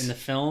 Yes. in the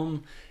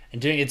film,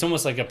 and doing it's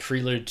almost like a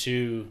prelude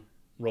to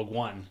Rogue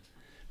One.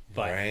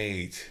 But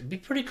Right. it'd be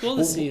pretty cool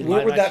to see. Where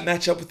live would that action.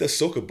 match up with the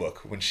Ahsoka book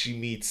when she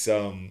meets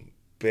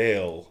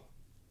Bale?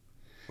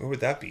 Where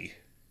would that be?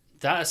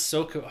 That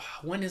Ahsoka.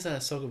 When is that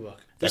Ahsoka book?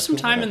 There's That's some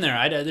cool. time in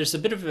there. There's a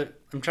bit of a.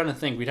 I'm trying to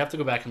think. We'd have to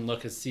go back and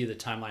look and see the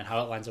timeline,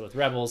 how it lines up with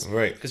Rebels.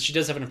 Right. Because she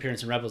does have an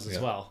appearance in Rebels as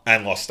well.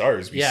 And Lost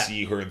Stars, we Yeah.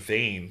 see her and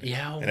Thane,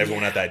 Yeah, and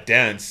everyone yeah. at that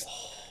dance,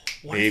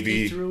 What if they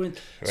Maybe. threw in,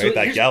 right?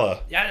 That here's-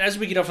 gala. Yeah, as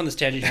we get off on this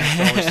tangent,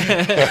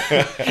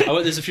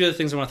 there's a few other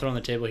things I want to throw on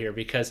the table here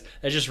because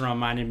that just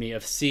reminded me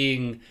of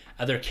seeing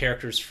other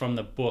characters from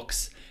the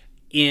books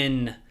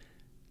in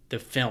the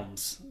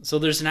films. So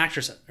there's an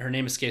actress, her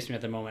name escapes me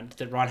at the moment,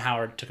 that Ron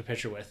Howard took a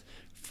picture with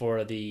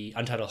for the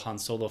Untitled Han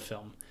Solo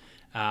film.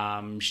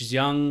 She's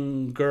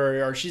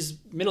younger, or she's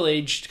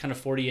middle-aged, kind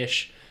of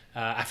 40-ish,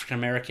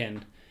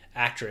 African-American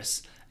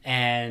actress.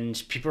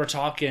 And people are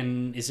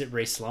talking, is it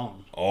Ray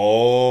Sloan?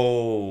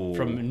 Oh.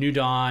 From New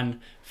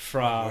Dawn,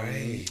 from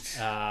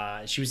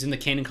Right. she was in the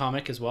Kanan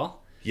comic as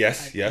well,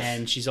 Yes, yes.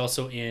 and she's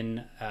also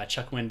in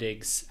Chuck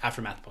Wendig's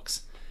Aftermath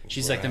books.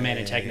 She's like the main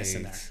antagonist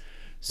in there. Right.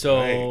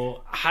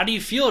 So how do you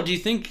feel? Do you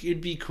think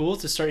it'd be cool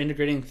to start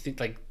integrating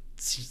like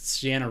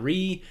Sienna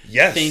Ree,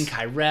 Yes. Thane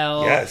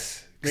Kyrell?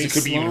 Yes. 'Cause Ray it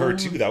could be even her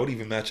Sloan. too. That would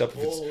even match up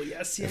if it's Oh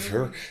yes, if yeah.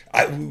 her.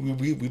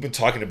 We've been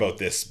talking about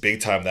this big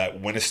time, that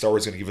when is Star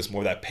Wars going to give us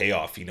more of that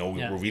payoff? You know,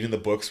 Yeah. we're reading the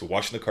books, we're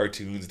watching the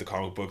cartoons, the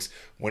comic books.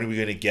 When are we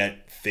going to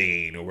get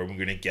Thane, or when are we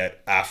going to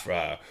get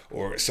Afra,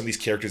 or some of these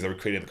characters that were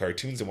created in the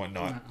cartoons and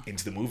whatnot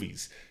into the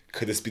movies?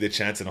 Could this be the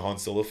chance in a Han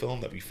Solo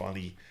film that we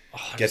finally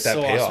get that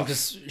payoff?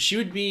 Because she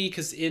would be,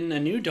 because in A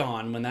New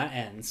Dawn, when that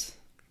ends,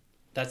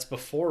 that's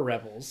before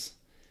Rebels,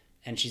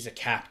 and she's a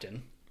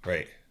captain,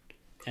 Right.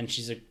 and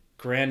she's a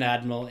Grand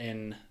Admiral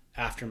in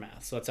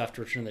Aftermath. So that's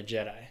after Return of the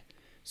Jedi.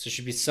 So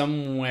she'd be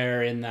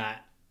somewhere in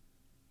that.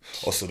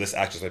 Also, this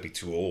actress might be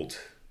too old.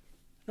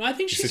 No, I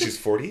think You she said could, she's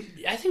 40?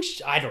 I think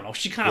I don't know.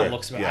 She kind of Yeah,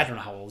 looks about. yeah. I don't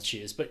know how old she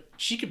is, but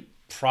she could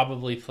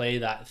probably play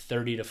that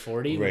 30 to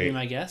 40 would be Right.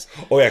 my guess.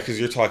 Oh, yeah, because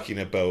you're talking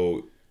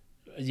about.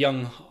 A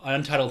young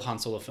Untitled Han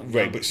Solo film.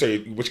 Right, but sorry,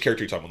 which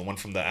character are you talking about? The one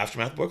from the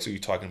Aftermath books, or are you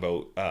talking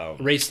about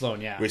Ray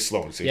Sloan, yeah. Ray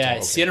Sloan? So you're Yeah, talking-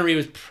 okay. Sienna Ree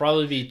would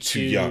probably be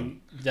too young.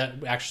 That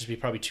actress would be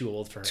probably too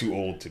old for her. Too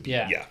old to be.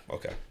 Yeah. Yeah,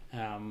 okay.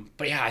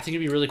 But yeah, I think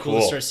it'd be really cool to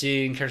Cool. start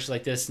seeing characters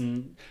like this.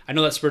 And I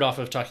know that spurred off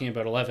of talking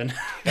about 11.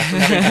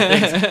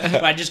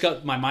 But I just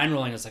got my mind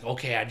rolling. I was like,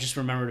 okay, I just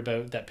remembered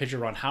about that picture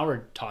Ron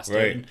Howard tossed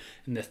Right. out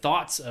and the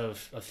thoughts of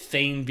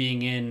Thane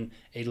being in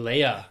a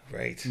Leia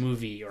Right.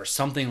 movie or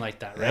something like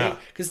that, right? Yeah.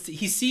 Because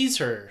he sees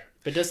her,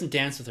 but doesn't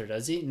dance with her,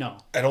 does he? No.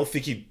 I don't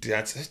think he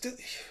dances.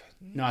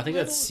 No, I think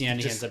that's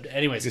Sienna just- hands up.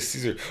 Anyways. Just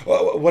Caesar.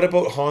 What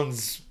about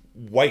Han's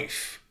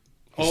wife?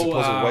 His supposed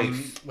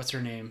wife. What's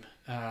her name?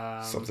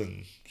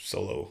 Something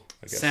Solo,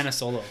 I guess. Sana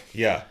Solo.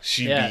 Yeah,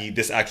 she'd Yeah. be.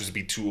 This actress would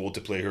be too old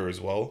to play her as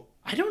well.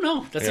 I don't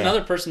know. That's Yeah.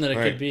 another person that it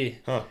Right. could be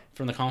Huh.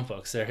 from the comic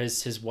books. There,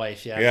 his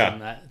wife, yeah. Yeah. From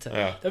that. Yeah.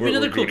 That'd be We're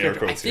another cool doing air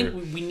character. I quotes think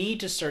here. we need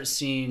to start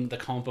seeing the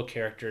comic book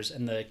characters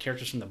and the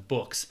characters from the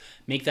books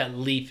make that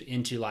leap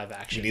into live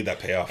action. You need that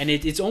payoff. And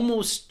it's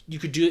almost, you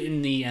could do it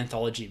in the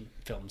anthology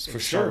films, For Star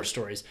sure. Wars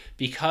stories,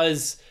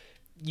 because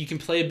you can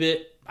play a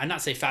bit, I'd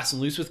not say fast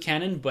and loose with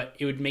canon, but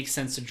it would make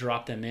sense to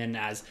drop them in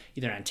as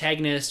either an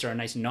antagonist or a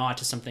nice nod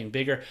to something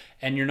bigger.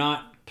 And you're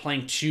not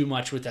playing too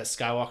much with that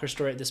Skywalker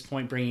story at this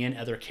point, bringing in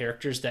other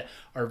characters that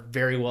are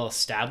very well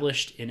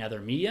established in other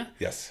media.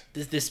 Yes.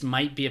 This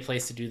might be a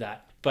place to do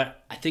that.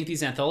 But I think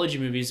these anthology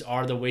movies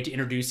are the way to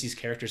introduce these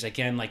characters.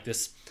 Again, like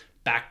this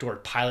backdoor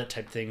pilot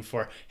type thing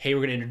for, hey, we're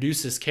going to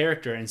introduce this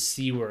character and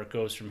see where it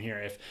goes from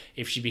here.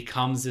 If she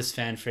becomes this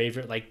fan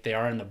favorite like they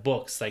are in the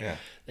books, like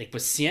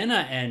with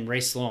Sienna and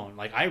Ray Sloan,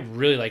 like I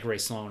really like Ray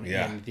Sloan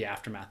in The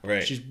Aftermath.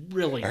 Right. She's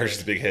really I heard good.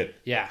 she's a big hit.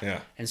 Yeah. Yeah.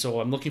 And so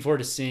I'm looking forward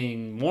to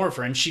seeing more of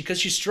her. And because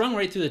she's strung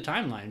right through the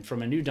timeline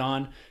from A New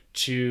Dawn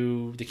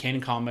to the canon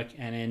comic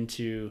and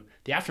into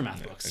the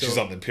Aftermath books. And So she's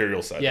on the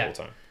Imperial side the whole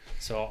time.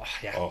 so,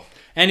 yeah. Oh,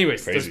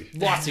 Anyways, crazy. there's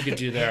lots you could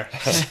do there.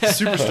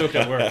 Super stoked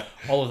at where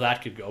all of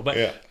that could go. But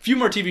Yeah. a few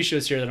more TV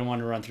shows here that I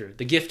want to run through.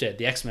 The Gifted,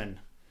 the X-Men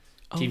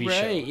TV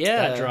show. right,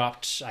 yeah. That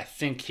dropped, I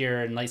think,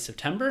 here in late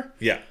September.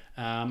 Yeah.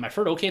 I've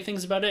heard okay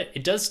things about it.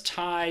 It does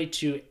tie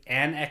to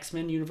an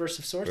X-Men universe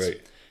of sorts.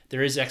 Right.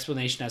 There is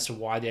explanation as to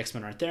why the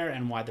X-Men aren't there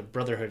and why the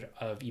Brotherhood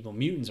of Evil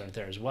Mutants aren't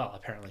there as well,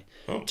 apparently,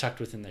 tucked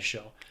within the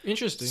show.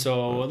 Interesting.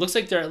 So it looks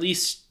like they're at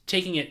least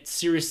taking it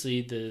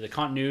seriously, the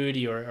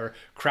continuity or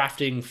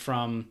crafting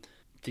from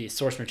the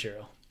source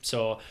material.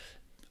 So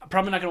I'm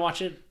probably not going to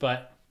watch it,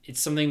 but it's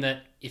something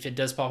that if it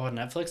does pop on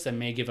Netflix, I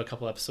may give a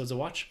couple episodes a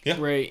watch. Yeah.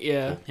 Right,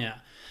 yeah. Yeah.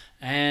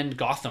 And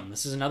Gotham.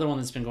 This is another one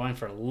that's been going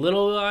for a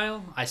little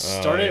while. We yeah.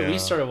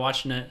 started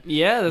watching it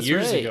Yeah, that's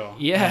years right. ago.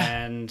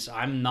 Yeah. And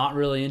I'm not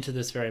really into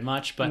this very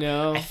much, but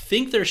No. I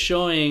think they're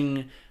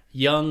showing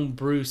young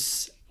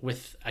Bruce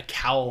with a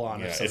cowl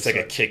on. Yeah. Of some It's like a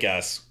sort.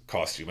 kick-ass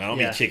costume. I don't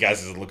Yeah. mean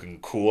kick-ass is looking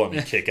cool. I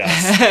mean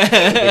kick-ass,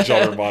 the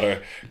John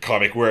Romita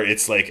comic where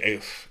it's like a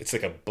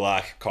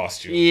black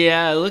costume.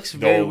 Yeah, it looks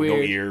very No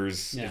weird.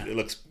 ears. Yeah. It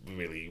looks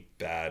really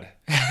bad.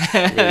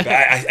 Really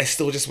bad. I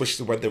still just wish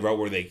they went the route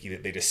where they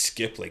just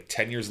skip like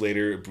 10 years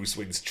later. Bruce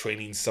Wayne's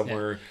training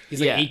somewhere. He's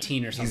like Yeah.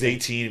 18 or He's something.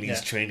 18 and he's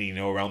Yeah. training,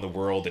 around the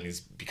world, and he's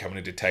becoming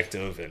a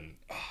detective, and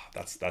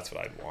that's what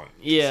I'd want.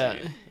 to Yeah,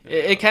 see.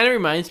 it kind of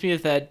reminds me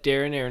of that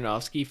Darren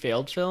Aronofsky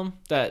failed film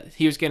that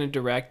he was going to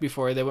direct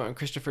before they went with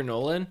Christopher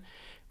Nolan,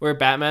 where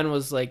Batman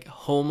was like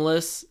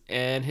homeless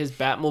and his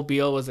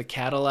Batmobile was a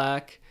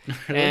Cadillac.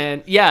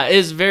 And yeah, it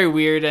was very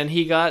weird. And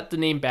he got the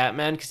name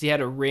Batman because he had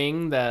a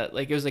ring that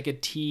like it was like a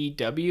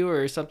TW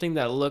or something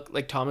that looked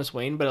like Thomas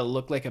Wayne, but it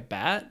looked like a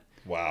bat,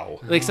 Wow.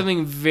 like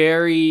something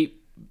very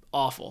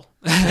awful.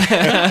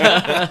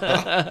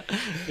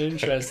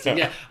 Interesting.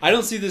 Yeah, I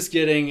don't see this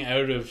getting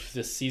out of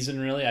this season,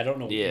 really. I don't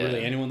know Yeah.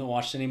 really anyone that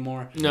watched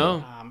anymore.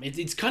 No.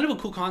 It's kind of a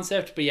cool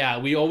concept, but yeah,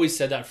 we always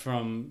said that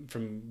from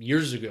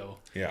years ago,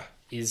 Yeah.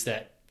 is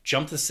that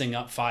jump this thing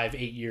up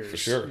 5-8 years, For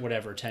sure.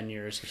 whatever, 10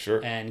 years, for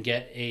sure. and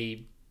get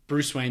a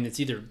Bruce Wayne that's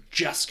either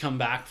just come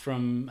back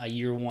from a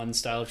year one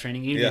style of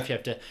training, even Yeah. if you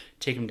have to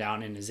take him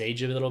down in his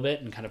age a little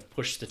bit and kind of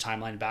push the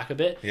timeline back a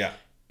bit. Yeah.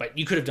 But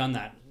you could have done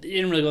that. They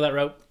didn't really go that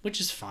route, which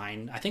is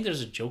fine. I think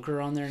there's a Joker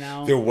on there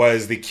now.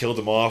 They killed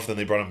him off, then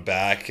they brought him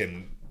back,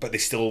 but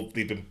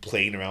they've been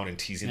playing around and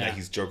teasing Yeah. that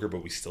he's Joker,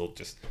 but we still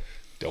just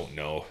don't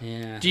know.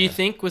 Yeah. Do you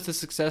think with the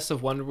success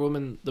of Wonder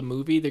Woman the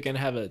movie, they're going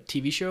to have a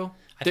TV show?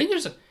 I think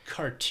there's a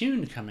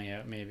cartoon coming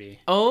out, maybe.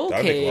 Oh,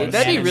 That'd make a lot okay. of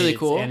That'd be sense. really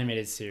cool.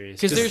 Animated series.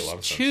 Because This there's makes a lot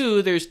of sense.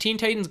 two. There's Teen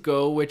Titans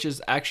Go, which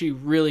is actually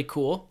really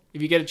cool.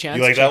 If you get a chance,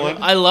 You like check that it out.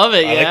 one? I love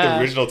it. I yeah. like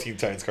the original Teen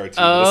Titans cartoon.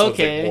 Oh, This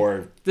okay. one's like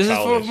more This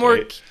childish, is more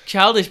right?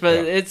 childish, but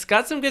Yeah. it's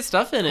got some good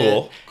stuff in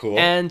Cool, it. cool.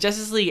 And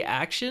Justice League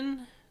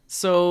Action.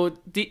 So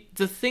the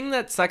thing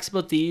that sucks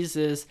about these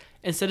is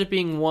instead of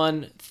being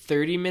one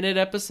 30-minute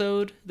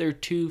episode, they're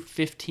two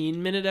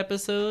 15-minute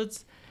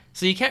episodes.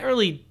 So you can't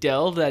really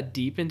delve that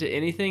deep into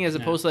anything as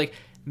opposed to like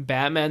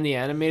Batman the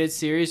animated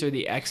series or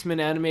the X-Men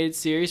animated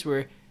series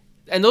where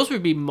and those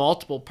would be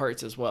multiple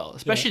parts as well.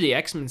 Especially the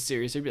X-Men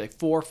series, there'd be like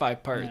 4 or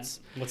 5 parts.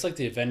 What's like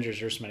the Avengers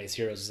versus Mighty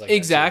Heroes is like that, too.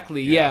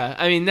 Exactly, yeah.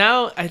 I mean,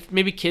 now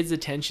maybe kids'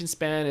 attention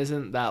span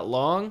isn't that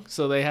long,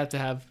 so they have to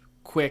have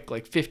quick,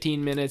 like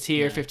 15 minutes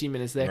here, 15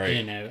 minutes there. Right.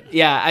 In and out.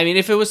 Yeah, I mean,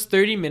 if it was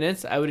 30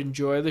 minutes, I would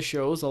enjoy the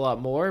shows a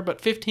lot more,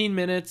 but 15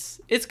 minutes,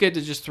 it's good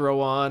to just throw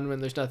on when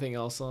there's nothing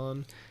else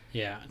on.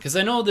 Yeah, because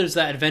I know there's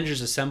that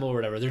Avengers Assemble or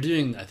whatever. They're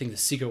doing, I think, the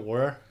Secret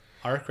War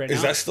arc right now.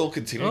 Is that still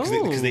continuing?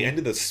 Oh. Because they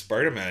ended the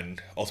Spider-Man,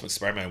 Ultimate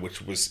Spider-Man,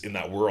 which was in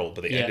that world,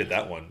 but they Yeah. ended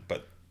that one.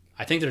 But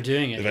I think they're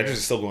doing it. the Avengers here.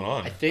 is still going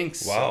on. I think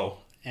so. Wow.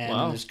 And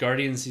Wow. there's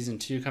Guardians Season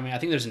 2 coming. I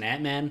think there's an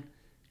Ant-Man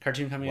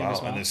cartoon coming out Wow. as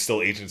well. And there's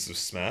still Agents of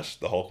Smash,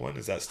 the Hulk one.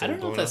 Is that still I don't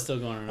know going if that's on? still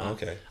going or not. Oh,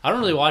 okay. I don't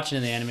really watch any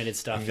of the animated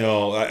stuff.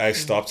 No, I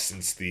stopped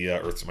since the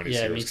Earth's Mighty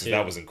Yeah, me series because too.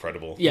 that was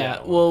incredible. Yeah,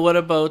 well, what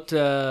about,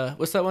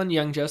 what's that one,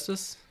 Young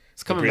Justice?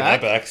 It's coming Bring back.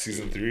 that back,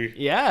 season 3.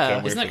 Yeah.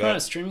 Can't wait Isn't that for coming on a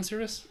streaming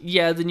service?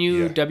 Yeah, the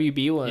new Yeah.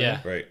 WB one. Yeah.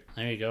 Right.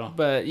 There you go.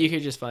 But you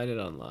could just find it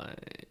online.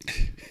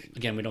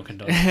 Again, we don't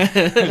condone.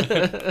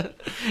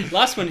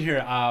 Last one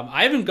here.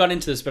 I haven't got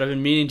into this, but I've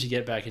been meaning to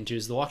get back into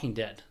is The Walking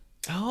Dead.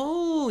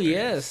 Oh,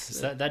 yes.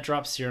 So that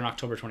drops here on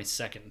October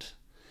 22nd.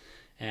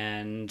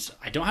 And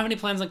I don't have any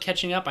plans on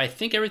catching up. I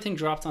think everything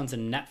dropped onto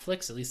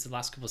Netflix, at least the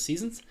last couple of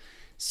seasons.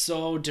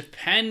 So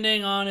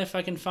depending on if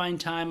I can find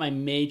time, I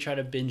may try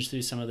to binge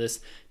through some of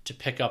this to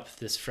pick up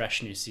this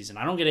fresh new season.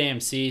 I don't get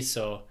AMC,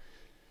 so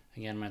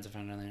again, I might have to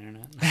find it on the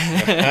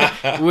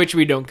internet. Which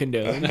we don't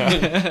condone.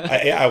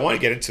 I want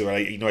to get into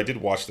it. I did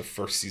watch the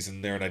first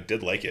season there, and I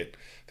did like it.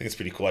 I think it's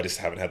pretty cool. I just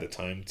haven't had the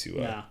time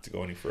to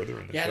go any further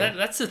in the show.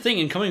 That's the thing.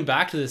 And coming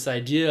back to this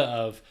idea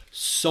of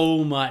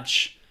so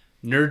much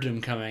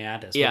nerddom coming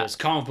at us, whether it's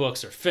comic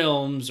books or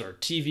films or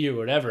TV or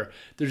whatever,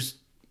 there's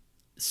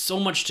so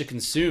much to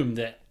consume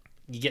that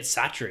you get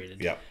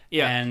saturated.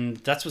 Yeah. And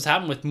that's what's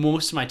happened with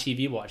most of my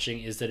TV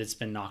watching is that it's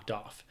been knocked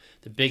off.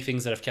 The big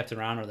things that I've kept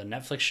around are the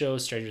Netflix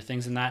shows, Stranger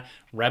Things and that,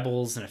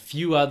 Rebels and a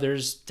few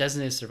others.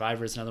 Designated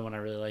Survivor is another one I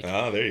really like.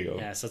 Oh, there you go.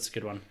 Yeah, so that's a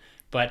good one.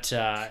 But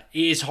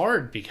it's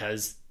hard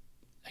because,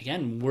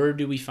 again, where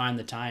do we find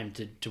the time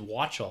to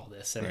watch all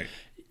this? And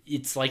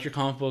it's like your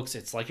comic books.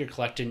 It's like you're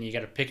collecting. You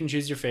got to pick and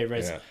choose your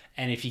favorites. Yeah.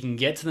 And if you can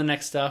get to the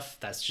next stuff,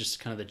 that's just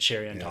kind of the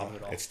cherry on top of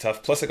it all. It's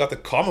tough. Plus, I got the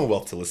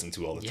Commonwealth to listen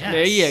to all the time.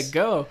 There you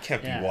go.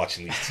 Can't be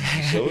watching these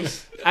TV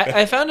shows.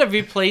 I found I've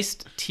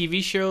replaced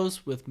TV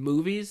shows with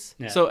movies.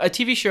 Yeah. So a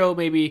TV show,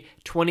 maybe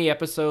 20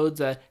 episodes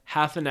at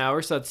half an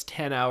hour, so that's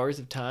 10 hours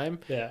of time.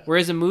 Yeah.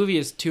 Whereas a movie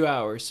is 2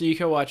 hours. So you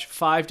can watch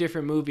 5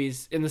 different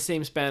movies in the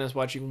same span as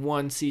watching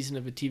one season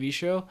of a TV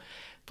show.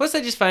 Plus,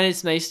 I just find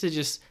it's nice to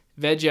just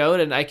veg out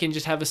and I can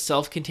just have a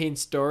self-contained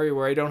story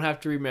where I don't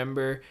have to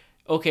remember,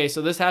 okay,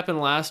 so this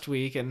happened last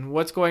week and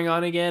what's going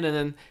on again, and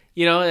then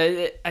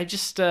I've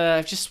just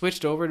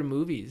switched over to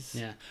movies.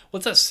 Yeah, well,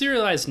 it's that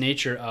serialized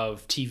nature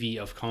of TV,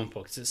 of comic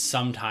books that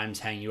sometimes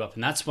hang you up,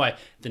 and that's why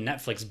the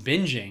Netflix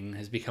binging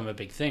has become a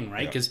big thing,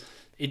 right? Because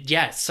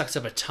it sucks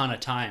up a ton of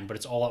time, but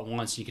it's all at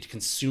once. You get to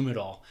consume it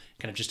all,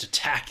 kind of just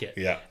attack it.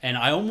 Yeah, and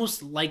I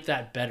almost like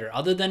that better,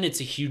 other than it's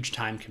a huge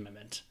time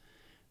commitment.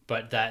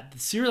 But that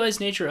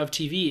serialized nature of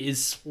TV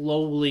is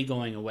slowly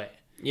going away.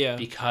 Yeah.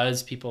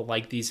 Because people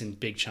like these in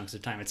big chunks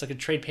of time. It's like a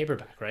trade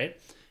paperback, right?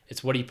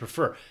 It's what do you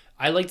prefer?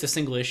 I like the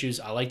single issues.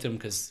 I like them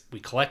because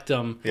we collect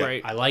them. Yeah.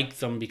 Right. I like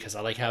them because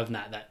I like having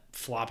that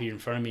floppy in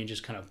front of me and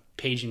just kind of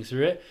paging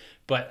through it.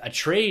 But a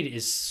trade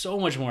is so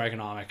much more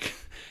economic.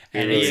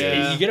 And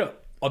you get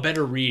a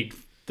better read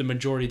the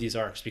majority of these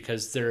arcs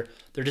because they're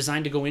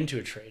designed to go into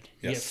a trade.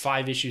 You get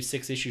 5 issues,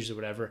 6 issues or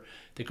whatever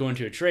that go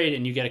into a trade,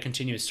 and you get a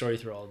continuous story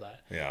through all of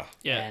that. Yeah.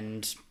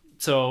 And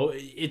so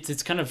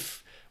it's kind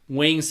of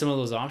weighing some of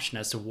those options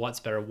as to what's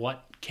better,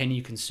 what can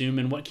you consume,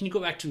 and what can you go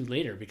back to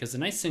later. Because the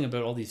nice thing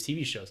about all these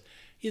TV shows,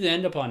 either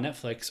end up on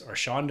Netflix or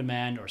Shaw On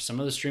Demand or some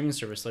other streaming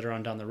service later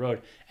on down the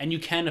road, and you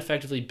can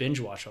effectively binge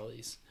watch all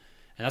these.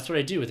 And that's what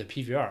I do with a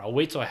PVR. I'll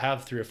wait till I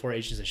have 3 or 4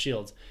 Agents of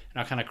S.H.I.E.L.D.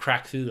 and I'll kind of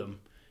crack through them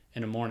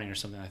in the morning or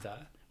something like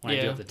that when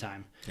I do have the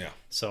time. Yeah.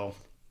 So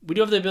we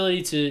do have the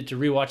ability to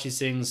rewatch these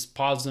things,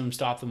 pause them,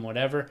 stop them,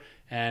 whatever.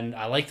 And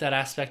I like that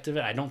aspect of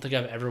it. I don't think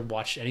I've ever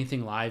watched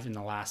anything live in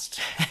the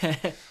last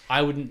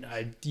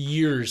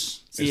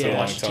years since I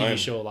watched a TV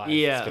show live.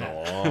 Yeah. It's been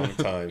a long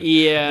time.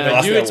 Yeah.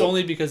 I do it's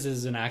only because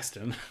it's an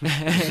accident.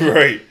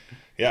 Right.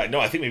 Yeah, no,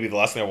 I think maybe the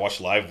last thing I watched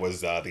live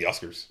was the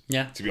Oscars.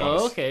 Yeah. To be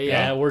honest. Oh, okay,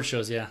 Yeah, yeah. award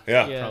shows, Yeah.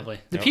 Probably.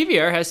 The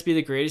PVR has to be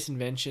the greatest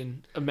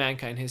invention of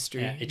mankind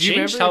history. Yeah, it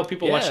changed how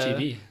people watch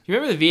TV. You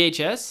remember the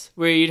VHS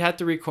where you'd have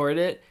to record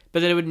it, but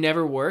then it would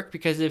never work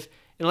because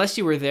unless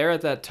you were there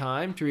at that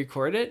time to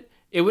record it,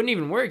 it wouldn't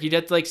even work. You'd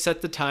have to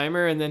set the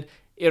timer and then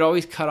it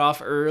always cut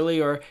off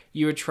early, or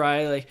you would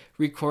try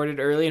record it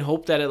early and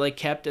hope that it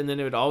kept, and then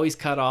it would always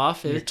cut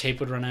off. Your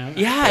tape would run out.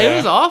 Yeah, it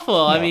was awful.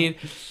 No. I mean,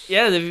 the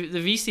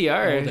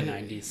VCR. Oh, the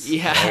 90s.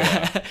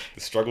 Yeah.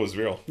 The struggle was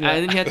real. And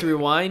then you had to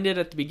rewind it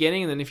at the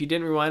beginning, and then if you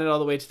didn't rewind it all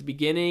the way to the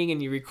beginning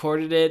and you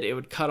recorded it, it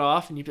would cut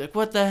off, and you'd be like,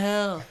 "What the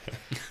hell?"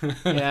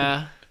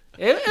 Yeah.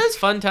 It was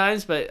fun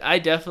times, but I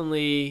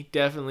definitely, the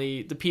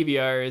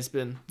PVR has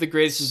been the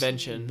greatest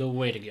invention. The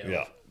way to go.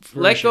 Yeah.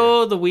 Let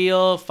go of the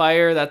wheel,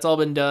 fire, that's all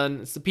been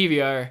done. It's the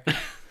PVR.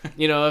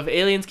 If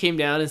aliens came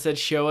down and said,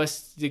 show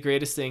us the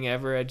greatest thing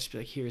ever, I'd just be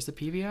like, here's the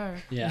PVR.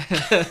 Yeah.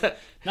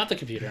 Not the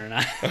computer.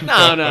 No.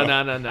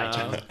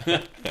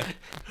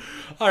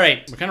 All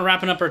right. We're kind of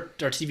wrapping up our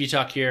TV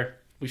talk here.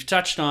 We've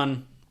touched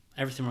on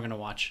everything we're going to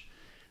watch.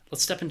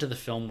 Let's step into the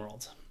film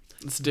world.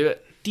 Let's do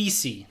it.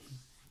 DC.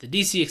 The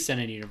DC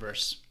Extended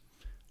Universe.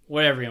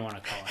 Whatever you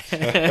want to call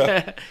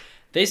it.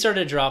 They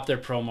started to drop their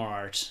promo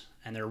art,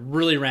 and they're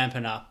really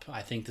ramping up,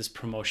 I think, this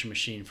promotion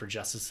machine for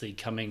Justice League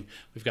coming.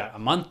 We've got a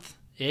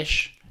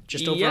month-ish,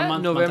 just over a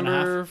month, November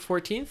month and a half.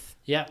 14th.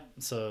 Yeah,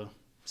 so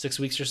 6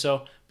 weeks or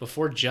so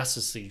before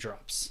Justice League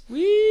drops.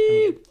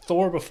 Whee!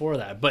 Thor before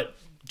that. But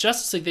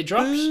Justice League, they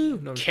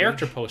dropped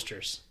character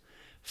posters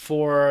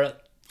for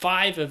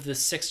 5 of the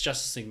 6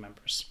 Justice League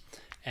members.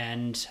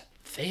 And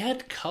they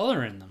had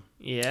color in them.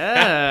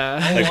 Yeah.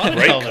 A Like lot of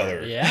bright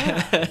color.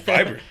 Yeah.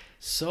 Vibrant.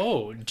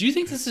 So, do you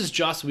think this is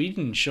Joss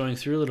Whedon showing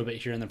through a little bit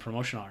here in the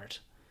promotional art?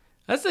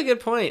 That's a good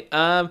point.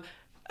 I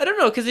don't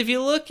know, because if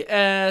you look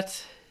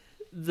at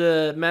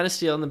the Man of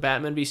Steel and the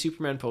Batman v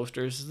Superman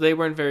posters, they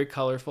weren't very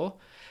colorful.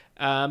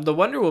 The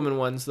Wonder Woman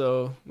ones,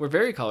 though, were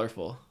very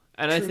colorful.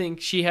 And I think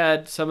she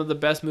had some of the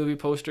best movie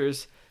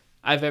posters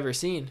I've ever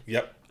seen.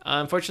 Yep.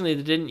 Unfortunately,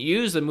 they didn't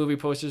use the movie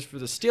posters for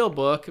the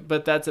Steelbook,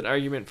 but that's an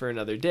argument for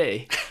another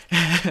day.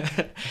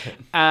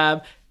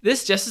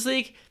 This Justice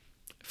League,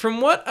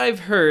 from what I've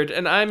heard,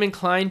 and I'm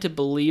inclined to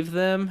believe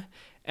them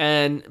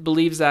and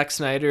believe Zack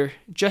Snyder,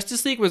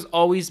 Justice League was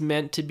always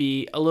meant to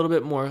be a little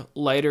bit more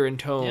lighter in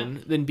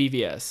tone than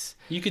BVS.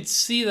 You could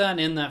see that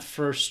in that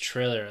first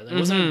trailer. It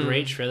wasn't a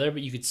great trailer,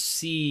 but you could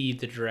see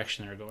the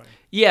direction they're going.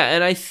 Yeah,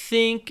 and I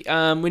think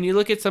when you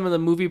look at some of the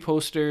movie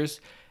posters,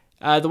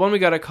 the one we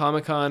got at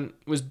Comic-Con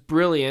was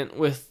brilliant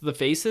with the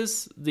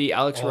faces, the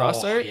Alex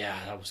Ross art. Yeah,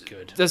 that was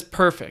good. That's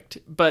perfect,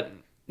 but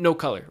no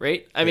color,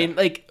 right? I mean,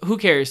 like, who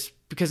cares?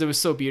 Because it was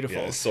so beautiful.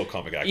 Yeah, it's so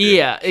comic accurate.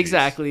 Yeah, Jeez.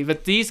 exactly.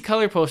 But these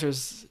color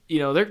posters,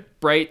 they're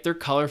bright, they're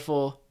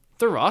colorful,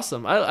 they're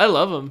awesome. I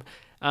love them.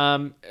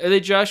 Are they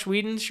Josh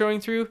Whedon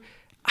showing through?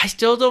 I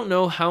still don't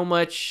know how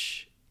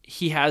much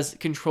he has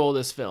control of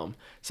this film.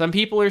 Some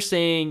people are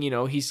saying,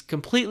 he's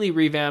completely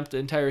revamped the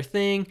entire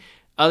thing.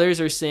 Others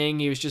are saying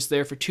he was just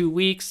there for 2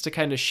 weeks to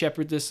kind of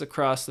shepherd this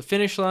across the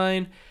finish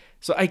line.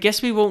 So I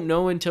guess we won't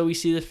know until we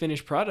see the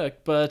finished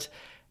product, but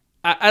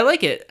I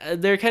like it.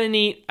 They're kind of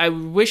neat. I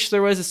wish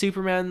there was a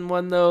Superman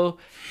one, though.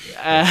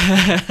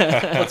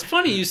 Well, it's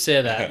funny you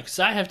say that, because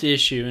I have to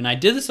issue, and I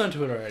did this on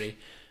Twitter already,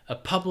 a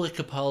public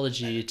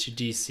apology to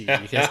DC,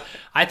 because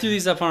I threw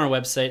these up on our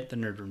website, the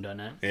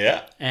Nerdroom.net,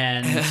 Yeah.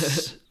 and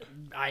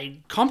I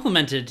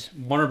complimented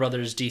Warner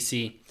Brothers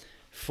DC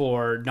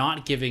for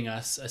not giving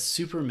us a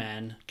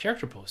Superman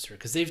character poster,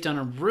 because they've done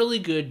a really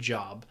good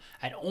job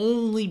at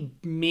only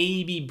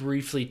maybe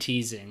briefly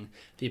teasing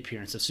the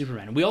appearance of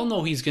Superman. And we all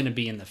know he's going to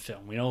be in the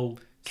film. We know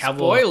Cavill.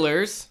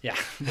 Spoilers. Yeah.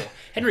 Well,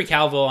 Henry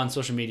Cavill on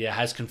social media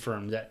has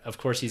confirmed that, of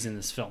course, he's in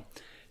this film.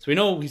 So we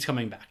know he's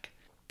coming back.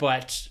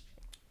 But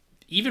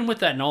even with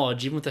that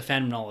knowledge, even with the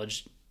fandom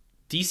knowledge,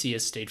 DC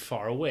has stayed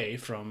far away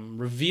from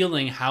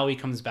revealing how he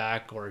comes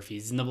back, or if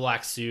he's in the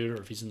black suit,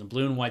 or if he's in the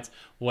blue and whites,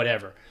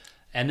 whatever.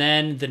 And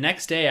then the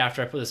next day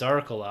after I put this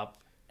article up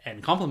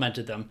and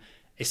complimented them,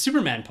 a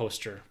Superman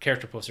poster,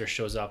 character poster,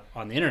 shows up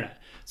on the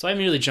internet. So I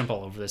immediately jump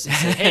all over this and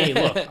say, hey,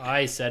 look,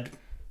 I said,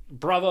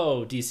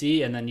 bravo,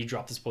 DC, and then you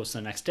drop this post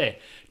the next day.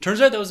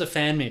 Turns out that was a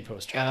fan-made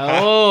poster.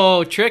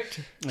 Oh,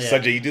 tricked. Yeah.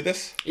 Sanjay, you do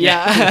this?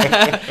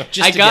 Yeah.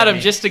 Just I to got get him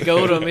me. just to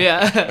goad him,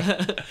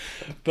 yeah.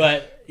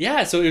 But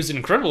yeah, so it was an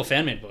incredible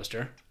fan-made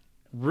poster.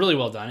 Really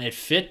well done. It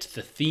fit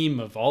the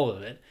theme of all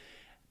of it,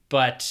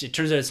 but it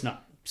turns out it's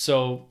not.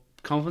 So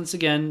compliments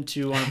again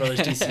to Warner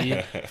Brothers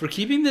DC for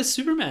keeping this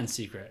Superman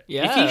secret.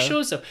 Yeah. If he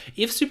shows up,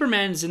 if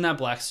Superman's in that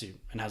black suit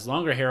and has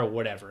longer hair or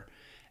whatever,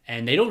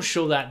 and they don't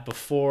show that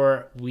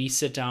before we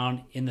sit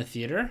down in the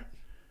theater,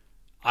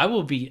 I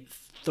will be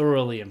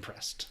thoroughly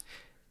impressed.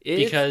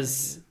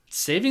 Because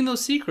saving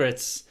those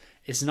secrets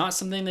is not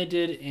something they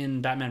did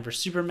in Batman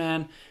vs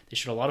Superman. They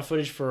showed a lot of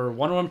footage for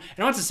Wonder Woman.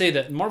 And I want to say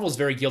that Marvel's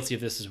very guilty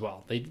of this as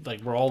well. They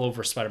were all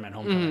over Spider-Man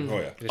Homecoming. Oh,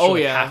 yeah. They showed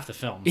yeah. half the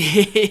film.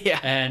 Yeah.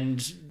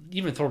 And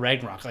even Thor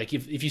Ragnarok, like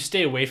if you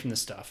stay away from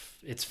this stuff,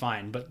 it's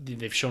fine. But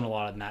they've shown a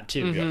lot in that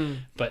too. Yeah.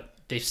 But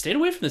they've stayed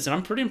away from this, and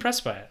I'm pretty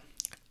impressed by it.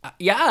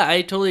 Yeah,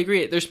 I totally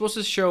agree. They're supposed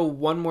to show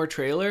one more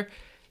trailer,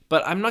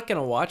 but I'm not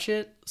gonna watch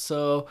it.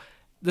 So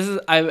this is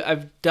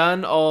I've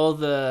done all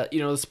the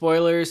the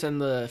spoilers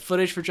and the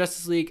footage for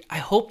Justice League. I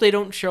hope they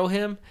don't show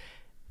him,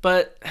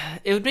 but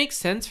it would make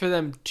sense for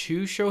them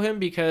to show him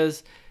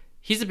because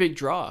he's a big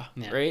draw,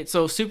 right?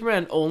 So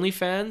Superman only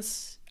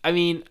fans, I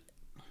mean,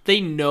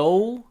 they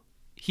know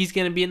he's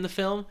gonna be in the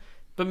film,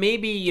 but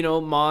maybe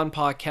Ma and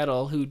Pa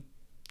Kettle, who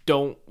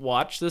don't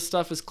watch this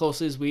stuff as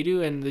closely as we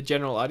do and the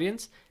general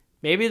audience,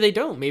 maybe they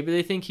don't. Maybe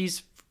they think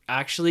he's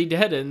actually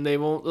dead and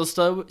they'll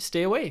still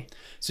stay away.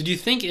 So do you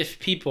think if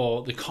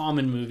people, the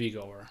common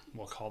moviegoer,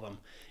 we'll call them,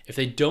 if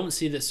they don't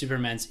see that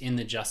Superman's in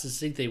the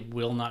Justice League, they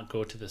will not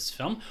go to this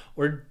film?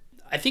 Or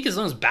I think as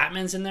long as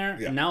Batman's in there,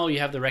 now you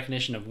have the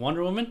recognition of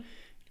Wonder Woman.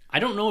 I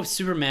don't know if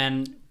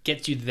Superman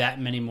gets you that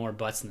many more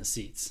butts in the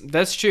seats.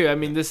 That's true. I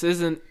mean, this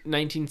isn't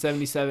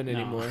 1977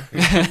 anymore.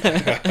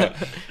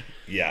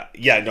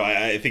 Yeah. No,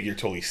 I think you're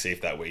totally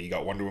safe that way. You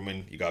got Wonder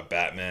Woman, you got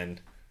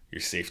Batman. You're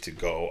safe to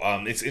go.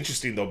 It's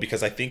interesting though,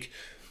 because I think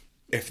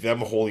if them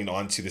holding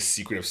on to the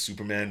secret of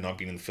Superman not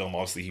being in the film,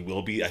 obviously he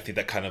will be. I think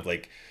that kind of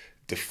like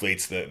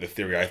deflates the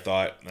theory I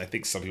thought. And I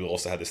think some people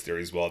also had this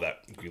theory as well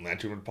that Green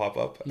Lantern would pop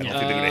up. I don't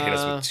think they're going to hit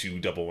us with 2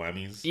 double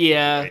whammies.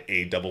 Yeah.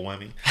 A double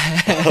whammy.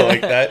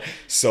 Like that.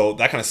 So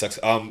that kind of sucks.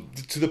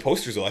 To the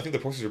posters, though, I think the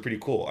posters are pretty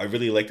cool. I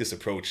really like this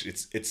approach.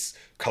 It's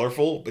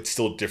colorful, but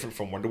still different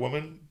from Wonder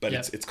Woman. But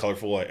it's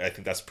colorful. I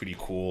think that's pretty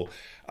cool.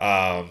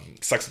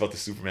 Sucks about the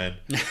Superman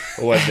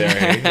one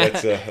there.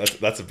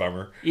 That's a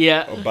bummer.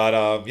 Yeah. But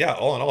all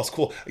in all, it's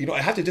cool.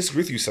 I have to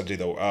disagree with you, Sanjay,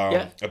 though,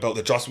 about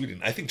the Joss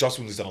Whedon. I think Joss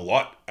Whedon has done a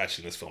lot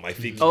actually in this film. I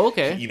think. Oh,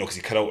 okay. Because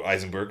he cut out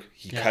Eisenberg,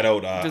 he cut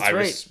out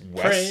Iris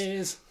West.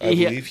 Praise. I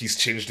believe he's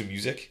changed the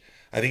music.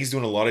 I think he's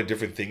doing a lot of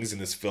different things in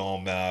this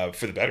film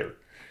for the better.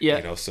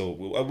 Yeah. So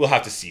we'll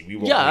have to see. We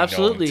won't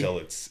absolutely. know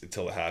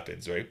until it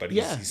happens, right? But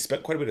he's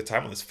spent quite a bit of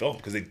time on this film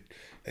because I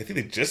think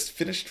they just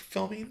finished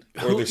filming,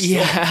 or they're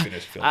still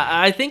finished filming.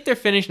 I think they're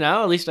finished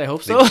now. At least I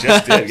hope so. They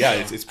just did. Yeah,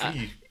 it's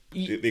pretty.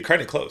 They're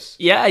kind of close.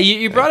 Yeah,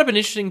 you brought up an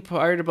interesting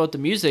part about the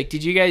music.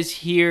 Did you guys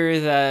hear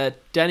that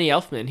Danny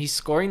Elfman, he's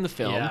scoring the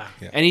film,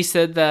 and he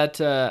said that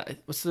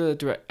what's the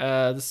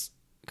this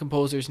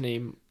composer's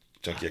name?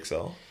 Junkie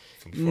XL.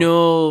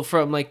 No,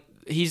 from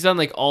he's done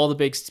all the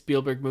big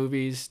Spielberg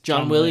movies.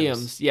 John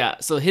Williams. Yeah,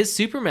 so his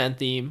Superman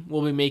theme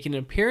will be making an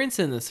appearance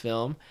in this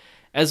film,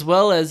 as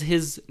well as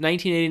his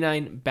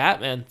 1989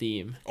 Batman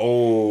theme.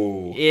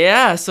 Oh.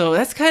 Yeah, so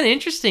that's kind of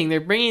interesting.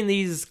 They're bringing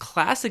these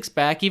classics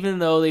back, even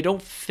though they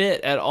don't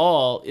fit at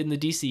all in the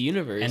DC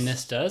universe. And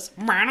this does.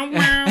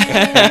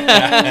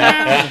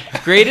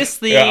 Greatest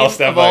theme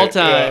of all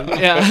time.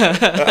 Yeah.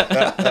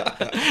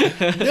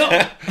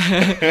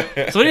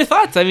 So what are your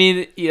thoughts? I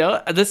mean,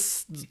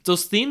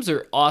 those themes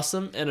are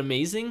awesome and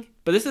amazing,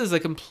 but this is a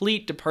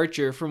complete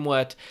departure from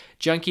what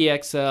Junkie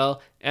XL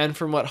and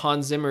from what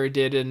Hans Zimmer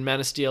did in Man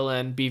of Steel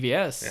and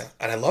BVS. Yeah,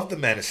 and I love the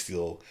Man of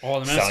Steel the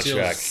Man of Steel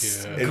soundtrack.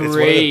 is It's one of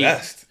the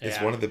best.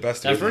 It's one of the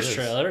best. That first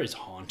trailer is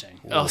haunting.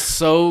 Oh,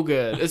 so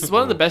good. It's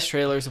one of the best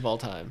trailers of all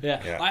time.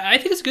 Yeah. I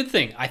think it's a good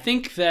thing. I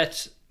think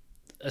that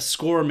a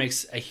score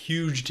makes a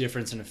huge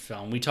difference in a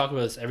film. We talk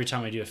about this every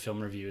time I do a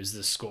film review, is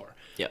the score.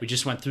 Yeah. We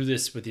just went through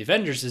this with the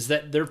Avengers, is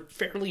that they're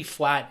fairly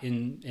flat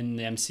in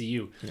the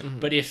MCU. Yeah.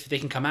 But if they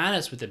can come at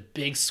us with a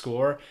big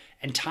score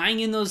and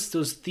tying in those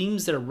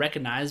themes that are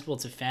recognizable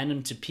to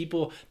fandom, to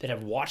people that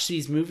have watched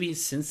these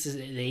movies since the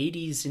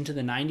 80s into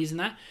the 90s and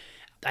that,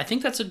 I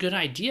think that's a good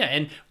idea.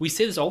 And we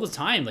say this all the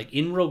time, like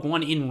in Rogue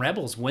One, in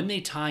Rebels, when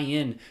they tie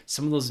in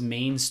some of those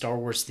main Star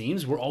Wars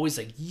themes, we're always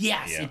like,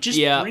 yes, it just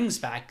brings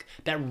back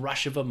that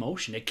rush of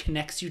emotion. It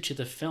connects you to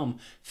the film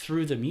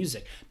through the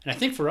music. And I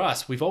think for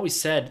us, we've always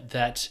said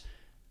that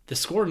the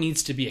score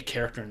needs to be a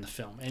character in the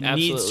film. It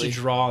needs to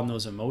draw on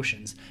those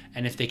emotions.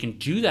 And if they can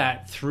do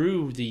that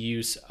through the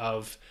use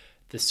of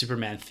the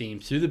Superman theme,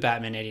 through the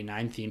Batman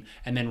 89 theme,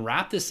 and then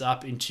wrap this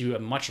up into a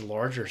much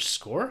larger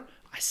score,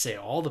 I say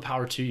all the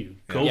power to you.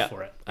 Go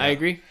for it. I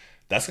agree.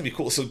 That's going to be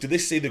cool. So did they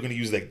say they're going to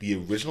use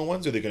the original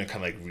ones, or they're going to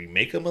kind of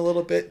remake them a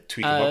little bit,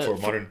 tweak them up for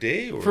modern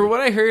day? Or? For what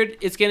I heard,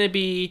 it's going to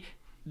be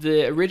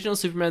the original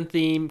Superman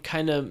theme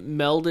kind of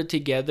melded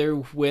together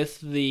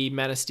with the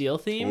Man of Steel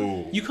theme.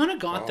 Ooh. You kind of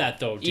got that,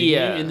 though, didn't you?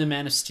 In the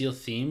Man of Steel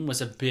theme was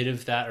a bit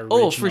of that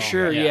original. Oh, for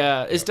sure,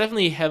 yeah. It's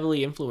definitely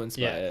heavily influenced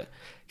by it.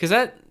 Because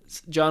that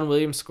John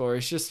Williams score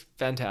is just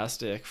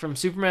fantastic. From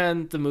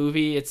Superman, the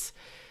movie, it's...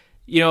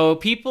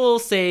 people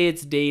say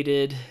it's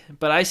dated,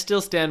 but I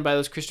still stand by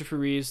those Christopher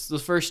Reeves,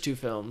 those first 2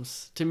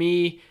 films. To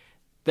me,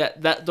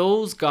 that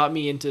those got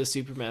me into a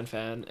Superman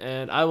fan,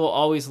 and I will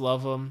always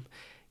love them.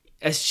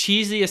 As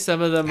cheesy as some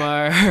of them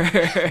are,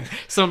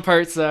 some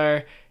parts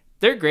are,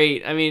 they're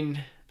great. I mean,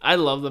 I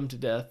love them to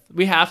death.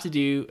 We have to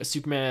do a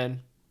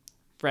Superman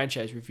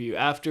franchise review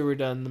after we're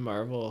done the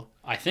Marvel.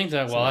 I think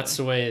that, that's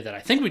the way that I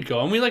think we'd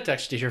go, and we'd like to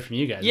actually hear from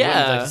you guys. Yeah.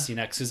 What would like to see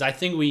next, because I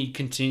think we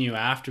continue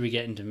after we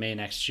get into May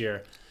next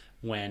year,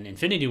 when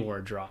Infinity War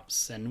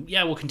drops. And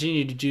we'll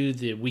continue to do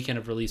the weekend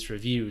of release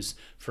reviews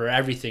for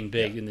everything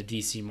big in the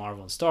DC,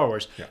 Marvel, and Star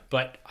Wars. Yeah.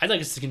 But I'd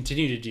like us to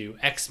continue to do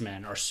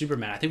X-Men or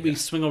Superman. I think we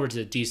swing over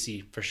to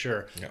DC for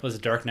sure. Yeah. Whether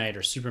it's Dark Knight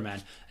or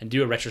Superman, and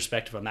do a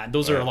retrospective on that.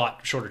 Those are a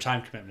lot shorter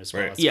time commitment as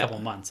well. It's a couple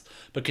months.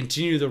 But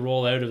continue the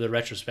rollout of the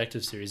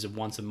retrospective series of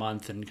once a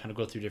month and kind of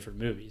go through different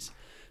movies.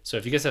 So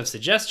if you guys have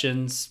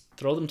suggestions,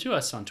 throw them to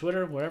us on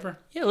Twitter, whatever.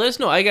 Yeah, let us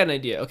know. I got an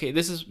idea. Okay,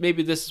 this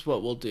is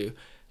what we'll do.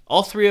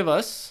 All 3 of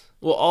us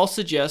will all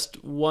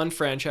suggest one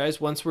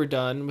franchise once we're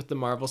done with the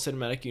Marvel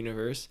Cinematic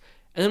Universe.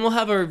 And then we'll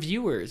have our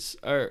viewers,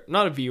 or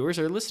not our viewers,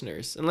 our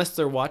listeners, unless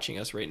they're watching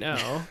us right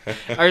now,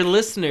 our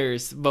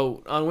listeners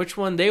vote on which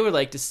one they would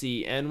like to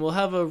see. And we'll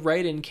have a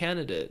write-in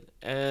candidate.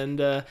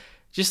 And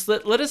just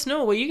let us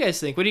know what you guys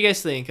think. What do you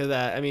guys think of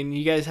that? I mean,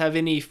 you guys have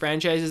any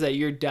franchises that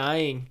you're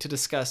dying to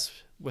discuss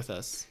with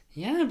us?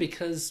 Yeah,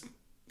 because...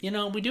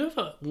 we do have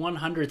a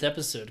 100th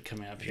episode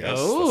coming up here. Yes,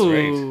 that's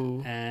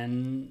right.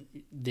 And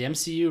the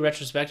MCU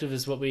retrospective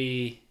is what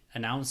we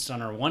announced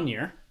on our 1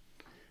 year.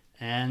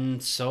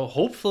 And so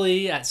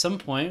hopefully at some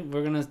point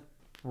we're going to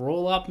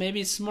roll up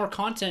maybe some more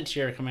content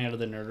here coming out of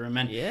the Nerd Room.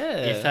 And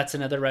if that's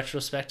another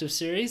retrospective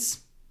series,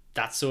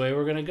 that's the way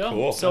we're gonna go.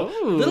 Cool. So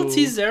Ooh. little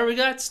tease there. We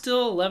got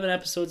still 11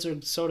 episodes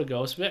or so to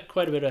go, so we got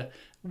quite a bit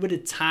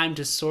of time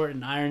to sort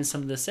and iron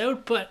some of this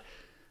out. But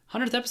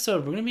 100th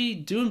episode, we're gonna be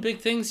doing big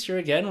things here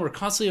again. We're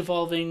constantly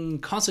evolving,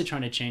 constantly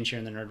trying to change here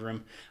in the Nerd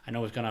Room. I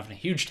know we've gone off on a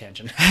huge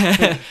tangent.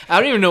 I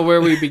don't even know where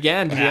we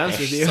began, to be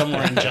honest with you.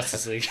 Somewhere in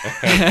Justice League.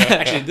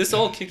 Actually, this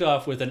all kicked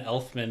off with an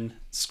Elfman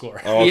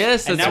score. Oh,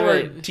 Yes, And that's now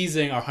right. we're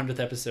teasing our 100th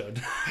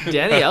episode.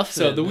 Danny Elfman.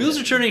 So the wheels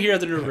are turning here at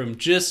the Nerd Room.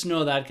 Just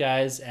know that,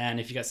 guys. And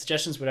if you got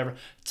suggestions, whatever,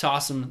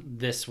 toss them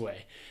this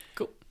way.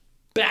 Cool.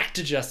 Back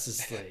to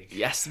Justice League.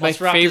 Yes, Let's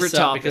my wrap favorite this up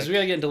topic. because we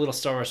got to get into a little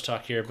Star Wars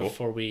talk here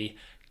before we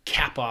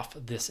cap off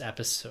this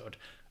episode.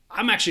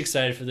 I'm actually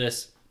excited for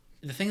this.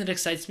 The thing that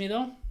excites me,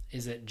 though,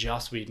 is that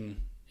Joss Whedon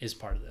is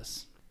part of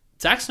this.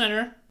 Zack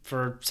Snyder,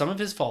 for some of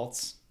his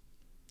faults,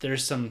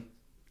 there's some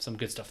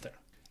good stuff there.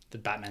 The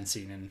Batman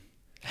scene and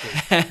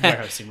the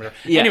warehouse scene, whatever.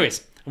 Yeah.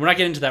 Anyways, we're not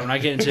getting into that. We're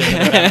not getting into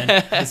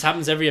Batman. This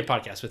happens every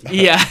podcast with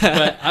me. Yeah.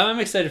 But I'm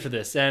excited for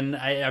this, and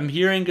I'm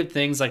hearing good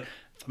things. Like,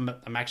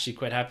 I'm actually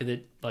quite happy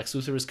that Lex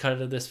Luthor was cut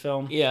out of this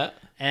film. Yeah.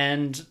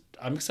 And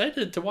I'm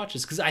excited to watch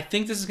this because I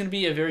think this is going to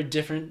be a very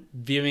different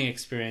viewing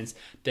experience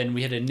than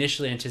we had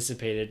initially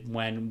anticipated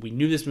when we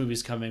knew this movie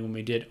was coming, when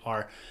we did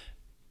our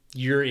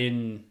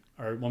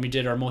when we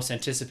did our most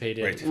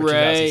anticipated Right. for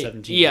Right.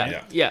 2017. Yeah. right?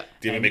 Yeah. Yeah.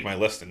 Didn't even make my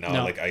list, and now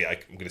No. like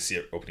I'm gonna see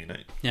it opening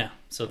night. Yeah.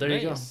 So there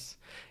you go. Nice.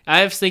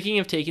 I was thinking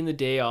of taking the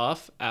day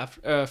off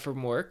after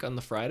from work on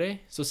the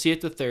Friday. So see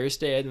it the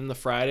Thursday, and then the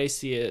Friday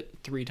see it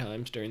 3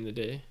 times during the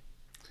day.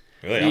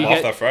 Really, You I'm get-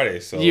 off that Friday,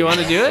 so Do you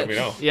want to do let it? me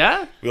know.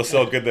 Yeah. We'll see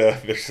how good the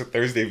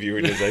Thursday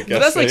viewing is, I guess. But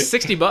that's like eh?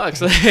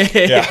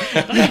 $60.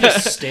 Yeah.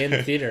 Just stay in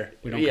the theater.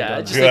 We don't Yeah,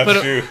 condone just that. Yeah, like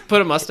that's true.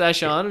 put a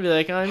mustache on and be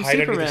like, I'm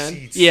Hide under the Superman.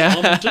 seats. Yeah.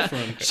 I'm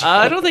different.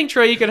 I don't think,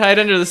 Troy, you could hide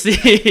under the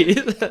seat.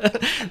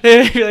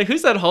 They'd be like,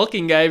 who's that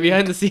hulking guy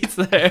behind the seats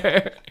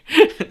there?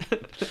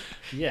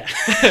 Yeah.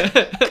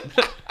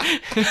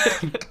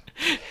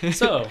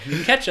 So you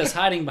can catch us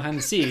hiding behind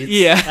the seats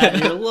Yeah. at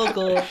your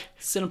local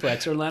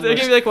Cineplex or They're Landmark.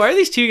 gonna be like, why are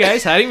these 2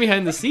 guys hiding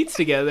behind the seats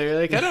together?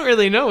 Like, I don't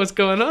really know what's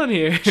going on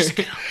here. Just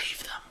gonna leave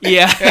them.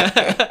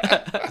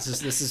 Yeah.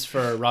 This is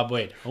for Rob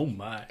Wade. Oh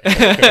my.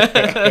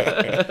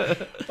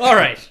 All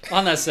right.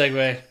 On that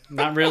segue,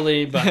 not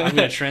really, but I'm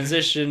going to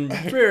transition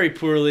very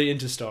poorly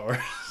into Star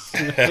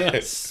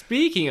Wars.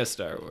 Speaking of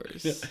Star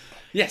Wars.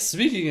 Yes.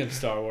 Speaking of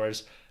Star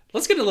Wars,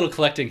 let's get a little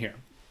collecting here.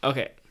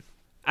 Okay.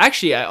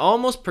 Actually, I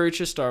almost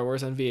purchased Star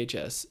Wars on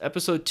VHS.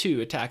 Episode 2,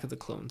 Attack of the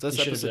Clones. That's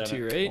You should've episode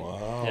done 2, right?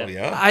 Wow, Yeah.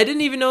 yeah. I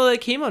didn't even know that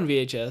it came on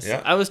VHS.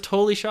 Yeah. I was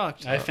totally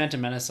shocked. I have Phantom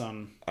Menace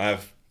on I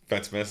have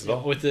Phantom Menace as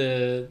well. with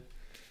the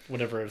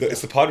whatever. It's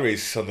the pod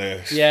race on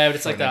the. Yeah, but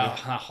it's like front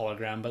that not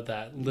hologram, but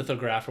that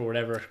lithograph or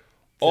whatever.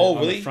 Oh,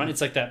 on the really? front,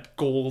 it's like that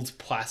gold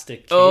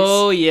plastic case.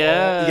 Oh, end.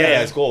 yeah.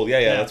 Yeah, it's gold. Yeah,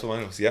 Yeah. that's what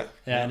mine was. Yeah.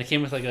 Yeah, and it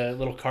came with like a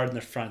little card in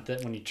the front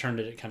that when you turned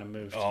it, it kind of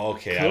moved. Oh,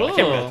 okay. Cool. I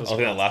don't think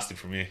that lasted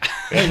for me.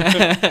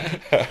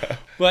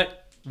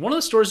 But one of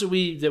the stores that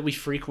we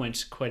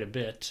frequent quite a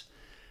bit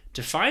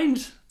to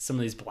find some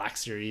of these Black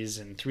Series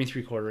and 3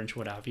 3/4 inch,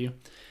 what have you,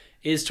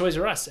 is Toys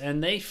R Us,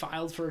 and they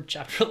filed for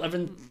Chapter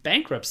 11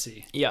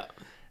 bankruptcy, Yeah.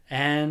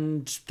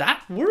 and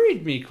that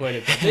worried me quite a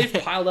bit.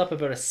 They've piled up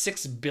about a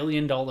 $6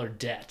 billion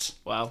debt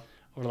Wow.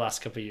 over the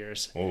last couple of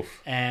years.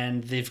 Oof.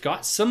 And they've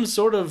got some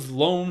sort of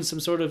loan, some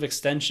sort of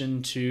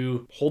extension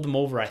to hold them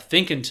over, I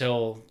think,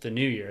 until the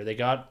new year. They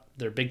got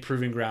their big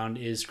proving ground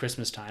is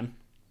Christmas time.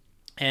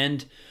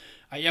 And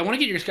I want to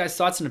get your guys'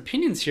 thoughts and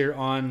opinions here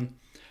on,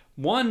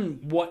 one,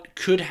 what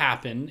could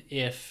happen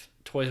if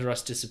Toys R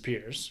Us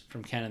disappears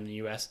from Canada and the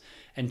US,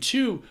 and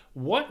 2,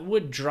 what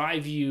would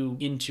drive you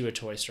into a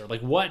toy store?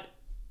 Like, what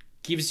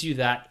gives you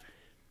that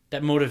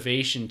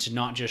motivation to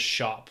not just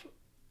shop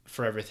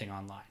for everything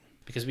online?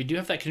 Because we do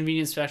have that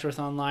convenience factor with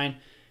online,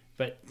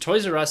 but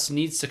Toys R Us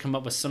needs to come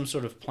up with some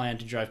sort of plan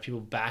to drive people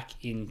back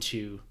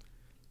into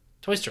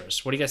toy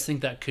stores. What do you guys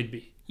think that could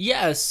be?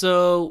 Yeah,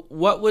 so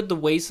what would the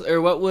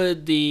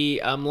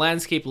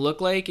landscape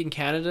look like in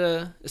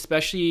Canada,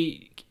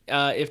 especially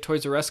if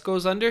Toys R Us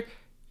goes under?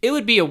 It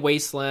would be a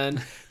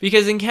wasteland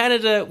because in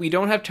Canada we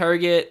don't have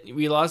Target,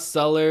 we lost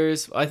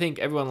Zellers. I think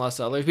everyone lost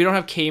Zellers. We don't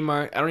have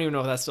Kmart. I don't even know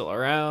if that's still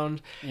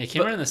around. Yeah, it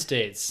came out in the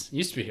States.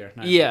 Used to be here.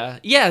 Not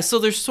Yeah. So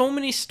there's so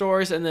many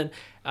stores, and then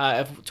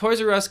if Toys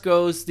R Us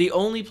goes, the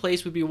only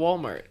place would be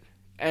Walmart.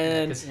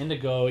 And because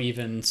Indigo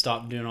even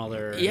stopped doing all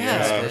their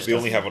Yeah. They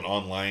only have an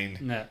online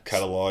Yeah.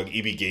 catalog,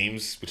 EB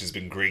Games, which has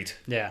been great.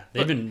 Yeah,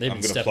 they've been I'm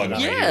gonna stepping plug up.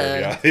 them Yeah. right here.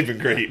 Yeah, they've been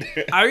great.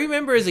 I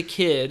remember as a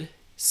kid,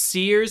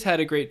 Sears had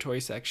a great toy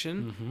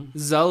section.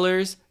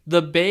 Zellers,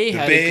 The Bay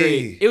had Bay. a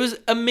great. It was Yeah,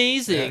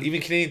 amazing. even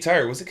Canadian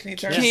Tire. Was it Canadian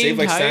Tire? Canadian Save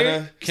like Tire?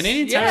 Santa.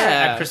 Canadian Tire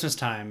Yeah. at Christmas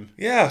time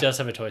Yeah. does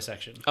have a toy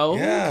section. Oh,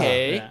 Yeah.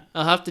 okay. Yeah.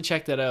 I'll have to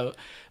check that out.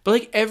 But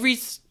like every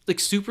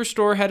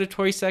Superstore had a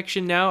toy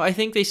section now. I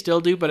think they still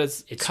do, but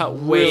it's cut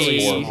really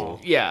way. small.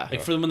 Yeah.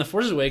 Like for when the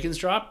Force Awakens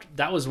dropped,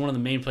 that was one of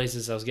the main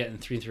places I was getting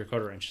 3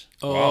 3/4 inch.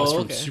 Oh, It was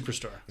from okay.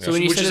 Superstore. So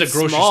when you which said is a it's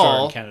grocery small,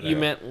 store in Canada. you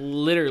meant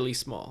literally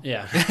small.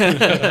 Yeah.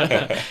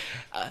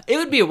 It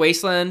would be a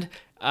wasteland.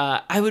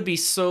 I would be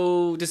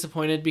so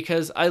disappointed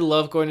because I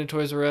love going to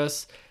Toys R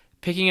Us.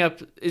 Picking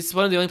up, it's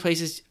one of the only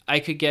places I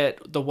could get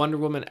the Wonder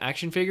Woman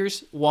action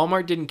figures.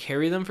 Walmart didn't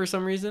carry them for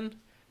some reason,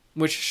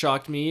 which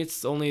shocked me.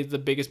 It's only the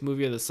biggest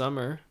movie of the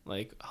summer.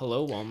 Like,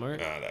 hello, Walmart.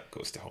 That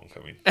goes to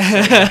Homecoming.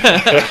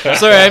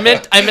 Sorry, I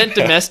meant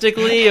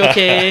domestically.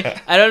 Okay,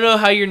 I don't know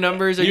how your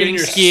numbers are getting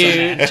your skewed.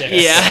 semantics.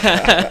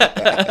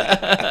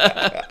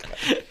 Yeah.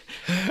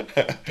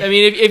 I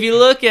mean, if you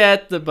look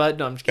at the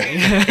no, I'm just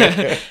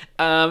kidding.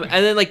 And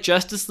then like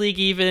Justice League,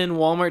 even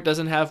Walmart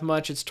doesn't have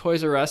much. It's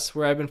Toys R Us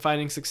where I've been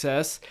finding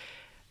success.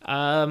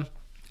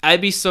 I'd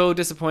be so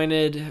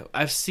disappointed.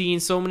 I've seen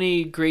so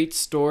many great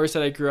stores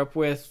that I grew up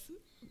with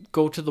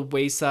go to the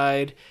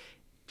wayside.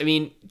 I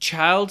mean,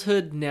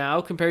 childhood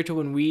now compared to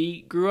when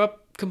we grew up,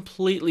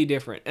 completely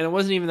different. And it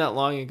wasn't even that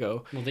long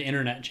ago. Well, the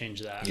internet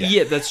changed that.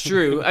 Yeah, that's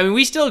true. I mean,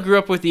 we still grew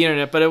up with the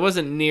internet, but it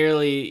wasn't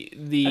nearly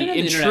the I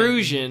didn't have the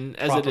intrusion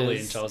as it properly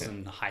is. until I was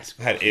in high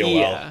school. I had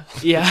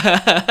AOL.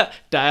 Yeah.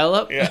 Dial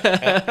up.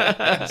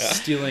 Yeah.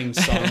 Stealing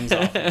songs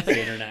off of the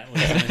internet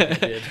was something I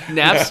did.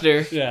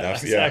 Napster. Yeah,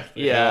 That's-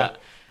 exactly. Yeah.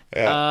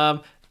 Yeah.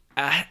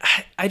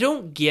 I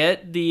don't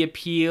get the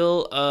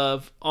appeal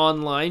of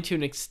online to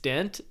an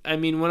extent. I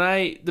mean,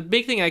 the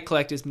big thing I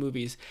collect is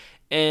movies,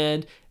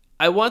 and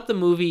I want the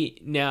movie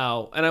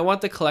now, and I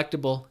want the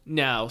collectible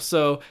now.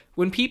 So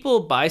when people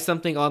buy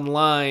something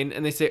online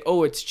and they say,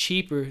 oh, it's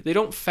cheaper, they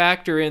don't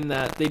factor in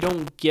that they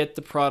don't get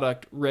the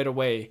product right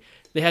away.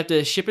 They have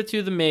to ship it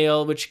through the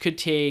mail, which could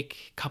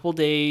take a couple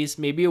days,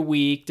 maybe a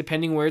week,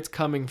 depending where it's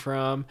coming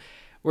from.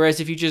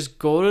 Whereas if you just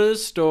go to the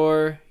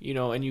store,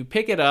 and you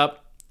pick it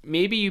up,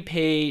 maybe you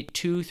pay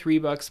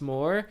 $2-3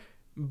 more,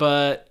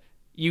 but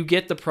you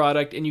get the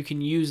product and you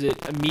can use it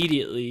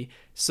immediately.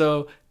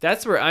 So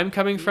that's where I'm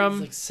coming from.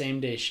 It's like same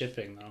day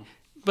shipping though.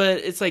 But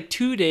it's like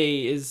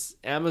 2-day is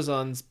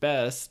Amazon's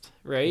best,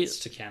 right? It's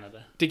to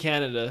Canada. To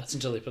Canada. That's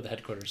until they put the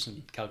headquarters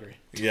in Calgary.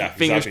 Yeah.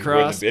 Fingers exactly. We're in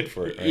the crossed. bid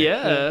for it, right?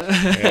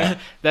 Yeah. Yeah.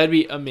 That'd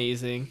be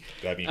amazing.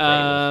 That'd be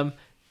incredible.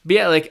 But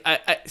yeah, like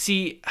I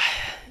see.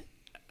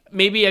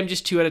 Maybe I'm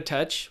just too out of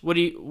touch.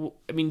 Do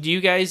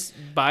you guys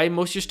buy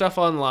most of your stuff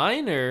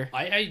online or?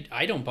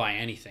 I don't buy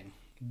anything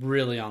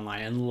really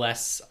online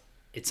unless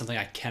it's something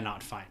I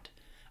cannot find.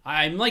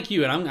 I'm like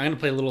you, and I'm going to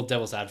play a little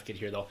devil's advocate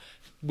here though.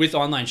 With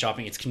online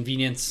shopping, it's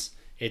convenience,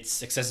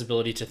 it's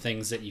accessibility to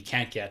things that you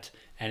can't get,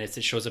 and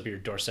it shows up at your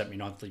doorstep and you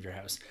don't have to leave your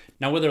house.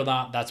 Now, whether or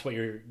not that's what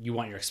you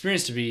want your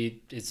experience to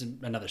be is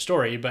another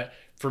story, but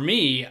for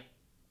me,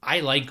 I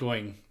like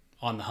going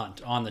on the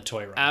hunt, on the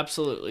toy run.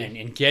 Absolutely.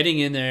 And getting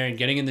in there and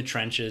getting in the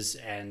trenches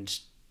and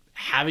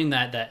having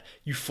that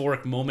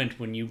euphoric moment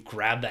when you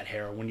grab that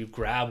hair or when you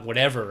grab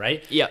whatever,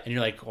 right? Yeah. And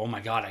you're like, oh my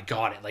God, I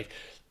got it. Like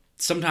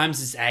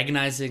sometimes it's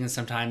agonizing and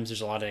sometimes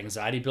there's a lot of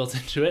anxiety built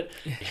into it.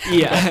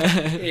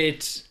 Yeah.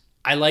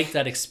 I like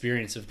that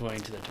experience of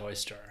going to the toy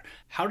store.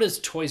 How does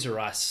Toys R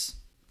Us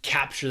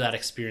capture that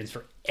experience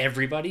for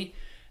everybody?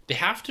 They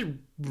have to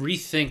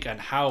rethink on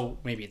how,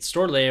 maybe it's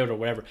store layout or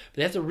whatever, but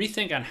they have to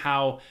rethink on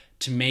how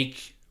to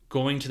make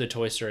going to the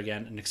toy store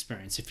again an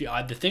experience.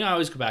 The thing I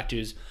always go back to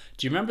is,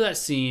 do you remember that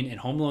scene in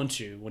Home Alone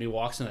 2 when he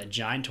walks into that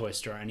giant toy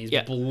store and he's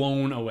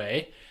blown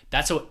away?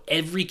 That's how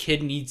every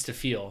kid needs to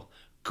feel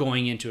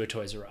going into a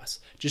Toys R Us.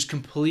 Just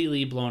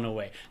completely blown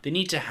away. They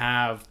need to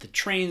have the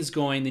trains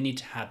going. They need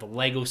to have the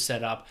Lego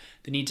set up.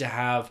 They need to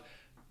have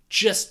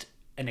just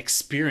an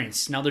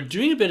experience. Now they're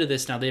doing a bit of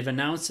this now. They've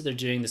announced that they're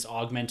doing this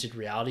augmented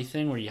reality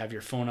thing where you have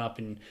your phone up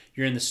and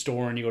you're in the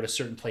store and you go to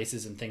certain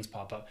places and things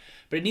pop up.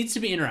 But it needs to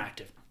be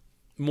interactive.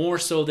 More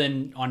so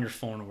than on your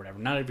phone or whatever.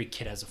 Not every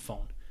kid has a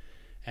phone.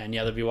 And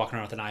yeah, they'll be walking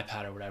around with an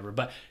iPad or whatever.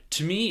 But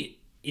to me,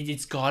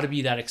 it's got to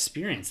be that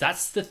experience.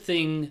 That's the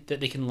thing that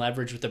they can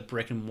leverage with a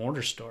brick and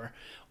mortar store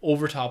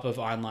over top of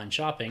online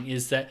shopping,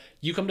 is that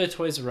you come to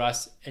Toys R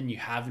Us and you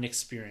have an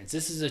experience.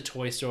 This is a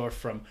toy store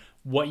from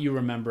what you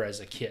remember as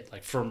a kid,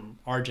 like from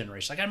our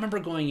generation. Like I remember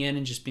going in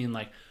and just being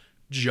like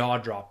jaw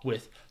drop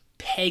with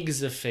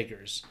pegs of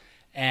figures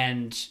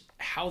and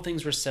how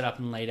things were set up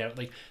and laid out.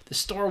 Like the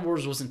Star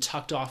Wars wasn't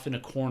tucked off in a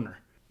corner.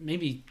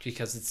 Maybe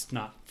because it's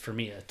not for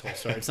me a toy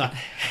store. It's not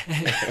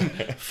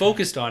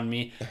focused on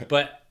me,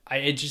 but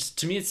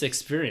to me, it's the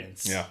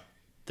experience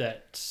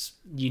that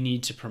you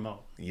need to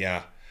promote.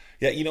 Yeah.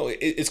 Yeah,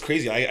 it's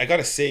crazy. I got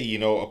to say,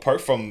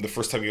 apart from the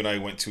first time you and I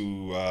went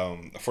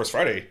to First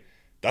Friday,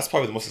 that's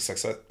probably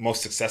the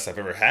most success I've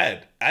ever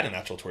had at an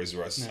actual Toys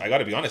R Us. Yeah. I got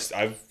to be honest.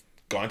 I've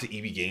gone to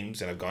EB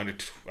Games and I've gone to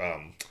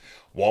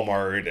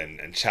Walmart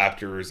and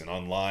Chapters and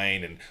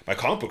online and my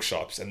comic book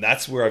shops, and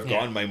that's where I've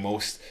gone my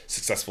most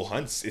successful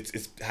hunts.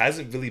 It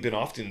hasn't really been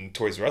often in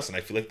Toys R Us, and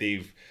I feel like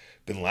they've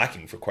been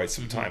lacking for quite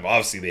some time.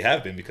 Obviously they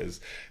have been because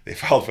they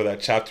filed for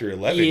that Chapter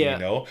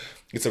 11.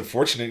 It's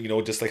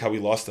unfortunate, just like how we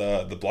lost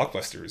the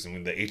Blockbusters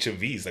and the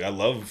HMVs. Like I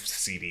love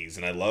CDs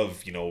and I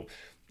love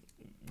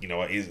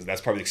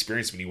that's probably the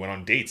experience when you went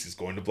on dates, is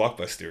going to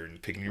Blockbuster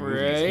and picking your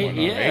movies and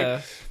whatnot,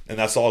 right? And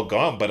that's all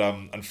gone. But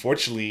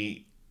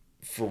unfortunately,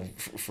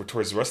 for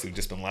Toys R Us, they've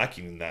just been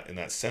lacking in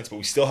that sense. But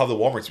we still have the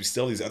Walmarts, we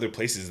still have these other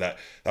places that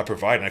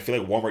provide, and I feel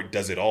like Walmart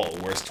does it all,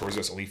 whereas Toys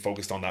R Us only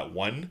focused on that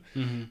one,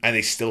 and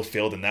they still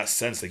failed in that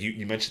sense. Like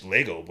you mentioned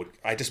Lego, but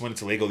I just went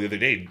into Lego the other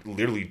day,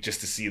 literally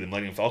just to see the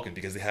Millennium Falcon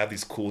because they have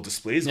these cool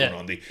displays going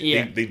on.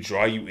 They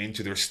draw you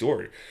into their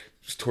store.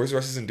 Toys R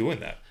Us isn't doing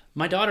that.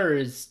 My daughter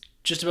is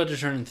just about to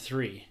turn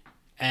 3,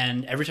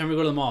 and every time we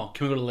go to the mall,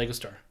 can we go to the Lego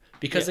store?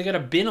 Because they got a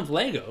bin of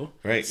Lego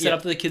set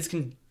up that the kids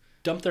can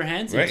dump their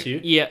hands into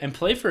and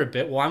play for a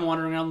bit while I'm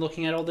wandering around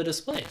looking at all the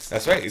displays.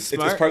 That's right. It's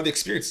part of the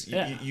experience.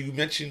 You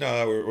mentioned,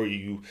 or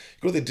you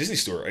go to the Disney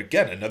store.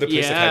 Again, another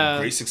place that had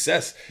great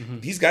success.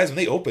 These guys, when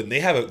they open,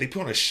 they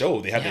put on a show.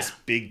 They have this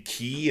big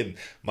key, and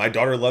my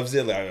daughter loves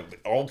it.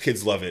 All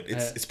kids love it.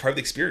 It's part of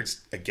the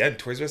experience. Again,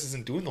 Toys R Us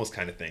isn't doing those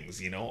kind of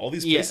things. All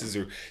these places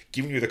are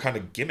giving you the kind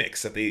of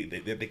gimmicks that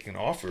they can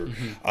offer.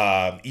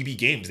 EB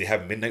Games, they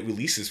have midnight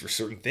releases for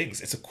certain things.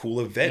 It's a cool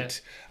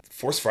event.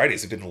 Force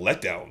Fridays have been a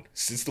letdown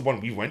since the one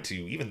we went to.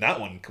 Even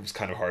that one was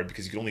kind of hard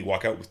because you could only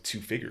walk out with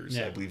 2 figures,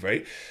 I believe,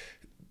 right?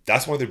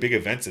 That's one of their big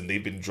events, and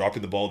they've been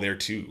dropping the ball there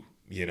too.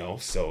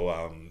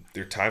 So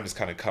their time has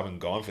kind of come and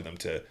gone for them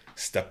to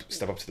step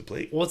up to the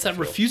plate. Well, it's that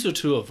refusal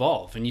to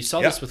evolve, and you saw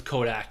this with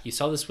Kodak. You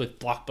saw this with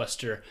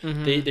Blockbuster.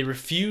 They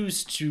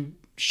refuse to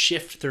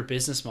shift their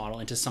business model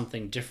into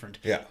something different.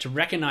 To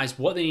recognize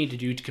what they need to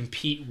do to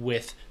compete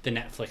with the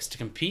Netflix, to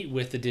compete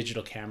with the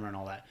digital camera and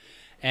all that.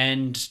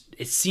 And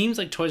it seems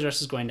like Toys R Us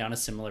is going down a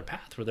similar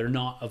path where they're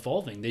not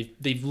evolving.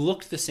 They've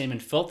looked the same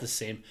and felt the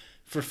same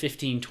for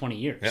 15, 20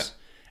 years.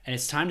 And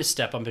it's time to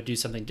step up and do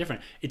something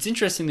different. It's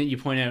interesting that you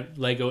point out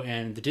Lego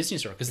and the Disney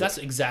store because that's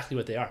exactly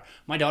what they are.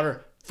 My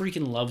daughter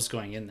freaking loves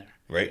going in there.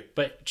 Right.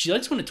 But she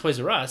likes going to Toys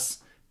R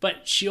Us,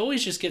 but she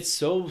always just gets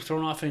so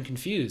thrown off and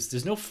confused.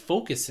 There's no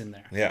focus in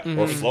there.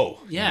 Or flow.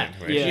 She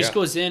just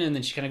goes in and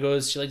then she kind of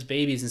goes, she likes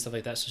babies and stuff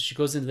like that. So she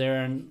goes in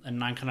there and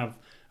I'm kind of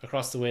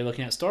across the way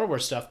looking at Star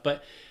Wars stuff.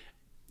 But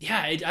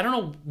I don't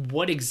know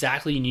what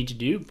exactly you need to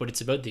do, but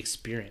it's about the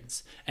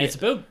experience. And it's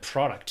about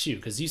product too,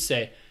 because you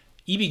say,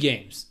 EB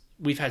Games,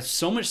 we've had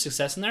so much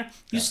success in there.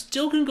 You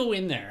still can go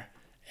in there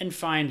and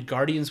find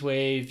Guardians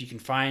Wave. You can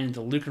find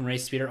the Luke and Ray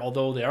Speeder,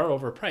 although they are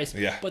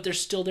overpriced. But they're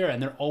still there,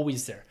 and they're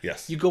always there.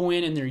 You go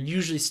in, and they're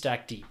usually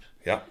stacked deep.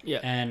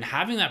 And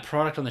having that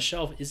product on the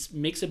shelf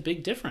makes a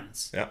big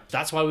difference.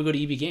 That's why we go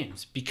to EB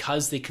Games,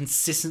 because they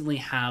consistently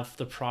have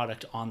the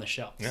product on the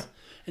shelves.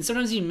 And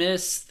sometimes you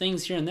miss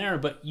things here and there,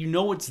 but you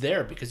know it's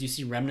there because you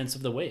see remnants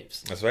of the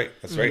waves. That's right.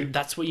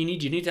 That's what you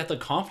need. You need to have the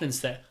confidence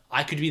that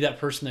I could be that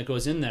person that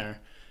goes in there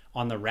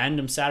on the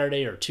random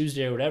Saturday or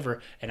Tuesday or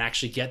whatever and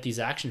actually get these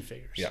action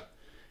figures.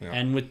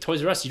 And with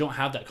Toys R Us, you don't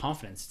have that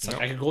confidence. It's like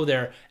I could go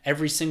there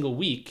every single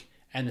week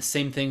and the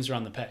same things are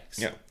on the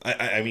pegs.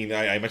 I mean,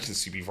 I mentioned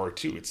this to you before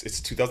too. It's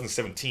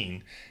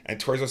 2017 and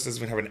Toys R Us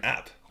doesn't even have an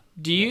app.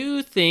 Do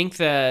you think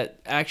that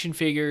action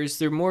figures,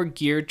 they're more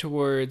geared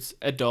towards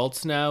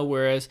adults now,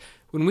 whereas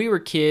when we were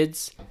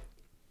kids,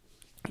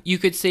 you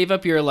could save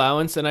up your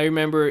allowance, and I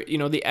remember,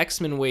 the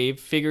X-Men wave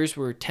figures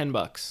were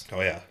 $10.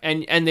 Oh yeah.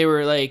 And they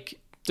were like,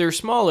 they're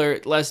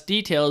smaller, less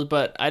detailed,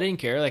 but I didn't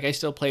care. Like, I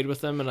still played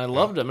with them and I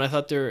loved them and I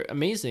thought they're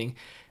amazing.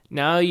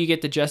 Now you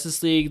get the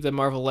Justice League, the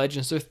Marvel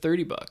Legends, they're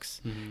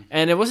 $30.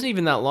 And it wasn't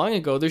even that long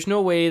ago. There's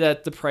no way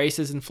that the price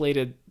is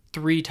inflated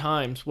 3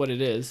 times what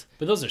it is.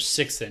 But those are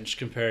 6-inch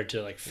compared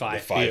to like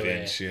 5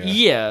 5-inch.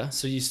 Yeah.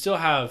 So you still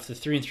have the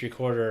 3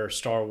 3/4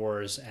 Star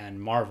Wars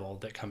and Marvel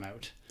that come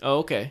out. Oh,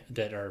 okay.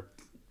 That are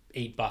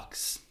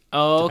 $8.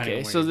 Oh,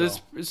 okay. So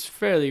this is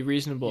fairly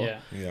reasonable.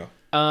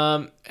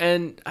 Yeah.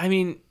 And I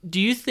mean,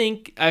 do you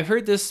think, I've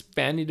heard this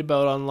bandied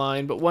about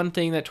online, but one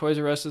thing that Toys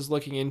R Us is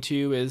looking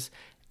into is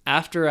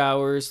after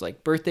hours,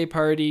 like birthday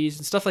parties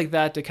and stuff like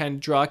that, to kind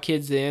of draw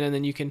kids in, and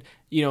then you can,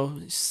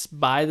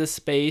 buy the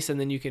space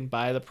and then you can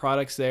buy the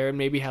products there and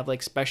maybe have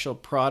like special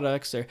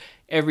products, or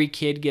every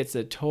kid gets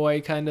a toy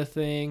kind of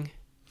thing.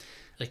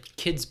 Like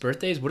kids'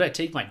 birthdays, would I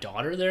take my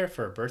daughter there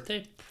for a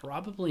birthday?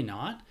 Probably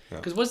not.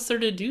 Because what's there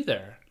to do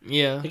there?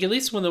 Like at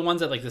least when the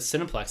ones at like the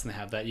Cineplex and they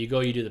have that, you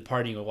do the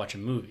party and go watch a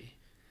movie.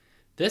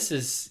 This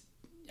is,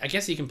 I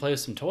guess you can play with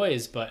some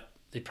toys, but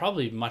they'd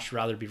probably much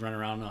rather be running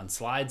around on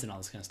slides and all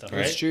this kind of stuff,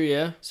 right? That's true,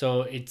 yeah.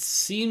 So it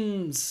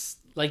seems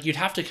like you'd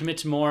have to commit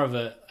to more of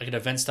an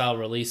event style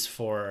release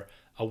for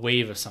a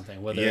wave of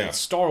something, whether it's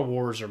Star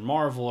Wars or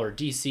Marvel or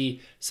DC,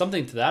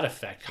 something to that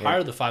effect.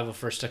 Hire the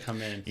 501st to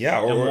come in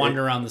and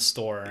wander around the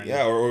store.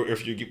 Or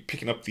if you're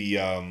picking up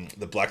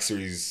the Black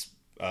Series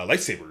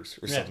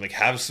lightsabers or something, like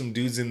have some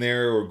dudes in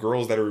there or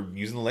girls that are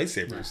using the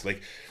lightsabers,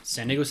 like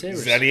San Diego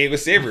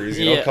Sabers,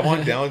 come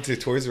on down to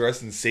Toys R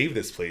Us and save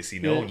this place,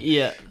 and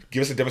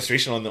give us a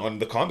demonstration on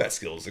the combat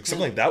skills, like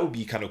something like that would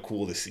be kind of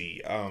cool to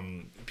see,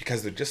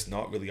 because they're just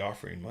not really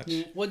offering much.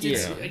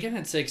 Again,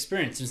 it's an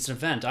experience, it's an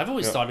event. I've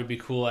always thought it'd be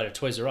cool at a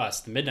Toys R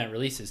Us, the midnight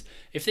releases,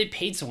 if they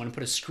paid someone to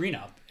put a screen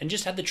up and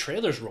just had the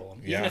trailers roll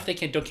them, even if they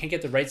can't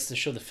get the rights to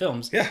show the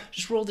films,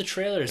 just roll the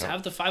trailers,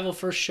 have the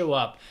 501st show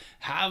up,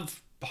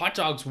 have hot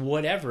dogs,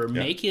 whatever,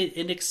 make it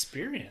an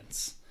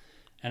experience.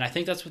 And I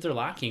think that's what they're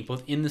lacking,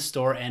 both in the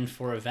store and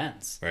for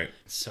events. Right.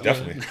 So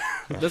Definitely.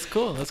 That's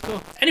cool. That's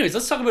cool. anyways,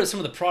 let's talk about some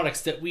of the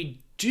products that we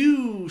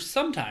do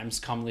sometimes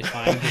commonly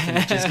find within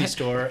the Disney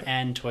Store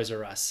and Toys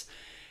R Us.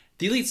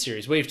 The Elite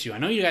Series, Wave 2. I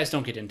know you guys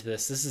don't get into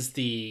this. This is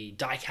the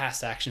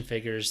die-cast action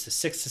figures, the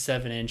 6 to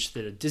 7 inch,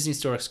 the Disney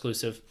Store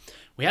exclusive.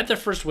 We had their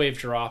first wave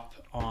drop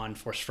on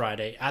Force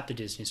Friday at the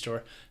Disney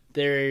Store.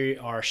 They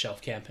are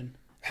shelf camping,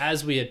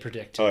 as we had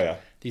predicted. Oh, yeah.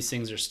 These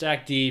things are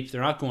stacked deep.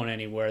 They're not going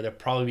anywhere. They'll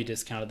probably be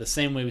discounted the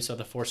same way we saw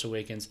the Force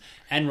Awakens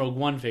and Rogue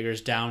One figures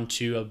down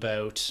to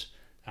about,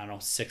 I don't know,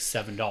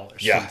 $6-7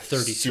 Yeah, from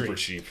 33. super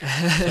cheap.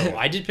 So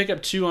I did pick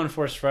up 2 on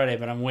Force Friday,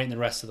 but I'm waiting the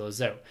rest of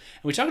those out.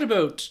 And we talked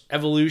about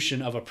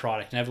evolution of a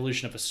product and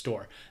evolution of a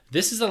store.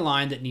 This is a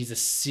line that needs a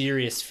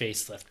serious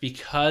facelift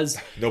because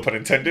No pun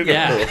intended.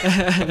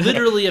 yeah,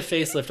 literally a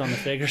facelift on the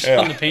figures,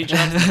 on the paint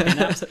jobs, and the paint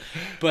apps.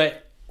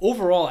 But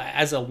overall,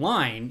 as a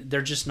line,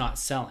 they're just not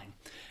selling.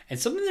 And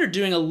something they're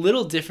doing a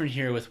little different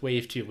here with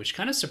Wave 2, which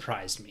kind of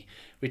surprised me.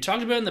 We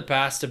talked about in the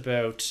past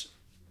about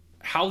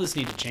how this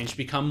needed to change to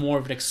become more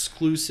of an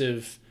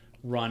exclusive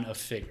run of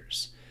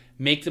figures.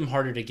 Make them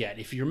harder to get.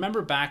 If you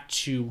remember back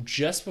to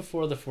just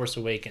before The Force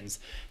Awakens,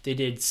 they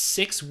did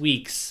 6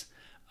 weeks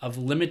of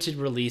limited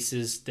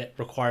releases that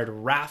required a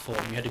raffle.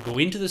 You had to go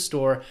into the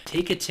store,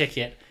 take a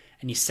ticket,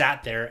 and you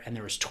sat there, and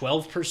there was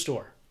 12 per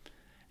store.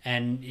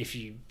 And if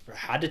you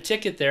had a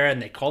ticket there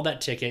and they called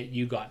that ticket,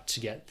 you got to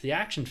get the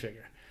action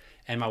figure.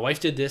 And my wife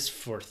did this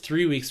for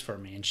 3 weeks for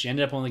me, and she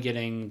ended up only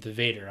getting the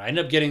Vader. I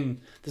ended up getting,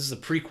 this is a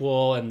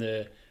prequel and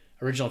the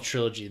original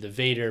trilogy, the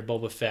Vader,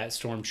 Boba Fett,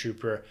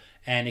 Stormtrooper,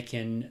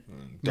 Anakin,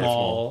 Darth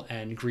Maul,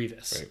 and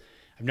Grievous. Right.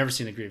 I've never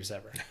seen the Grievous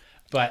ever.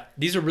 But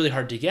these are really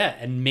hard to get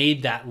and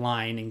made that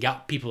line and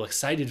got people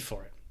excited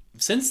for it.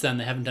 Since then,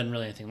 they haven't done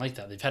really anything like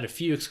that. They've had a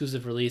few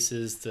exclusive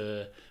releases,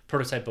 the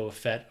prototype Boba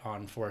Fett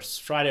on Force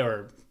Friday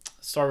or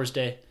Star Wars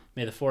Day,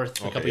 May the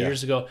 4th, a couple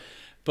years ago.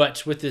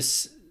 But with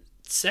this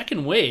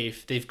second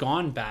wave, they've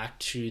gone back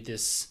to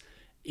this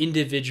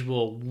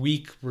individual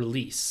week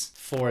release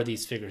for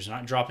these figures,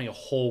 not dropping a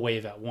whole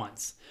wave at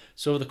once.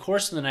 So over the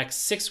course of the next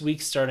 6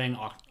 weeks, starting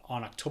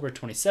on October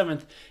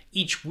 27th,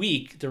 each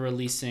week they're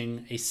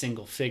releasing a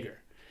single figure.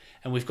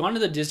 And we've gone to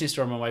the Disney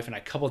Store, my wife and I,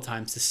 a couple of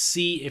times to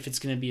see if it's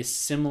going to be a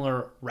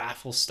similar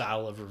raffle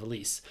style of a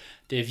release.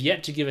 They've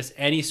yet to give us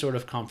any sort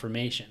of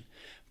confirmation.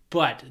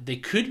 But they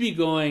could be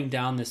going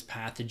down this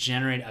path to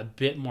generate a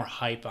bit more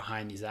hype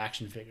behind these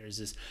action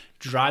figures, is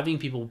driving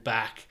people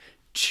back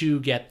to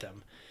get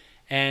them.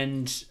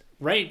 And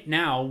right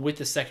now, with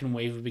the second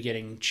wave, we'll be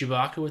getting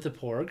Chewbacca with the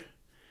Porg.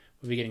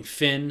 We'll be getting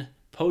Finn,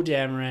 Poe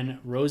Dameron,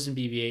 Rose and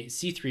BB-8,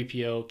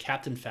 C-3PO,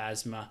 Captain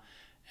Phasma,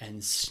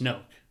 and Snoke.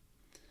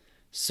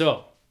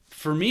 So,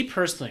 for me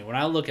personally, when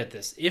I look at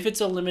this, if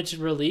it's a limited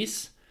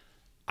release,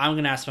 I'm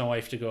going to ask my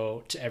wife to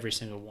go to every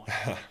single one.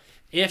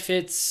 If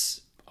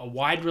it's a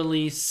wide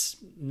release,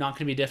 not going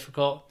to be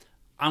difficult,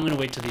 I'm going to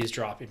wait till these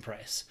drop in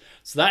price.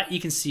 So that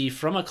you can see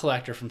from a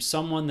collector, from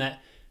someone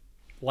that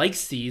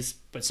likes these,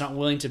 but's not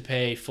willing to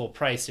pay full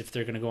price if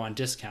they're going to go on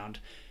discount,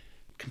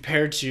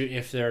 compared to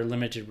if they're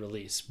limited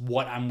release,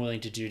 what I'm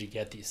willing to do to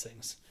get these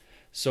things.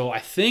 So I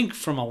think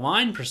from a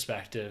line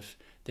perspective,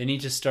 they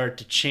need to start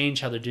to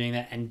change how they're doing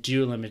that and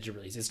do a limited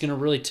release. It's going to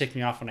really tick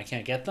me off when I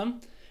can't get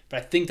them. But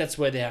I think that's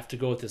why they have to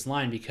go with this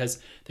line, because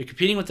they're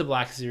competing with the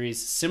Black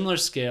Series, similar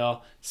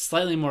scale,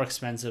 slightly more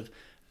expensive.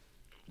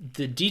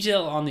 The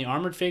detail on the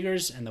armored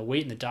figures and the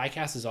weight and the die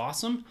cast is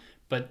awesome,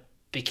 but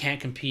they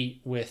can't compete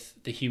with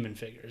the human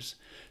figures.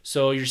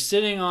 So you're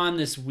sitting on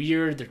this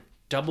weird, they're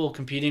double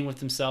competing with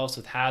themselves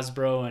with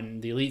Hasbro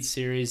and the Elite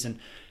Series, and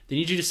they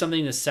need to do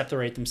something to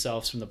separate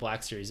themselves from the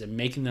Black Series, and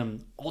making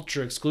them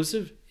ultra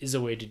exclusive is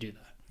a way to do that.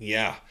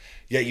 Yeah.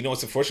 You know,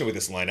 it's unfortunate with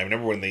this line. I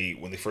remember when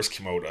they first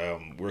came out,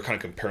 we were kind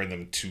of comparing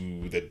them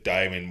to the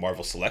Diamond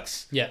Marvel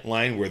Selects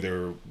line, where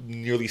they're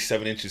nearly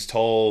 7 inches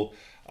tall,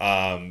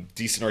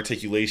 decent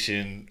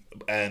articulation,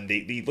 and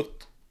they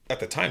looked at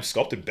the time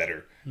sculpted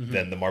better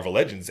than the Marvel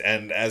Legends.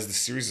 And as the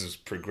series has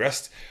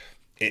progressed,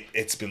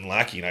 it's been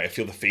lacking. I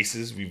feel the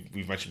faces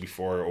we've mentioned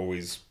before are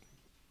always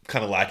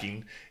kind of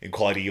lacking in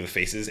quality of the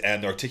faces,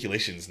 and the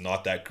articulation is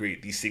not that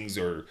great. These things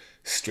are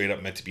straight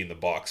up meant to be in the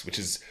box, which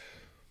is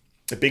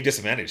a big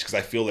disadvantage, because I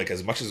feel like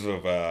as much as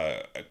of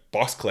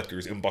box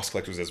collectors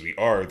as we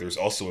are, there's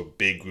also a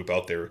big group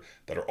out there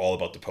that are all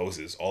about the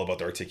poses, all about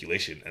the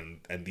articulation,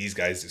 and these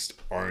guys just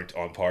aren't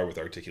on par with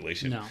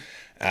articulation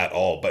at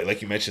all. But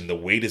like you mentioned, the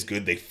weight is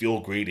good, they feel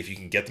great. If you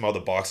can get them out of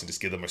the box and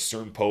just give them a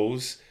certain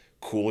pose,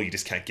 cool. You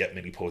just can't get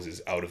many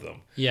poses out of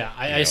them. Yeah,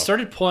 I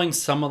started pulling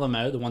some of them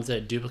out, the ones that I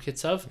had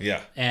duplicates of.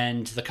 Yeah.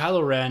 And the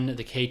Kylo Ren,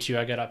 the K2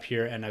 I got up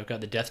here, and I've got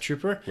the Death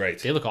Trooper. Right.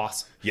 They look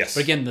awesome. Yes.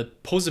 But again, the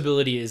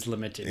posability is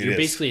limited. It You're is.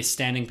 basically a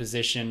standing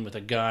position with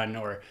a gun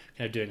or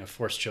kind of doing a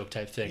force choke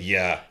type thing.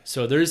 Yeah.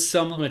 So there's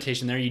some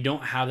limitation there. You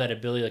don't have that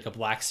ability like a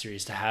Black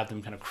Series to have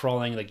them kind of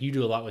crawling like you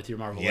do a lot with your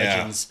Marvel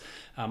Legends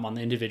on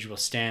the individual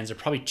stands. They're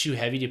probably too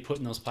heavy to put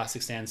in those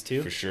plastic stands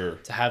too. For sure.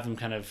 To have them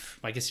kind of,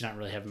 I guess you're not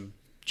really having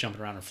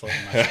jumping around and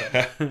floating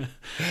much.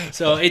 But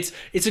so it's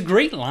a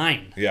great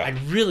line. Yeah. I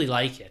really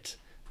like it.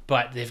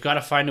 But they've got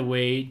to find a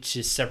way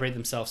to separate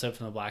themselves out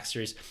from the Black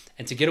Series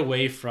and to get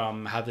away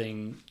from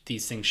having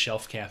these things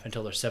shelf camp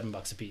until they're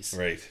 $7 a piece.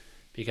 Right.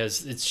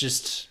 Because it's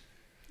just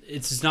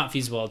not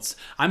feasible.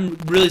 I'm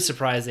really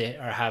surprised they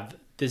have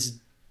this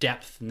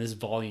depth and this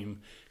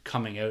volume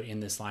coming out in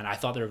this line. I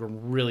thought they were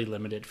really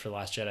limited for The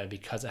Last Jedi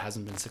because it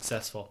hasn't been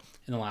successful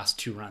in the last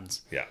 2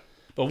 runs. Yeah.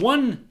 But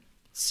one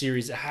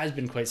series that has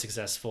been quite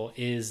successful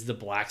is the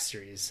Black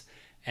Series.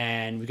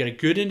 And we've got a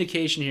good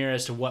indication here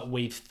as to what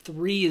Wave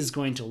 3 is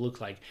going to look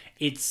like.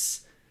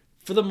 It's,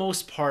 for the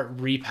most part,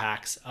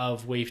 repacks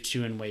of Wave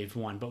 2 and Wave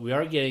 1. But we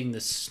are getting the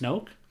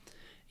Snoke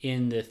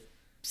in the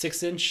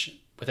 6-inch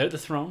without the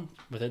throne,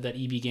 without that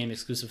EB game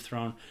exclusive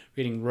throne.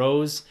 We're getting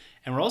Rose.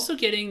 And we're also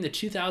getting the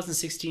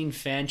 2016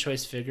 fan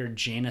choice figure,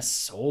 Jaina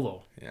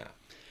Solo. Yeah.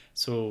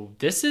 So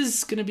this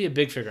is going to be a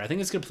big figure. I think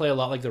it's going to play a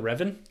lot like the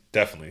Revan.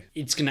 Definitely.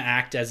 It's going to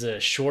act as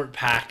a short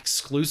pack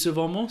exclusive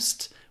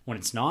almost when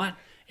it's not.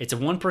 It's a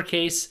 1 per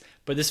case,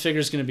 but this figure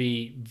is going to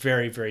be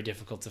very, very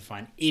difficult to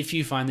find. If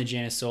you find the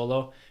Jaina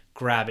Solo,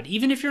 grab it.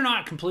 Even if you're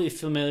not completely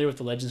familiar with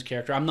the Legends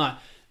character. I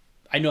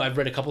know I've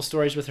read a couple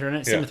stories with her in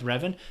it, same with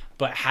Revan,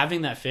 but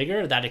having that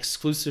figure, that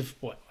exclusive,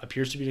 what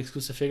appears to be an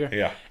exclusive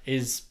figure,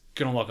 is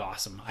going to look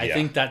awesome. I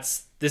think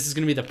this is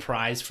going to be the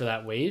prize for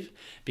that wave,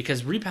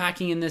 because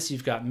repacking in this,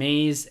 you've got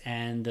Maze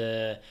and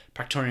the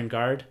Praetorian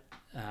Guard,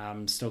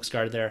 Snoke's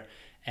Guard there,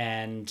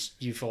 and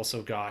you've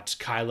also got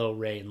Kylo,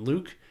 Rey, and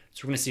Luke.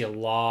 So we're going to see a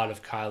lot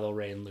of Kylo,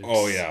 Rey, and Luke.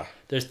 Oh, yeah.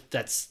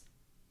 That's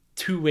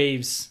 2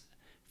 waves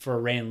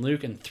for Rey and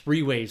Luke and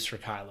 3 waves for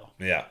Kylo.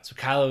 Yeah. So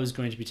Kylo is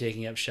going to be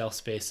taking up shelf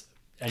space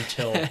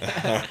until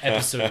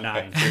episode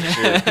 9.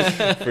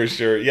 For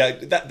sure. Yeah,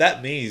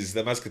 that Maze,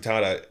 that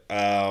Mascotata,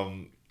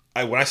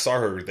 when I saw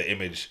her, the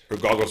image, her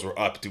goggles were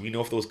up. Do we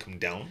know if those come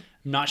down?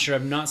 I'm not sure.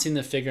 I've not seen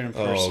the figure in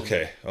person. Oh,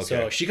 okay.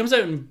 So she comes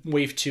out in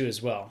Wave 2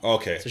 as well.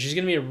 Okay. So she's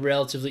going to be a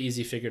relatively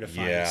easy figure to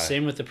find. Yeah.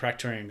 Same with the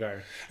Praetorian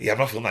Guard. Yeah, I'm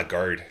not feeling that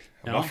guard.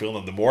 I'm not feeling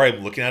them. The more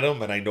I'm looking at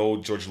them, and I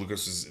know George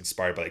Lucas was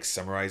inspired by like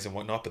samurais and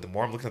whatnot, but the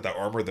more I'm looking at that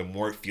armor, the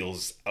more it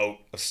feels out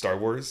of Star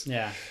Wars.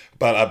 Yeah.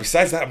 But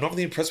besides that, I'm not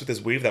really impressed with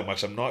this wave that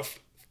much. I'm not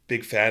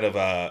big fan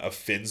of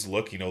Finn's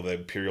look, the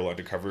Imperial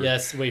undercover.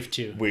 Yes, Wave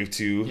 2. Wave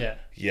 2. Yeah.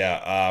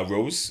 Yeah.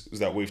 Rose, was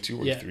that Wave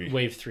 2 or 3?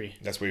 Wave 3.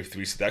 That's Wave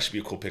 3, so that should be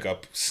a cool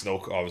pickup.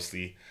 Snoke,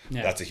 obviously.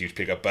 Yeah. That's a huge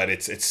pickup, but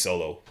it's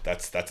Solo.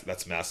 That's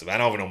massive. I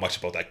don't even know much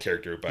about that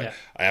character, but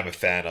I am a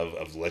fan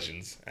of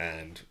Legends,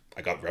 and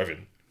I got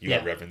Revan. You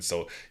got Revan,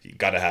 so you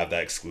got to have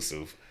that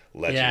exclusive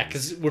Legends. Yeah,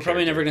 because we're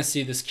probably never going to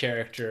see this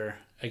character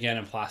again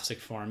in plastic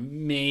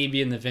form.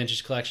 Maybe in the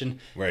vintage collection,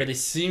 but they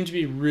seem to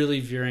be really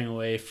veering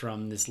away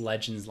from this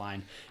Legends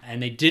line, and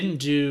they didn't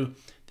do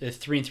the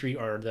 3-in-3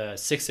 or the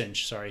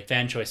 6-inch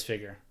fan choice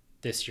figure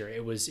this year.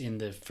 It was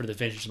for the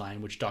vintage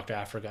line, which Dr.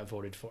 Aphra got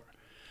voted for.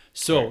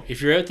 So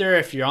if you're out there,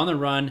 if you're on the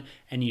run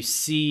and you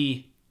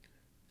see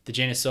the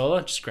Jaina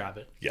Solo, just grab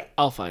it. Yeah,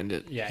 I'll find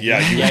it. Yeah, you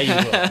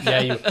will. Yeah,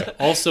 you will.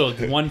 Also,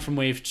 the one from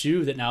Wave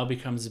 2 that now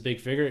becomes a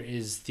big figure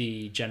is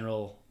the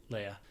General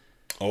Leia.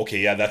 Okay,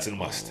 yeah, that's a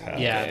must.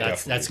 Yeah,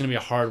 that's going to be a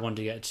hard one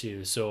to get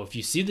to. So if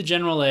you see the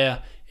General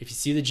Leia, if you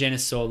see the Jaina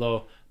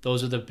Solo,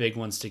 those are the big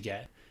ones to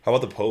get. How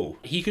about the Poe?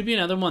 He could be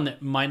another one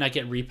that might not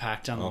get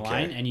repacked on the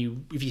line, and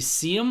if you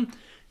see him,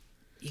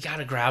 you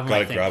gotta grab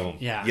him. Grab him.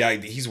 Yeah,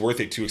 he's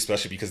worth it too,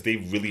 especially because they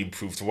really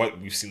improved. From what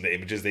we've seen, the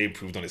images they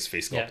improved on his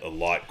face sculpt a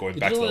lot. Going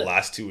back to the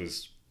last 2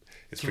 is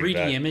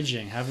 3D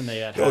imaging, haven't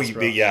they? At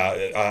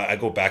I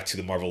go back to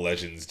the Marvel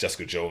Legends,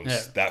 Jessica Jones.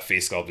 Yeah. That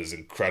face sculpt is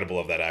incredible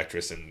of that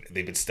actress, and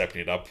they've been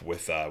stepping it up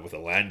with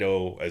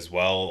Orlando as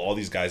well. All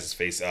these guys'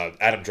 face.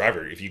 Adam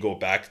Driver. If you go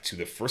back to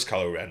the first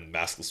Kylo Ren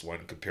maskless one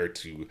compared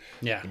to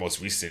the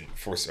most recent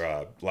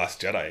Last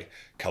Jedi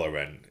Kylo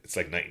Ren, it's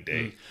like night and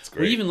day. It's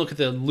great. We even look at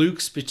the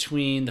Lukes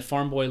between the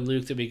Farm Boy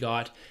Luke that we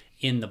got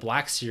in the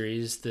Black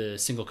Series, the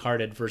single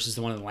carded, versus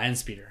the one in the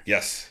Landspeeder.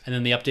 Yes. And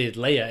then the updated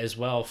Leia as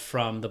well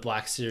from the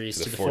Black Series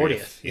to the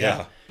 40th.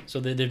 Yeah. So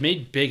they've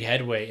made big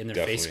headway in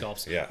their face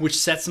sculpts, which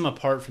sets them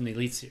apart from the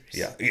Elite Series.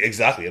 Yeah,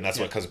 exactly. And that's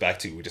what it comes back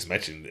to. We just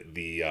mentioned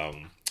the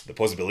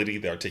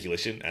posability, the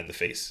articulation, and the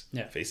face.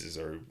 Yeah. Faces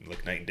are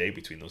like night and day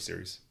between those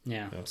series.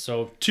 Yeah.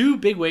 So 2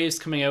 big waves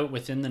coming out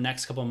within the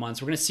next couple of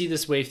months. We're going to see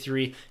this Wave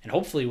 3 and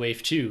hopefully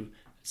Wave 2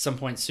 at some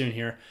point soon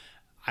here.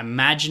 I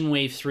imagine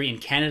Wave 3 in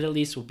Canada at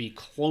least will be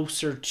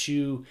closer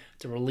to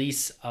the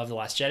release of The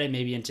Last Jedi,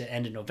 maybe into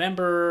end of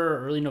November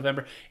or early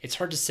November. It's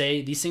hard to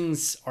say. These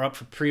things are up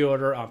for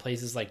pre-order on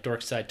places like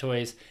Dorkside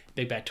Toys,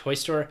 Big Bad Toy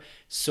Store.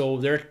 So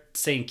they're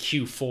saying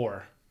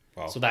Q4.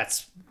 Wow. So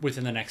that's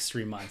within the next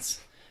 3 months.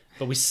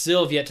 But we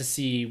still have yet to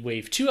see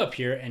Wave 2 up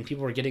here, and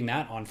people are getting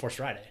that on Force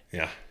Friday.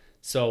 Yeah.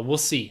 So we'll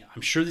see.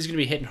 I'm sure these are going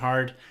to be hitting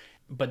hard,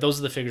 but those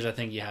are the figures I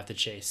think you have to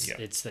chase. Yeah.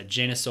 It's that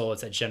Jaina Solo,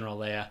 it's that General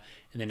Leia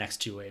in the next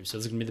 2 waves. So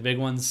those are going to be the big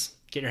ones.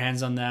 Get your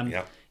hands on them.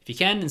 Yeah. If you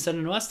can and send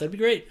them to us, that'd be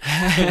great.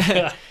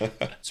 So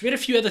we had a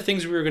few other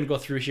things we were going to go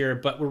through here,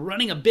 but we're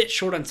running a bit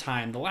short on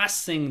time. The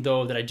last thing,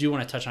 though, that I do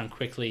want to touch on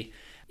quickly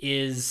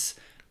is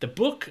The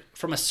book,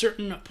 From a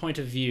Certain Point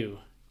of View,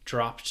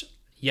 dropped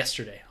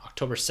yesterday,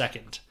 October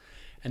 2nd.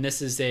 And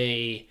this is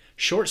a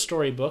short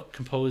story book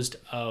composed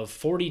of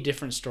 40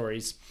 different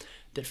stories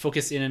that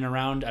focus in and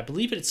around, I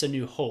believe it's A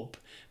New Hope,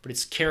 but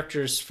it's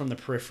characters from the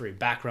periphery,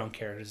 background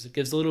characters. It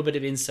gives a little bit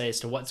of insight as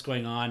to what's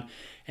going on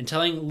and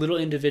telling little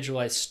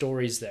individualized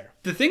stories there.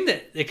 The thing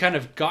that it kind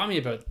of got me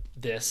about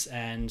this,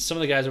 and some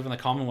of the guys over in the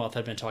Commonwealth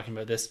have been talking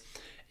about this,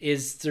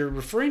 is they're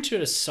referring to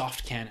it as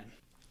soft canon.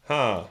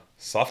 Huh.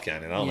 Soft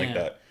canon. I don't like Yeah.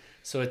 that.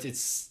 So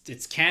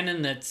it's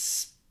canon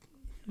that's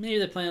maybe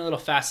they're playing a little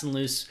fast and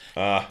loose.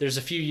 There's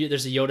a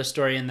Yoda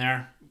story in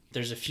there.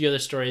 There's a few other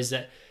stories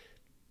that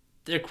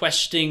they're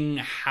questioning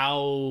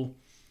how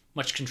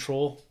much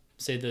control,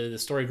 say, the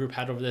story group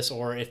had over this,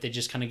 or if they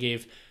just kind of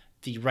gave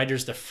the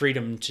writers the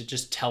freedom to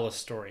just tell a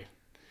story.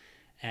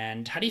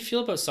 And how do you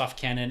feel about soft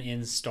canon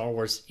in Star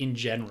Wars in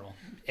general,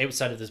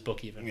 outside of this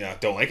book even? Yeah,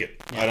 don't like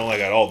it. I don't like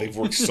it at all. They've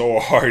worked so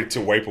hard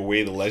to wipe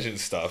away the legend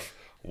stuff.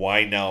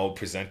 Why now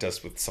present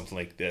us with something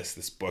like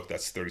this book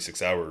that's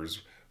 36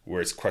 hours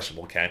where it's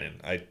questionable canon?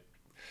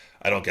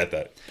 I don't get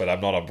that, but I'm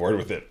not on board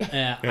with it.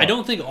 Yeah. I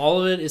don't think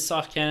all of it is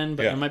soft canon,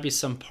 but Yeah. there might be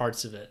some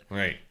parts of it.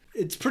 Right.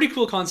 It's a pretty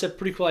cool concept,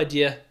 pretty cool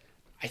idea.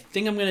 I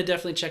think I'm going to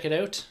definitely check it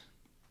out,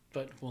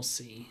 but we'll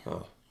see.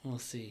 Huh. We'll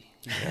see.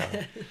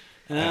 Yeah.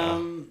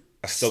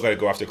 I still got to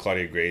go after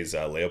Claudia Gray's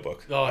Leia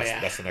book. Oh, that's, yeah.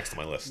 That's the next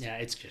on my list. Yeah,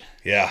 it's good.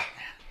 Yeah.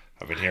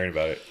 I've been hearing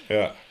about it.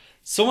 Yeah.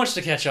 So much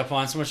to catch up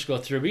on, so much to go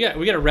through. We got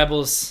a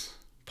Rebels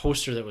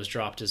poster that was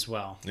dropped as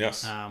well.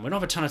 Yes. We don't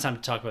have a ton of time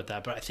to talk about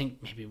that, but I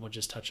think maybe we'll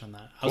just touch on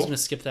that. I was Cool. going to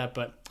skip that,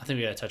 but I think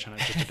we got to touch on it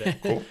just a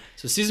bit. Cool.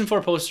 So season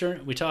 4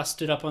 poster, we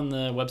tossed it up on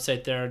the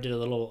website there, did a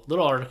little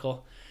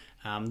article.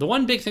 The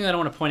one big thing that I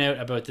want to point out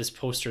about this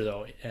poster,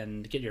 though,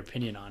 and get your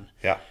opinion on,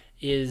 Yeah.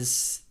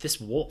 is this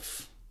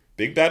wolf.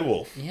 Big Bad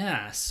Wolf.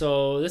 Yeah,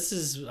 so this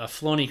is a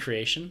Filoni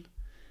creation.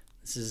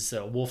 This is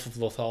a Wolf of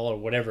Lothal or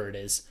whatever it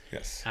is.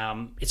 Yes.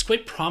 It's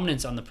quite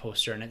prominent on the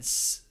poster, and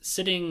it's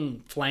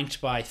sitting flanked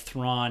by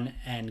Thrawn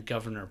and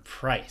Governor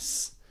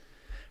Price.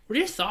 What are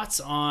your thoughts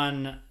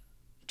on,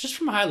 just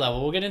from a high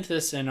level, we'll get into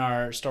this in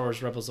our Star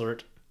Wars Rebels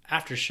Alert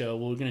after show.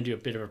 We're going to do a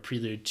bit of a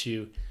prelude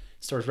to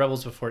Star Wars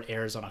Rebels before it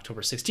airs on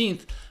October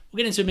 16th. We'll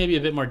get into maybe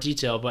a bit more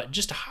detail, but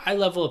just a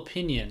high-level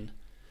opinion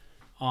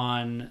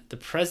on the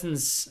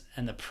presence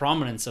and the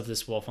prominence of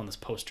this wolf on this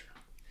poster.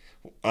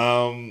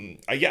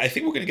 I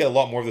think we're going to get a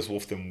lot more of this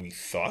wolf than we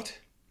thought.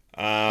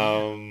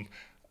 I mean,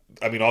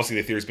 obviously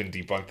the theory's been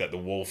debunked that the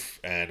wolf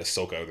and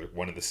Ahsoka are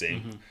one and the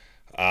same.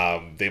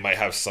 They might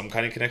have some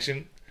kind of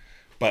connection,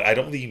 but I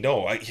don't really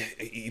know.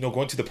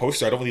 Going to the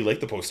poster, I don't really like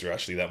the poster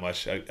actually that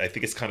much. I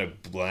think it's kind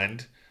of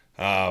bland.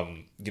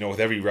 With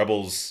every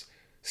Rebels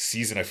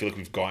season, I feel like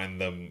we've gotten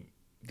them.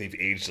 They've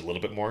aged a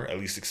little bit more, at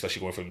least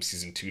especially going from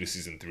season 2 to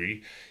season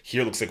 3.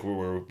 Here it looks like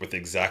we're with the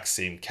exact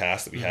same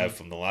cast that we have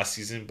from the last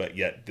season, but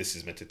yet this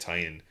is meant to tie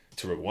in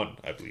to Rogue One,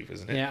 I believe,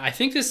 isn't it? Yeah, I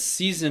think this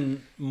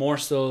season, more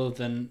so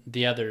than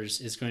the others,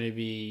 is going to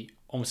be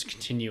almost a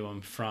continuum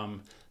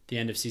from the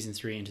end of season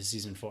 3 into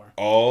season 4.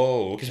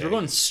 Oh, okay. Because we're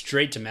going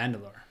straight to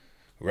Mandalore.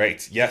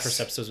 Right. Yes.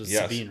 First episodes with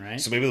Sabine, right?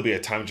 So maybe there'll be a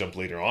time jump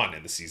later on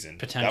in the season.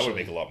 Potentially. That would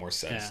make a lot more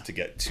sense Yeah. to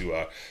get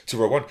to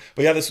Rogue One.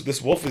 But yeah,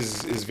 this wolf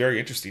is very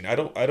interesting. I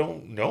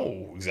don't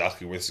know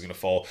exactly where this is gonna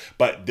fall,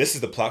 but this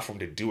is the platform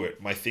to do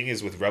it. My thing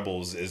is with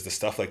Rebels is the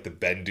stuff like the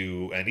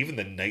Bendu and even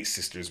the Night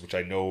Sisters, which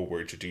I know were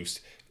introduced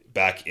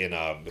back in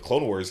the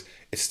Clone Wars.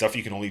 It's stuff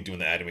you can only do in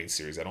the animated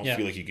series. I don't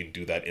feel like you can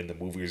do that in the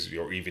movies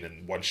or even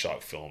in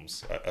one-shot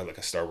films, like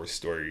a Star Wars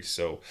story.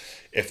 So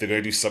if they're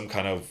going to do some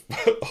kind of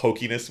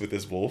hokiness with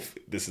this wolf,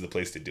 this is the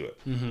place to do it.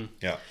 Mm-hmm.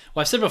 Yeah.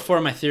 Well, I've said before,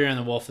 my theory on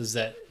the wolf is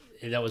that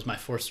was my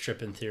Force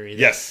Trippin theory.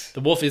 That Yes.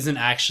 The wolf isn't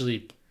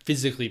actually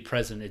physically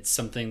present. It's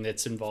something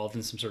that's involved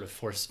in some sort of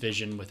Force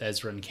vision with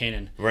Ezra and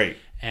Kanan. Right.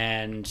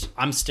 And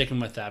I'm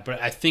sticking with that.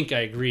 But I think I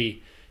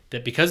agree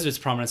that because of its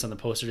prominence on the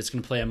poster, it's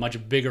going to play a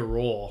much bigger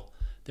role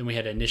than we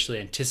had initially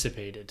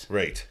anticipated.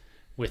 Right.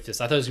 With this,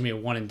 I thought it was going to be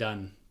a one and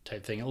done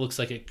type thing. It looks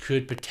like it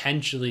could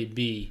potentially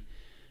be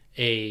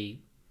a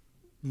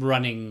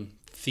running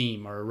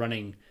theme or a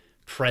running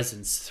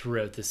presence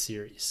throughout the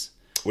series.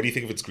 What do you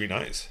think of its green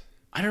eyes?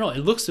 I don't know.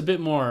 It looks a bit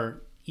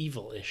more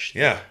evil-ish.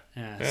 Yeah.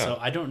 So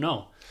I don't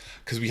know.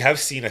 Because we have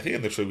seen, I think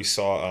in the trailer we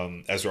saw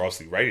Ezra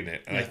obviously writing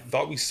it, and I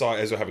thought we saw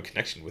Ezra have a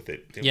connection with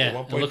it. At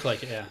one It point. looked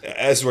like it, yeah.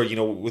 Ezra,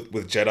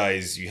 with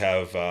Jedis, you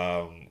have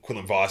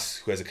Quinlan Voss,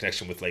 who has a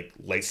connection with like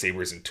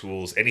lightsabers and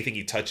tools. Anything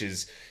he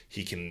touches,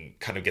 he can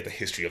kind of get the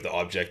history of the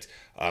object.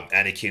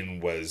 Anakin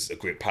was a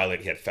great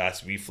pilot. He had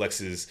fast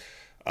reflexes.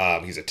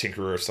 He's a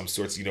tinkerer of some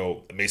sorts.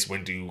 Mace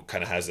Windu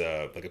kind of has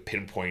a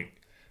pinpoint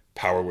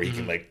power where he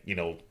can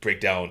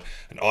break down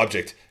an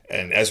object,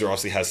 and Ezra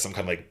obviously has some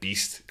kind of like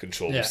beast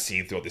control we've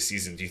seen throughout the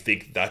season. Do you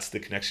think that's the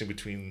connection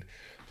between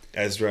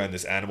Ezra and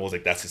this animal?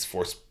 Like that's his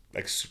force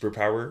like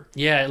superpower?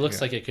 Yeah, it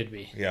looks like it could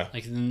be. Yeah.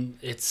 Like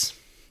it's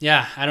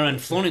Yeah, I don't know. And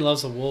Filoni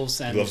loves the wolves,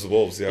 and He loves the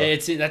wolves. Yeah.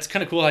 that's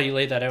kind of cool how you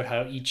laid that out.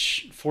 How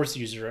each Force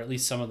user, or at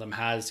least some of them,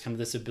 has kind of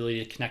this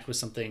ability to connect with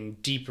something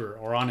deeper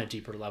or on a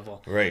deeper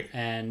level. Right.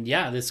 And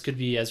yeah, this could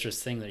be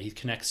Ezra's thing, that he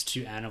connects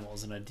to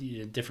animals in a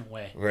different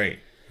way. Right.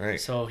 Right.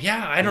 So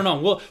yeah, I don't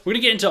know. We're gonna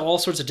get into all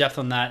sorts of depth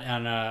on that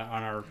on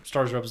our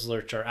Star Wars Rebels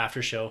Alert, our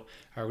after show.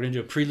 We're gonna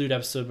do a prelude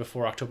episode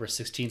before October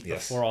 16th,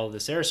 Yes. before all of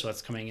this airs. So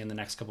that's coming in the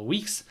next couple of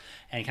weeks,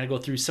 and kind of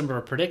go through some of our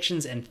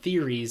predictions and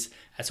theories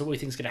as to what we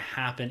think is gonna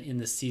happen in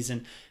this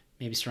season.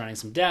 Maybe surrounding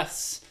some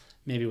deaths,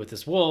 maybe with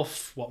this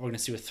wolf, what we're gonna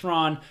see with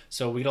Thrawn.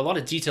 So we got a lot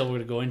of detail we're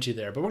gonna go into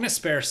there, but we're gonna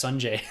spare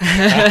Sanjay.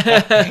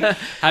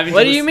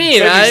 What do you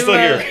mean? Sanjay's I'm still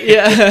here.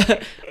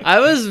 yeah.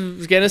 I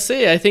was gonna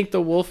say I think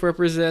the wolf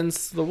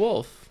represents the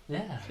wolf.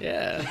 Yeah.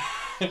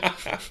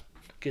 Yeah.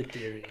 Good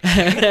theory.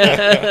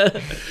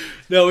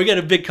 No, we got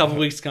a big couple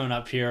weeks coming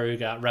up here. We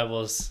got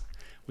Rebels.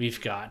 We've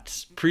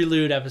got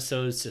prelude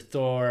episodes to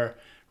Thor,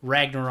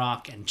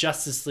 Ragnarok, and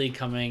Justice League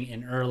coming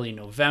in early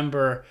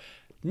November.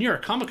 New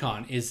York Comic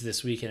Con is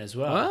this weekend as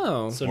well.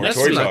 Wow. So More next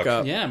toy week,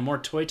 talk. yeah, more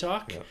toy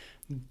talk.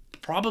 Yeah.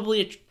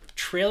 Probably a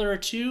trailer or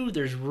two.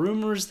 There's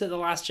rumors that The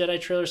Last Jedi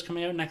trailer is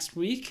coming out next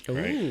week.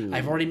 Ooh.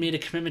 I've already made a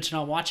commitment to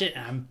not watch it,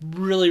 and I'm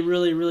really,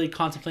 really, really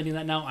contemplating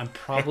that now. I'm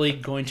probably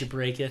going to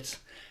break it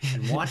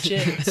and watch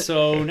it.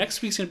 So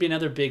next week's going to be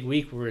another big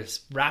week. We're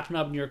wrapping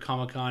up New York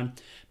Comic Con,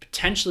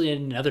 potentially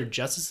another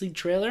Justice League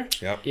trailer,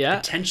 Yep. Yeah.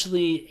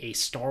 potentially a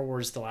Star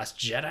Wars The Last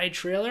Jedi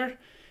trailer,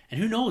 and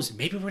who knows,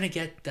 maybe we're going to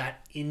get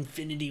that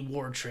Infinity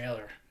War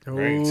trailer.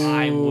 Right.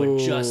 I would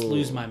just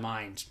lose my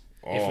mind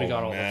if we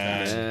got all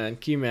man. of that. Man,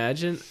 can you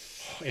imagine?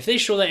 If they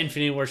show that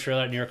Infinity War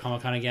trailer at New York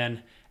Comic Con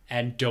again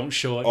and don't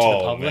show it to the Oh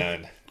public,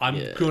 man. I'm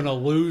Yeah. gonna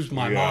lose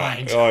my Yeah.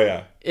 mind. Oh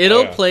yeah. It'll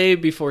Oh, yeah. play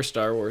before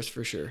Star Wars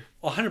for sure.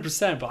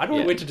 100%, but I don't want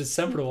Yeah. to wait till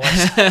December to watch.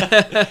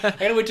 I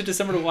gotta wait till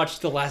December to watch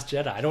The Last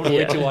Jedi. I don't want to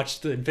wait Yeah. to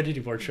watch the Infinity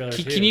War trailer.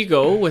 Can you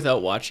go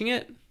without watching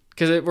it?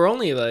 Because we're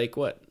only like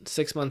what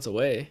 6 months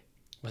away.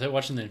 Without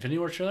watching the Infinity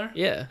War trailer?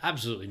 Yeah.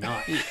 Absolutely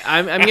not.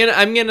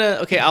 I'm gonna.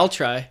 Okay, I'll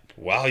try.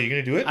 Wow, you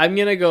gonna do it? I'm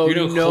gonna go. You're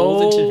gonna no.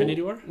 cold into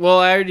Infinity War? Well,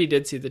 I already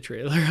did see the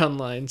trailer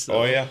online. So.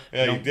 Oh yeah.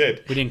 Yeah, you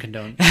did. We didn't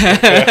condone. All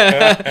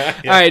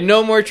right,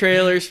 no more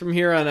trailers from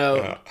here on out.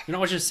 Yeah. You're not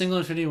watching a single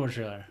Infinity War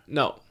trailer.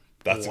 No,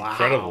 That's Wow.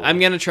 incredible. I'm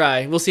gonna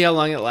try. We'll see how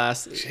long it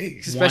lasts.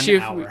 Jeez. Especially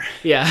 1 hour.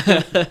 Yeah.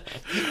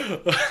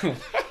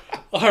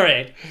 All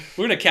right,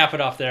 we're gonna cap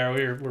it off there.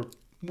 We're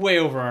way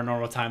over our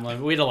normal time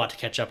limit. We had a lot to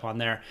catch up on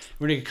there.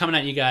 We're gonna be coming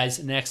at you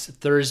guys next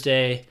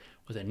Thursday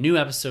with a new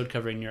episode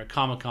covering New York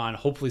Comic Con.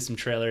 Hopefully some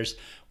trailers.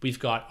 We've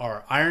got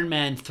our Iron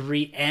Man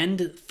 3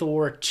 and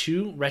Thor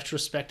 2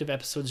 retrospective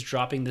episodes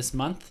dropping this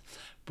month.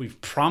 We've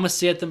promised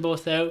to get them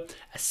both out,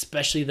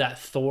 especially that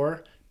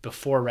Thor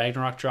before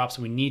Ragnarok drops.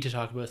 We need to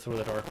talk about Thor: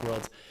 The Dark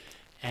World.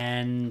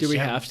 And Do we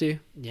yeah, have to?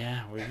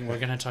 Yeah, we're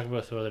gonna talk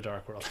about Thor: The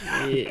Dark World.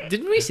 Yeah.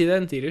 Didn't we see that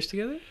in theaters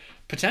together?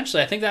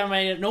 Potentially, I think that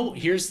might. No,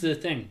 here's the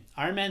thing.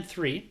 Iron Man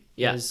 3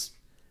 Yeah. was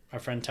our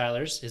friend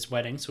Tyler's, his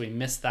wedding, so we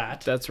missed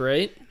that. That's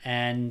right.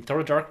 And Thor: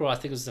 The Dark World, I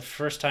think, was the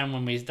first time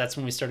that's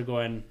when we started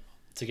going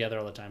together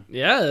all the time.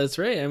 Yeah, that's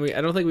right. And I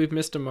don't think we've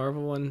missed a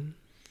Marvel one.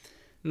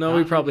 No,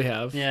 we probably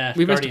have. Yeah,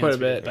 we've missed quite a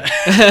Guardians, bit.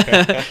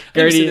 We've seen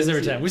Guardians. this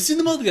every time. We've seen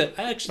them all together.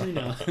 Actually,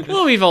 no.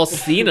 Well, we've all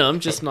seen them,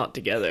 just not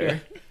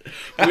together.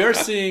 We are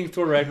seeing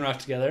Thor: Ragnarok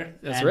together.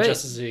 That's and right.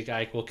 Justice League,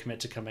 I will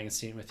commit to coming and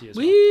seeing it with you as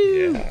well.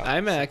 Woo! Yeah.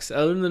 IMAX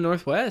out in the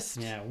Northwest.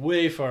 Yeah,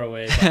 way far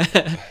away.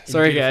 but in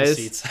Sorry, beautiful guys.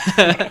 seats.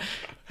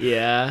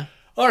 Yeah.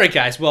 All right,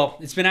 guys. Well,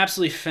 it's been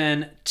absolutely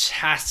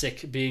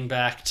fantastic being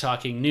back,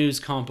 talking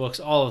news, comic books,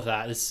 all of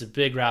that. This is a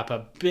big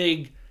wrap-up,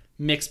 big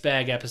mixed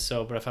bag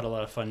episode, but I've had a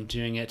lot of fun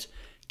doing it.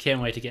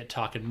 Can't wait to get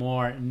talking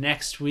more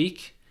next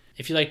week.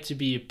 If you'd like to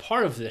be a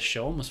part of this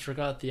show, almost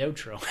forgot the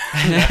outro.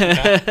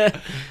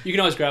 You can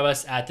always grab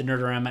us at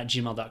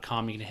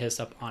thenerdrm@gmail.com. You can hit us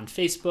up on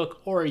Facebook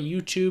or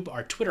YouTube.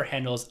 Our Twitter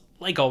handles,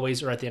 like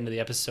always, are at the end of the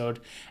episode.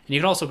 And you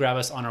can also grab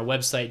us on our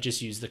website.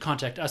 Just use the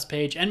Contact Us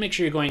page. And make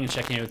sure you're going and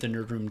checking out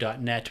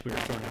thenerdroom.net. We're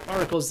throwing up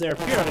articles there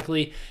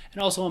periodically.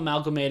 And also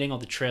amalgamating all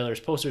the trailers,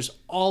 posters,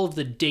 all of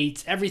the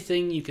dates,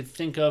 everything you could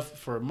think of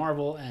for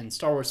Marvel and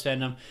Star Wars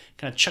fandom.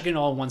 Kind of chucking it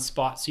all in one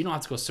spot so you don't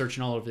have to go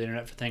searching all over the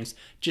internet for things.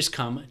 Just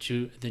come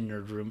to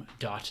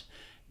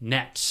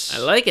thenerdroom.net. I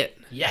like it.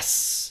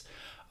 Yes.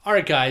 All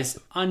right, guys.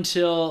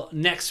 Until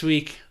next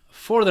week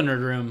for the Nerd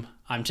Room,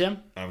 I'm Tim.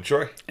 I'm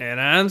Troy. And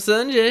I'm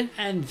Sanjay.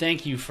 And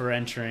thank you for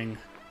entering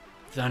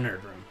the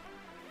Nerd Room.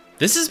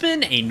 This has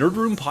been a Nerd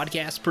Room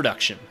podcast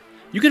production.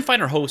 You can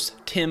find our hosts,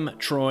 Tim,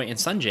 Troy, and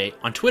Sanjay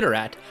on Twitter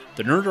at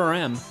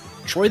TheNerdRM,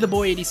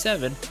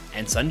 TroyTheBoy87,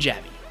 and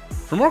Sunjabby.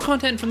 For more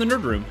content from the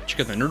Nerd Room, check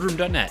out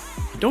thenerdroom.net.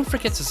 And don't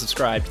forget to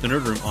subscribe to the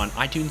Nerd Room on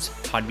iTunes,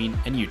 Podbean,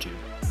 and YouTube.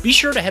 Be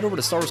sure to head over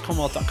to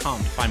StarWarsCommonwealth.com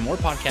to find more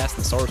podcasts in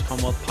the Star Wars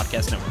Commonwealth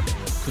Podcast Network,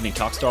 including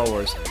Talk Star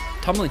Wars,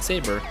 Tumbling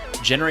Saber,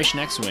 Generation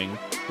X-Wing,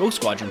 Rogue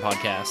Squadron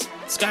Podcast,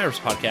 Skyrims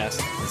Podcast,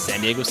 and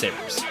San Diego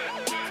Sabres.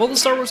 Follow the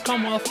Star Wars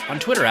Commonwealth on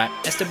Twitter at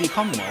SW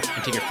Commonwealth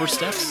and take your first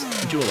steps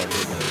into a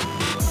larger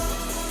world.